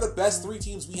 They are the best three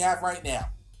teams we have right now.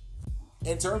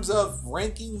 In terms of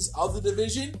rankings of the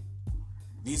division,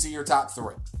 these are your top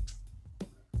three.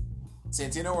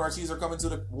 Santino and Ortiz will come into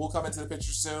the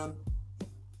picture soon.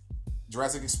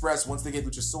 Jurassic Express, once they get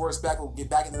Luchasaurus back, will get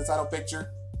back into the title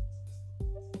picture.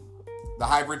 The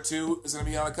Hybrid 2 is going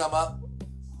to be on a come up.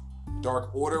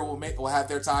 Dark Order will have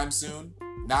their time soon.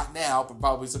 Not now, but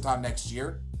probably sometime next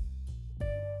year.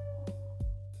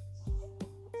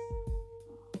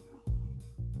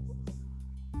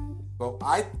 But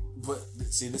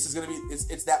see, this is going to be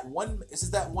it's that one. This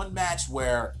is that one match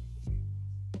where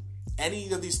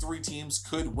any of these three teams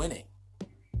could win it.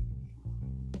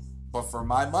 But for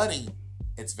my money,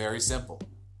 it's very simple.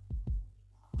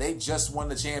 They just won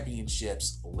the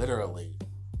championships literally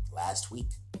last week.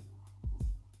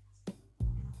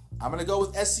 I'm going to go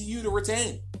with SCU to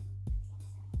retain.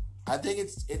 I think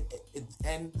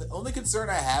and the only concern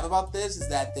I have about this is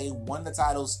that they won the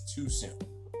titles too soon.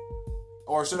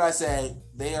 Or should I say,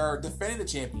 they are defending the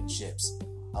championships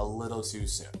a little too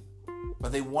soon.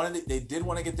 But they did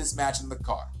want to get this match in the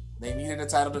card. They needed a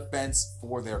title defense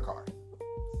for their card.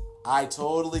 I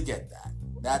totally get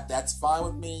that. That's fine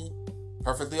with me.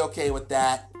 Perfectly okay with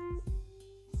that.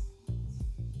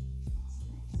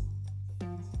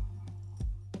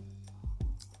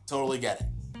 Totally get it.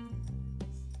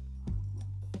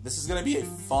 This is going to be a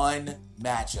fun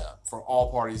matchup for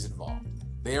all parties involved.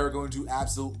 They are going to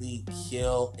absolutely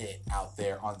kill it out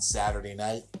there on Saturday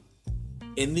night.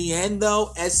 In the end,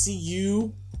 though,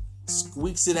 SCU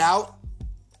squeaks it out,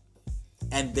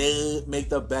 and they make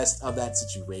the best of that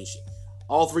situation.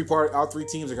 All three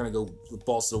teams are going to go with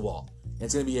balls to the wall. And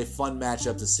it's going to be a fun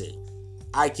matchup to see.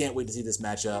 I can't wait to see this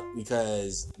matchup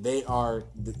because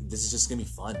this is just going to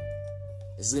be fun.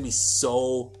 This is going to be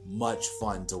so much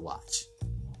fun to watch.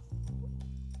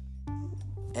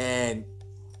 And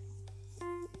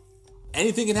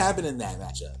anything can happen in that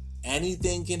matchup.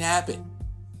 Anything can happen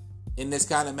in this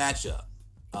kind of matchup.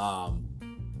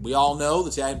 We all know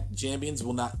the champions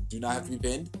do not have to be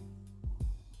pinned.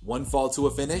 One fall to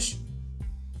a finish.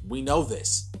 We know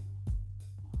this.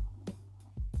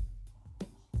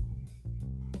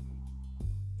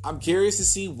 I'm curious to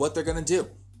see what they're gonna do.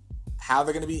 How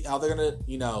they're gonna, be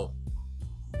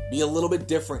a little bit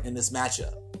different in this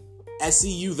matchup.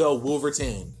 SCU, though, will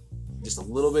retain. Just a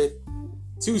little bit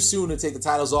too soon to take the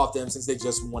titles off them since they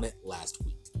just won it last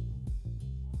week.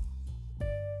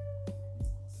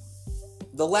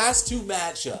 The last two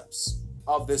matchups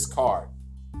of this card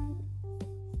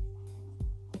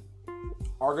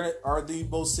are the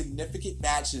most significant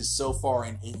matches so far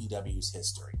in AEW's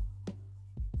history.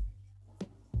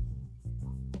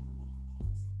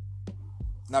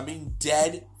 And I'm being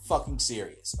dead fucking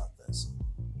serious about this.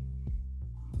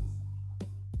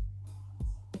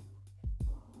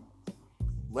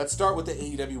 Let's start with the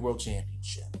AEW World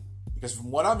Championship. Because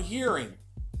from what I'm hearing,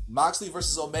 Moxley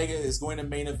versus Omega is going to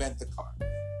main event the card.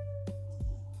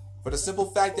 For the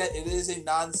simple fact that it is a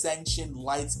non-sanctioned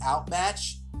lights out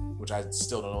match, which I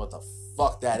still don't know what the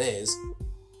fuck that is,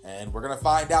 and we're going to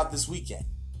find out this weekend.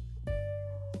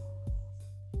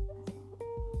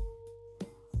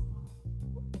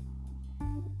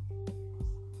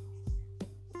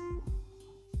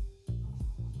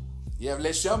 You have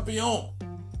Le Champion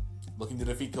looking to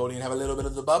defeat Cody and have a little bit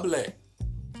of the bubbly.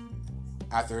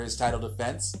 After his title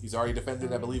defense, he's already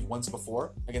defended, I believe, once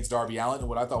before against Darby Allin in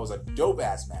what I thought was a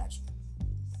dope-ass match.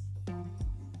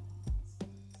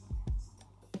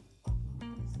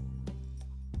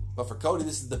 But for Cody,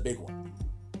 this is the big one.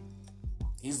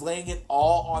 He's laying it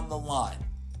all on the line.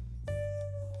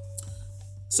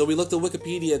 So we looked at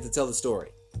Wikipedia to tell the story.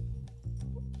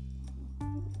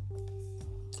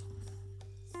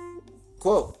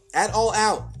 Quote, at All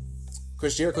Out,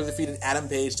 Chris Jericho defeated Adam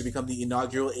Page to become the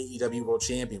inaugural AEW World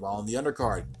Champion, while on the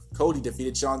undercard, Cody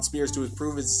defeated Shawn Spears to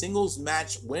improve his singles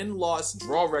match win-loss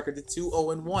draw record to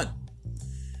 2-0-1.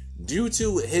 Due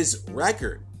to his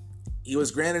record, he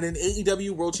was granted an AEW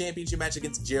World Championship match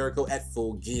against Jericho at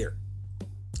Full Gear.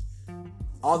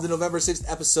 On the November 6th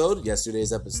episode,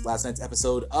 last night's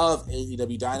episode of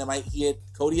AEW Dynamite,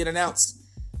 Cody had announced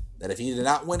that if he did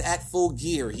not win at Full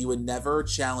Gear, he would never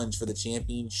challenge for the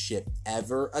championship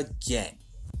ever again.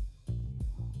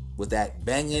 With that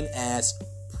banging ass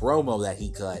promo that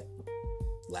he cut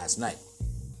last night.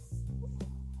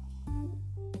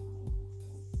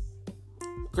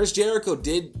 Chris Jericho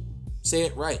did say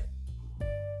it right.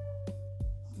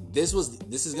 This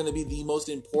is going to be the most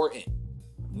important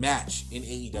match in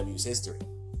AEW's history.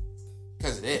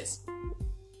 Because it is.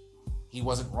 He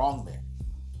wasn't wrong there.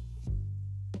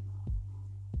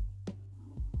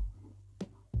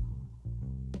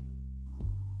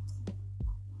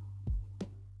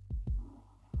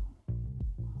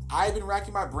 I've been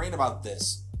racking my brain about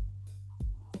this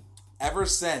ever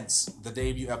since the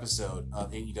debut episode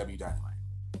of AEW Dynamite.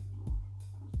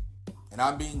 And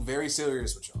I'm being very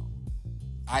serious with y'all.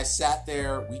 I sat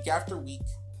there week after week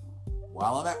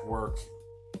while I'm at work,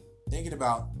 thinking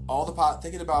about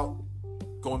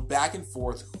going back and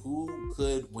forth who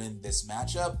could win this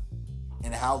matchup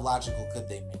and how logical could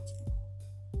they make it.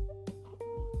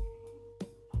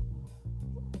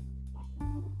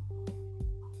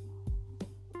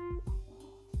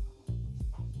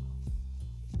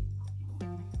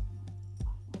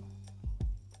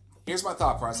 Here's my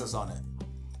thought process on it.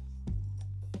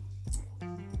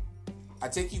 I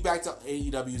take you back to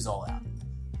AEW's All Out,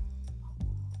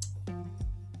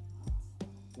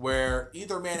 where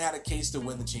either man had a case to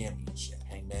win the championship.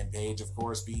 Hangman Page, of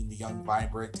course, being the young,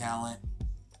 vibrant talent.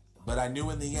 But I knew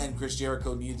in the end, Chris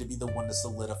Jericho needed to be the one to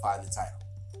solidify the title.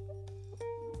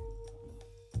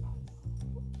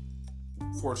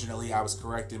 Fortunately, I was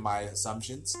correct in my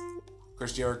assumptions.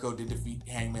 Chris Jericho did defeat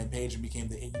Hangman Page and became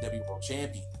the AEW World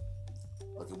Champion.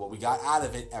 Look at what we got out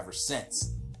of it ever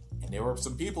since. And there were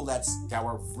some people that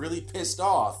were really pissed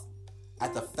off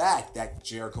at the fact that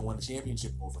Jericho won the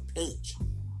championship over Page.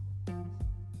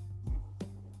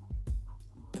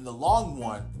 In the long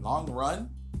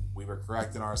run, we were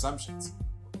correct in our assumptions.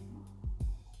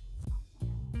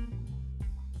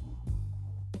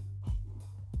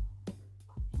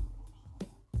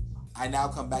 I now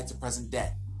come back to present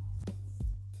day.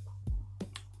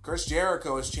 Chris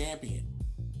Jericho is champion.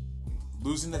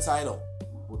 Losing the title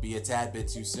would be a tad bit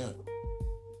too soon.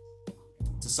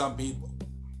 To some people.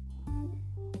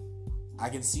 I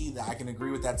can see that. I can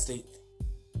agree with that statement.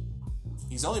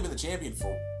 He's only been the champion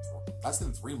for less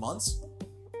than 3 months.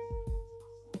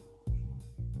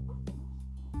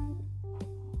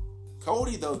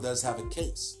 Cody, though, does have a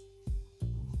case.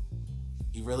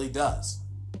 He really does.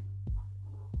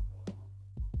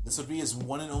 This would be his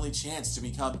one and only chance to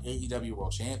become AEW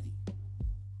World Champion.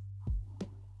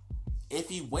 If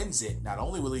he wins it, not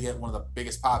only will he get one of the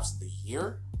biggest pops of the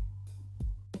year,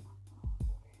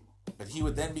 but he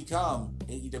would then become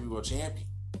AEW World Champion.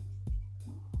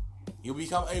 He'll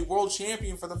become a World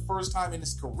Champion for the first time in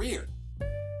his career.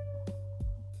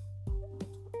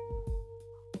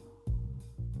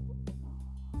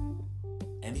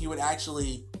 And he would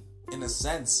actually, in a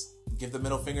sense, give the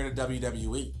middle finger to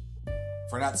WWE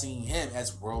for not seeing him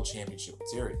as World Championship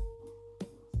material.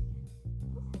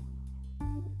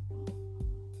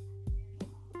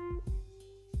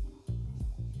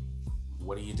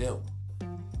 What do you do?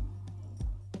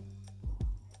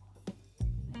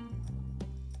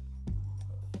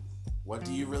 What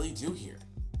do you really do here?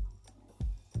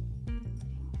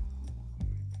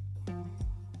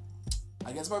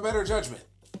 Against my better judgment,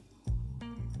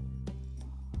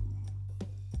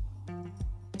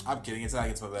 I'm kidding, it's not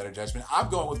against my better judgment. I'm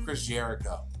going with Chris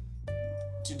Jericho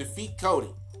to defeat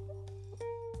Cody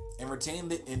and retain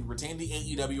the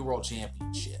AEW World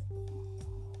Championship.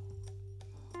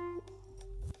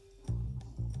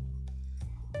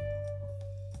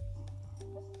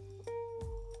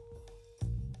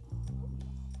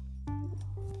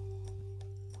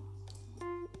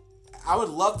 I would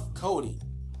love Cody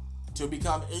to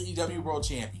become AEW World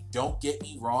Champion. Don't get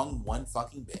me wrong one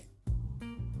fucking bit.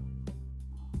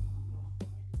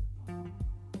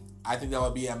 I think that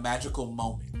would be a magical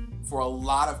moment for a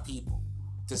lot of people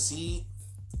to see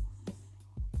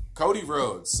Cody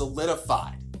Rhodes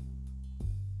solidify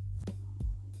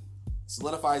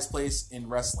his place in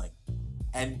wrestling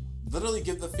and literally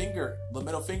give the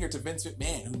middle finger to Vince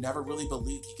McMahon, who never really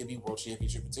believed he could be World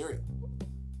Championship material.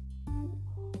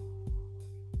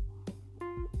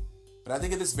 But I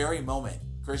think at this very moment,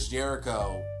 Chris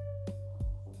Jericho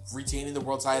retaining the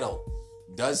world title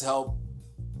does help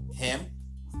him.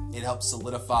 It helps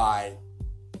solidify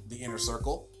the inner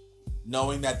circle,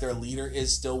 knowing that their leader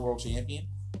is still world champion.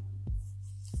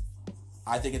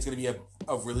 I think it's going to be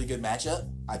a really good matchup.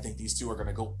 I think these two are going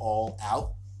to go all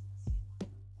out.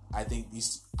 I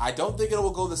don't think it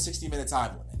will go the 60-minute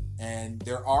time limit. And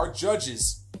there are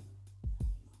judges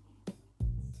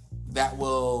that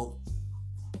will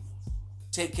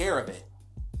take care of it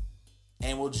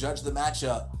and will judge the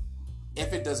matchup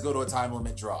if it does go to a time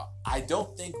limit draw. I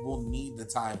don't think we'll need the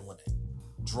time limit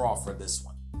draw for this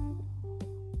one.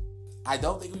 I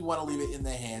don't think we want to leave it in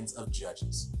the hands of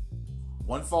judges.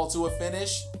 One fall to a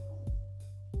finish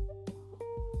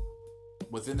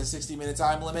within the 60-minute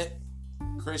time limit,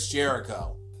 Chris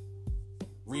Jericho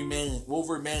will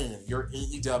remain your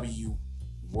AEW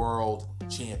World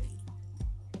Champion.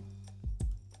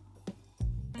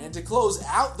 And to close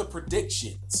out the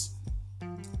predictions,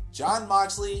 Jon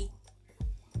Moxley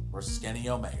versus Kenny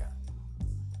Omega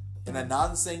in a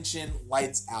non-sanctioned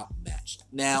lights out match.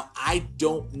 Now, I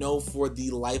don't know for the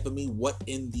life of me what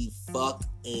in the fuck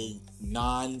a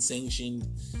non-sanctioned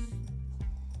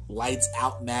lights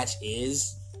out match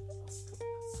is,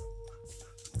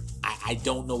 I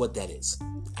don't know what that is.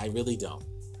 I really don't.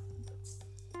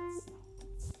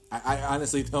 I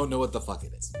honestly don't know what the fuck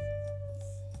it is.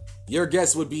 Your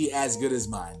guess would be as good as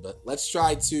mine, but let's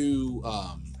try to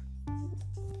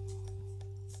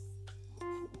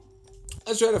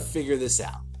figure this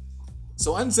out.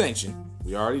 So unsanctioned,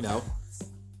 we already know,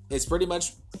 it's pretty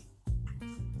much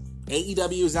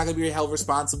AEW is not going to be held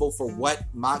responsible for what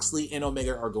Moxley and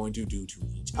Omega are going to do to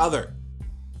each other.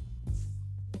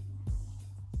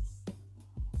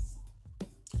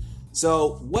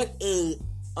 So what a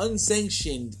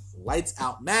unsanctioned lights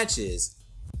out match is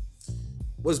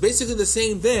was basically the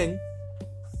same thing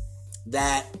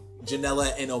that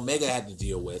Janela and Omega had to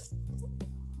deal with.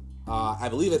 I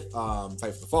believe it, Fight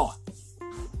for the Fallen.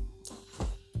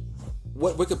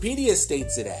 What Wikipedia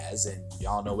states it as, and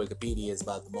y'all know Wikipedia is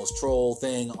about the most troll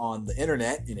thing on the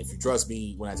internet, and if you trust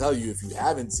me when I tell you, if you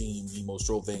haven't seen the most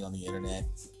troll thing on the internet,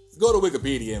 go to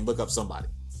Wikipedia and look up somebody.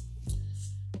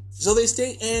 So they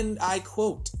state, and I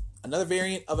quote, another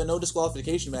variant of a no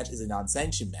disqualification match is a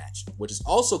non-sanctioned match, which is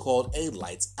also called a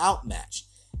lights out match.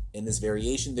 In this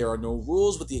variation, there are no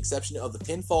rules with the exception of the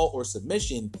pinfall or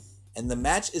submission, and the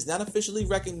match is not officially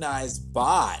recognized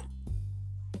by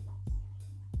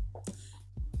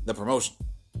the promotion.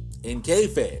 In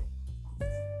kayfabe,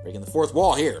 breaking the fourth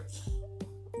wall here,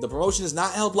 the promotion is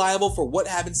not held liable for what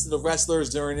happens to the wrestlers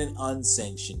during an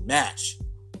unsanctioned match.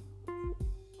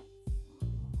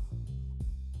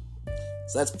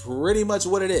 So that's pretty much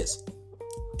what it is.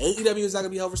 AEW is not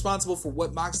going to be held responsible for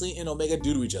what Moxley and Omega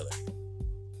do to each other.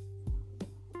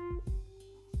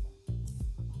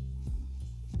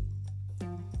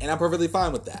 And I'm perfectly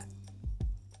fine with that.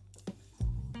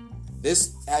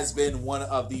 This has been one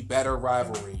of the better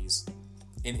rivalries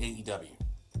in AEW.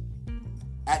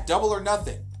 At Double or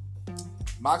Nothing,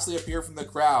 Moxley appeared from the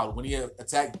crowd when he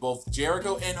attacked both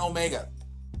Jericho and Omega.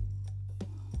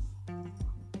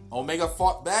 Omega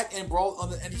fought back and brawled on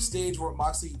the entrance stage where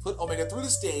Moxley put Omega through the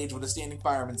stage with a standing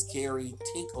fireman's carry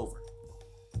takeover.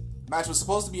 The match was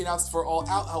supposed to be announced for All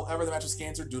Out, however the match was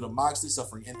canceled due to Moxley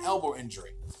suffering an elbow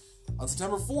injury. On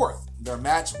September 4th, their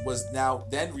match was now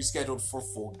then rescheduled for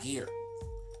Full Gear.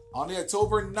 On the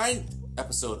October 9th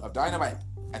episode of Dynamite,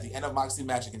 at the end of Moxley's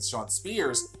match against Shawn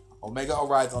Spears, Omega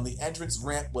arrived on the entrance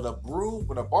ramp with a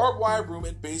barbed wire broom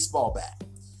and baseball bat.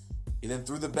 He then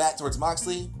threw the bat towards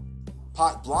Moxley.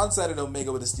 Pac blindsided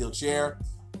Omega with a steel chair.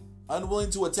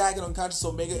 Unwilling to attack an unconscious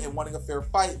Omega and wanting a fair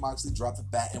fight, Moxley dropped the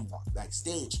bat and walked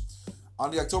backstage. On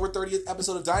the October 30th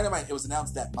episode of Dynamite, it was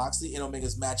announced that Moxley and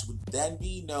Omega's match would then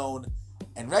be known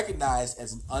and recognized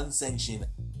as an unsanctioned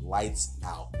lights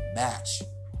out match.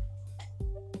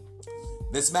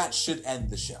 This match should end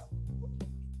the show.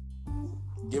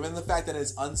 Given the fact that it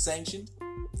is unsanctioned,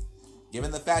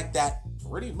 given the fact that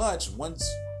pretty much once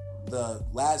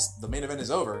the main event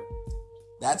is over,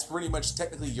 that's pretty much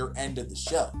technically your end of the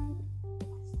show.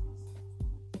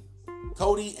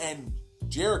 Cody and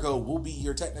Jericho will be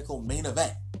your technical main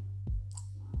event.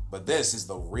 But this is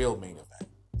the real main event.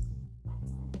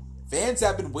 Fans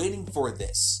have been waiting for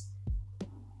this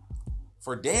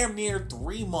for damn near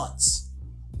 3 months.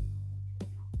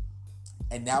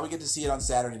 And now we get to see it on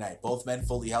Saturday night. Both men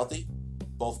fully healthy.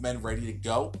 Both men ready to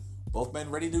go. Both men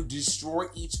ready to destroy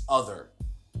each other.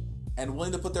 And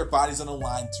willing to put their bodies on the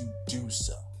line to do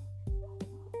so.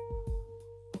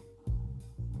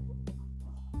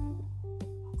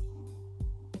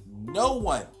 No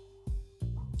one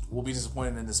will be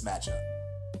disappointed in this matchup.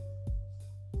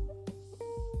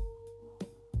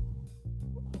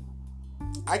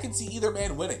 I can see either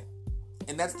man winning.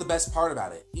 And that's the best part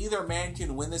about it. Either man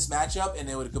can win this matchup and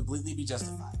it would completely be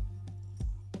justified.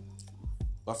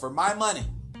 But for my money,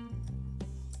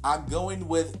 I'm going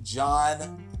with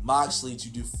Jon Moxley to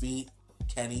defeat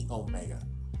Kenny Omega.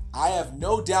 I have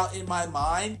no doubt in my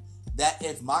mind that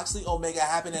if Moxley Omega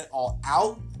happened at All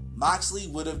Out, Moxley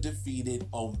would have defeated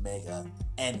Omega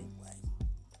anyway.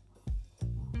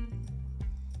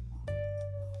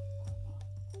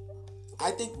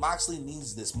 I think Moxley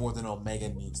needs this more than Omega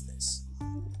needs this.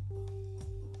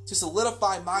 To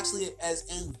solidify Moxley as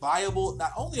a viable,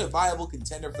 not only a viable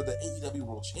contender for the AEW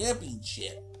World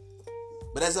Championship,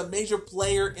 but as a major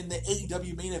player in the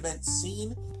AEW main event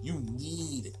scene, you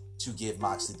need to give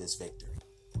Moxley this victory.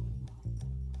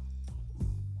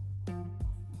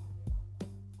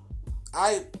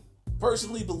 I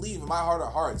personally believe in my heart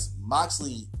of hearts,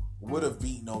 Moxley would have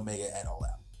beaten Omega at All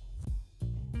Out.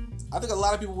 I think a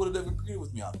lot of people would have agreed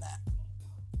with me on that.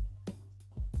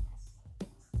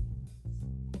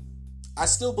 I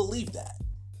still believe that.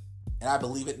 And I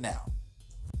believe it now.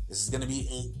 This is going to be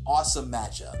an awesome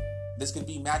matchup. this could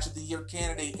be match of the year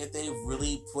candidate if they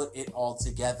really put it all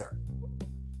together.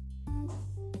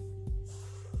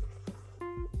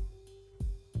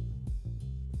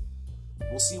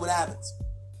 We'll see what happens.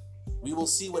 We will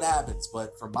see what happens.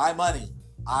 But for my money,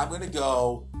 I'm going to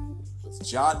go with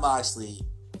Jon Moxley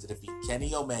to defeat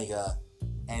Kenny Omega.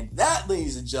 And that,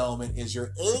 ladies and gentlemen, is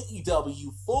your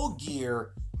AEW Full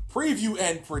Gear preview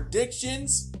and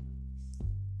predictions.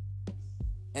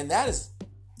 And that is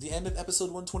the end of episode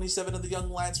 127 of the Young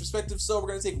Lions Perspective. So we're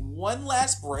going to take one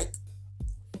last break.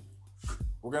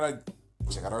 We're going to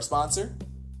check out our sponsor.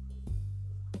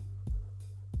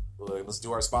 Let's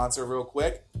do our sponsor real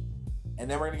quick. And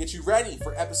then we're going to get you ready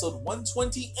for episode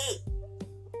 128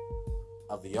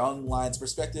 of the Young Lions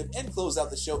Perspective and close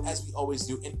out the show as we always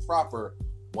do in proper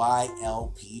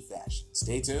YLP fashion.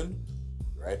 Stay tuned.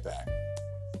 Be right back.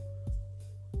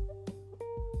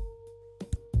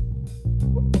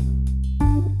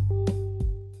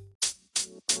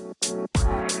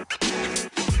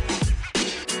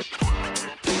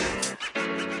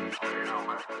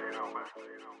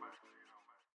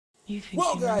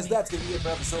 Well, guys, that's going to be it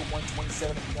for episode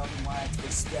 127 of the Young Lions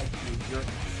Perspective. Your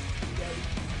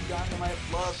Dynamite,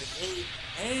 love, hate,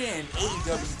 and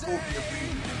AEW Full Gear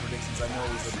preview and predictions. I know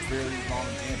it was a very long,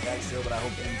 jam-packed show, but I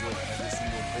hope you enjoyed every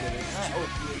single bit of it. And I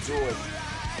hope you enjoyed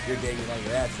your day, your night,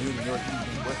 your afternoon, your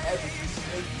evening, wherever you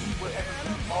may be, wherever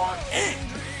you are in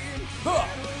the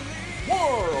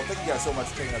world. Thank you guys so much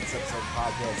for checking out this episode of the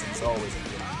podcast. And as always, I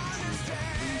really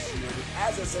appreciate it.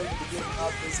 As I said at the beginning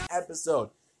of this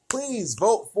episode, please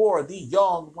vote for the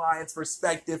Young Lions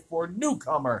Perspective for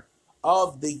Newcomer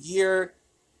of the Year.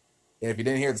 And if you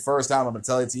didn't hear it the first time, I'm going to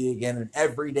tell it to you again. And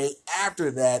every day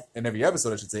after that, and every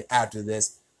episode, I should say, after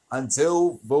this,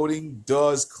 until voting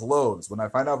does close. When I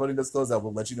find out voting does close, I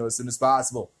will let you know as soon as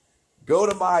possible. Go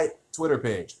to my Twitter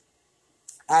page,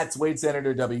 at Wade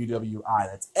Senator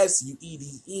WWI. That's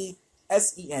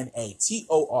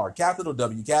SUEDESENATOR, capital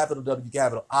W, capital W,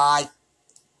 capital I.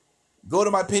 Go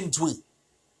to my pinned tweet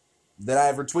that I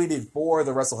have retweeted for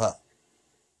the Wrestle Hub,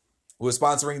 who is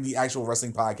sponsoring the actual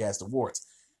Wrestling Podcast Awards.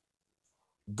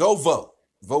 Go vote.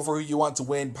 Vote for who you want to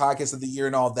win Podcast of the Year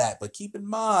and all that. But keep in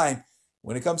mind,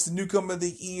 when it comes to Newcomer of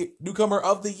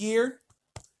the Year,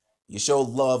 you show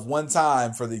love one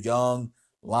time for the Young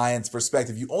Lions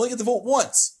Perspective. You only get to vote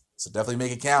once, so definitely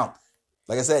make it count.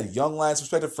 Like I said, Young Lions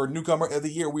Perspective for Newcomer of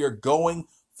the Year. We are going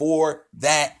for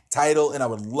that title, and I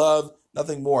would love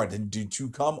nothing more than to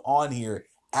come on here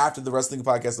after the Wrestling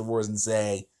Podcast Awards and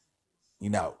say,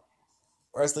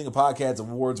 Wrestling Podcast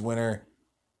Awards winner,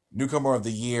 Newcomer of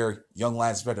the Year, Young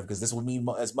Lions Perspective, because this will mean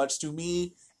as much to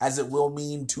me as it will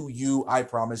mean to you. I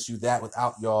promise you that.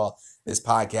 Without y'all, this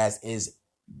podcast is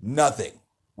nothing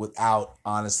without,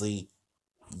 honestly,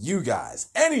 you guys.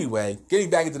 Anyway, getting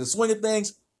back into the swing of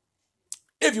things,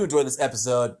 if you enjoyed this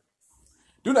episode,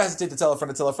 do not hesitate to tell a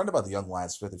friend about the Young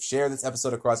Lions Perspective. Share this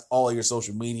episode across all your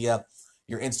social media,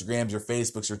 your Instagrams, your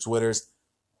Facebooks, your Twitters.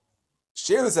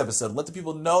 Share this episode. Let the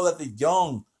people know that the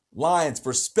Young Lions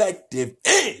Perspective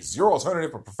is your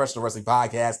alternative for professional wrestling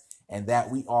podcast and that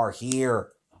we are here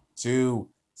to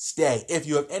stay. If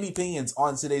you have any opinions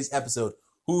on today's episode,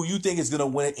 who you think is going to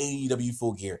win at AEW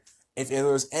Full Gear, if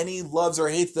there's any loves or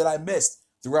hates that I missed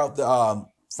throughout the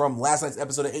from last night's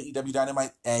episode of AEW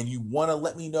Dynamite and you want to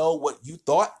let me know what you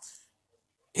thought,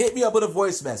 hit me up with a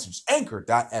voice message,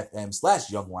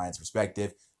 anchor.fm/Young Lions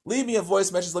Perspective. Leave me a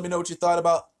voice message. Let me know what you thought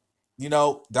about,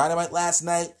 Dynamite last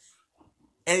night.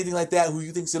 Anything like that, who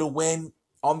you think's going to win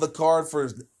on the card for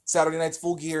Saturday night's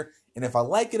Full Gear. And if I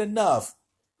like it enough,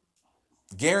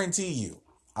 guarantee you,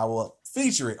 I will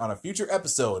feature it on a future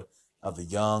episode of the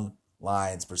Young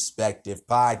Lions Perspective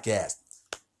podcast.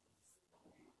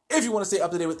 If you want to stay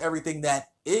up to date with everything that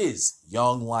is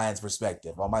Young Lions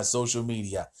Perspective on my social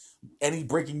media, any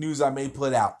breaking news I may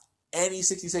put out, any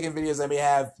 60-second videos I may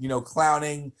have,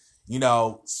 clowning,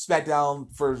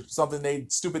 SmackDown for something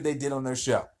stupid they did on their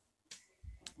show.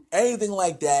 Anything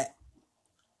like that,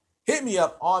 hit me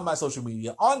up on my social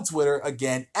media, on Twitter,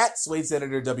 again, at Swade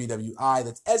Senator WWI.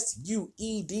 That's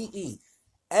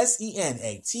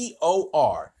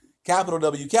SUEDESENATOR. Capital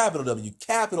W,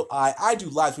 capital I. I do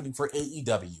live tweeting for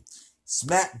AEW.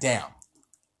 SmackDown.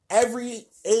 Every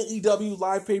AEW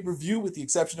live pay-per-view, with the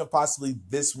exception of possibly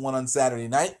this one on Saturday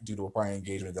night, due to a prior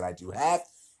engagement that I do have.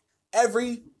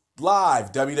 Every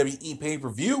live WWE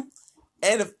pay-per-view.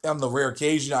 And if on the rare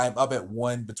occasion I am up at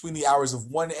between the hours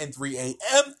of 1 and 3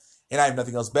 a.m., and I have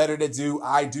nothing else better to do,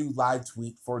 I do live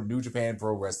tweet for New Japan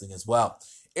Pro Wrestling as well.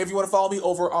 If you want to follow me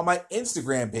over on my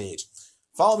Instagram page,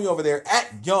 follow me over there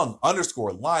at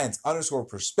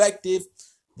Young_Lions_Perspective,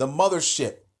 the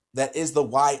mothership that is the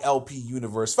YLP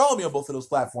universe. Follow me on both of those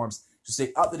platforms to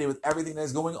stay up to date with everything that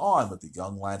is going on with the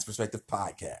Young Lions Perspective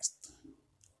podcast.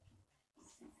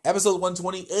 Episode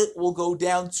 128 will go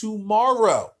down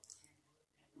tomorrow.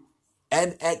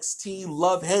 NXT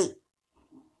Love Hate.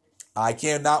 I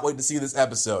cannot wait to see this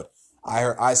episode.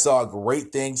 I saw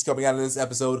great things coming out of this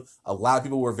episode. A lot of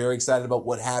people were very excited about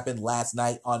what happened last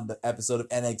night on the episode of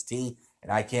NXT,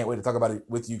 and I can't wait to talk about it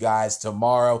with you guys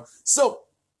tomorrow. So,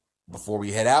 before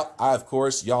we head out, of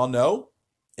course, y'all know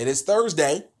it is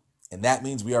Thursday, and that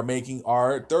means we are making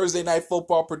our Thursday night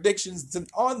football predictions.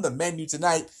 On the menu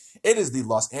tonight, it is the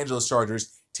Los Angeles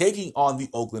Chargers taking on the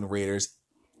Oakland Raiders.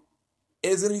 It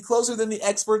is going to be closer than the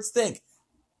experts think.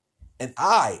 And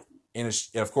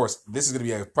of course, this is going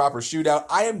to be a proper shootout.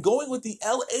 I am going with the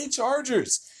LA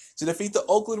Chargers to defeat the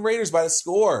Oakland Raiders by the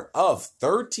score of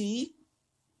 30-28.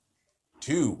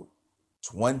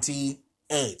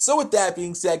 So with that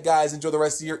being said, guys, enjoy the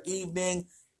rest of your evening.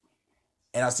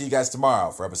 And I'll see you guys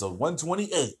tomorrow for episode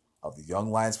 128 of the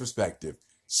Young Lions Perspective.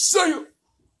 See you!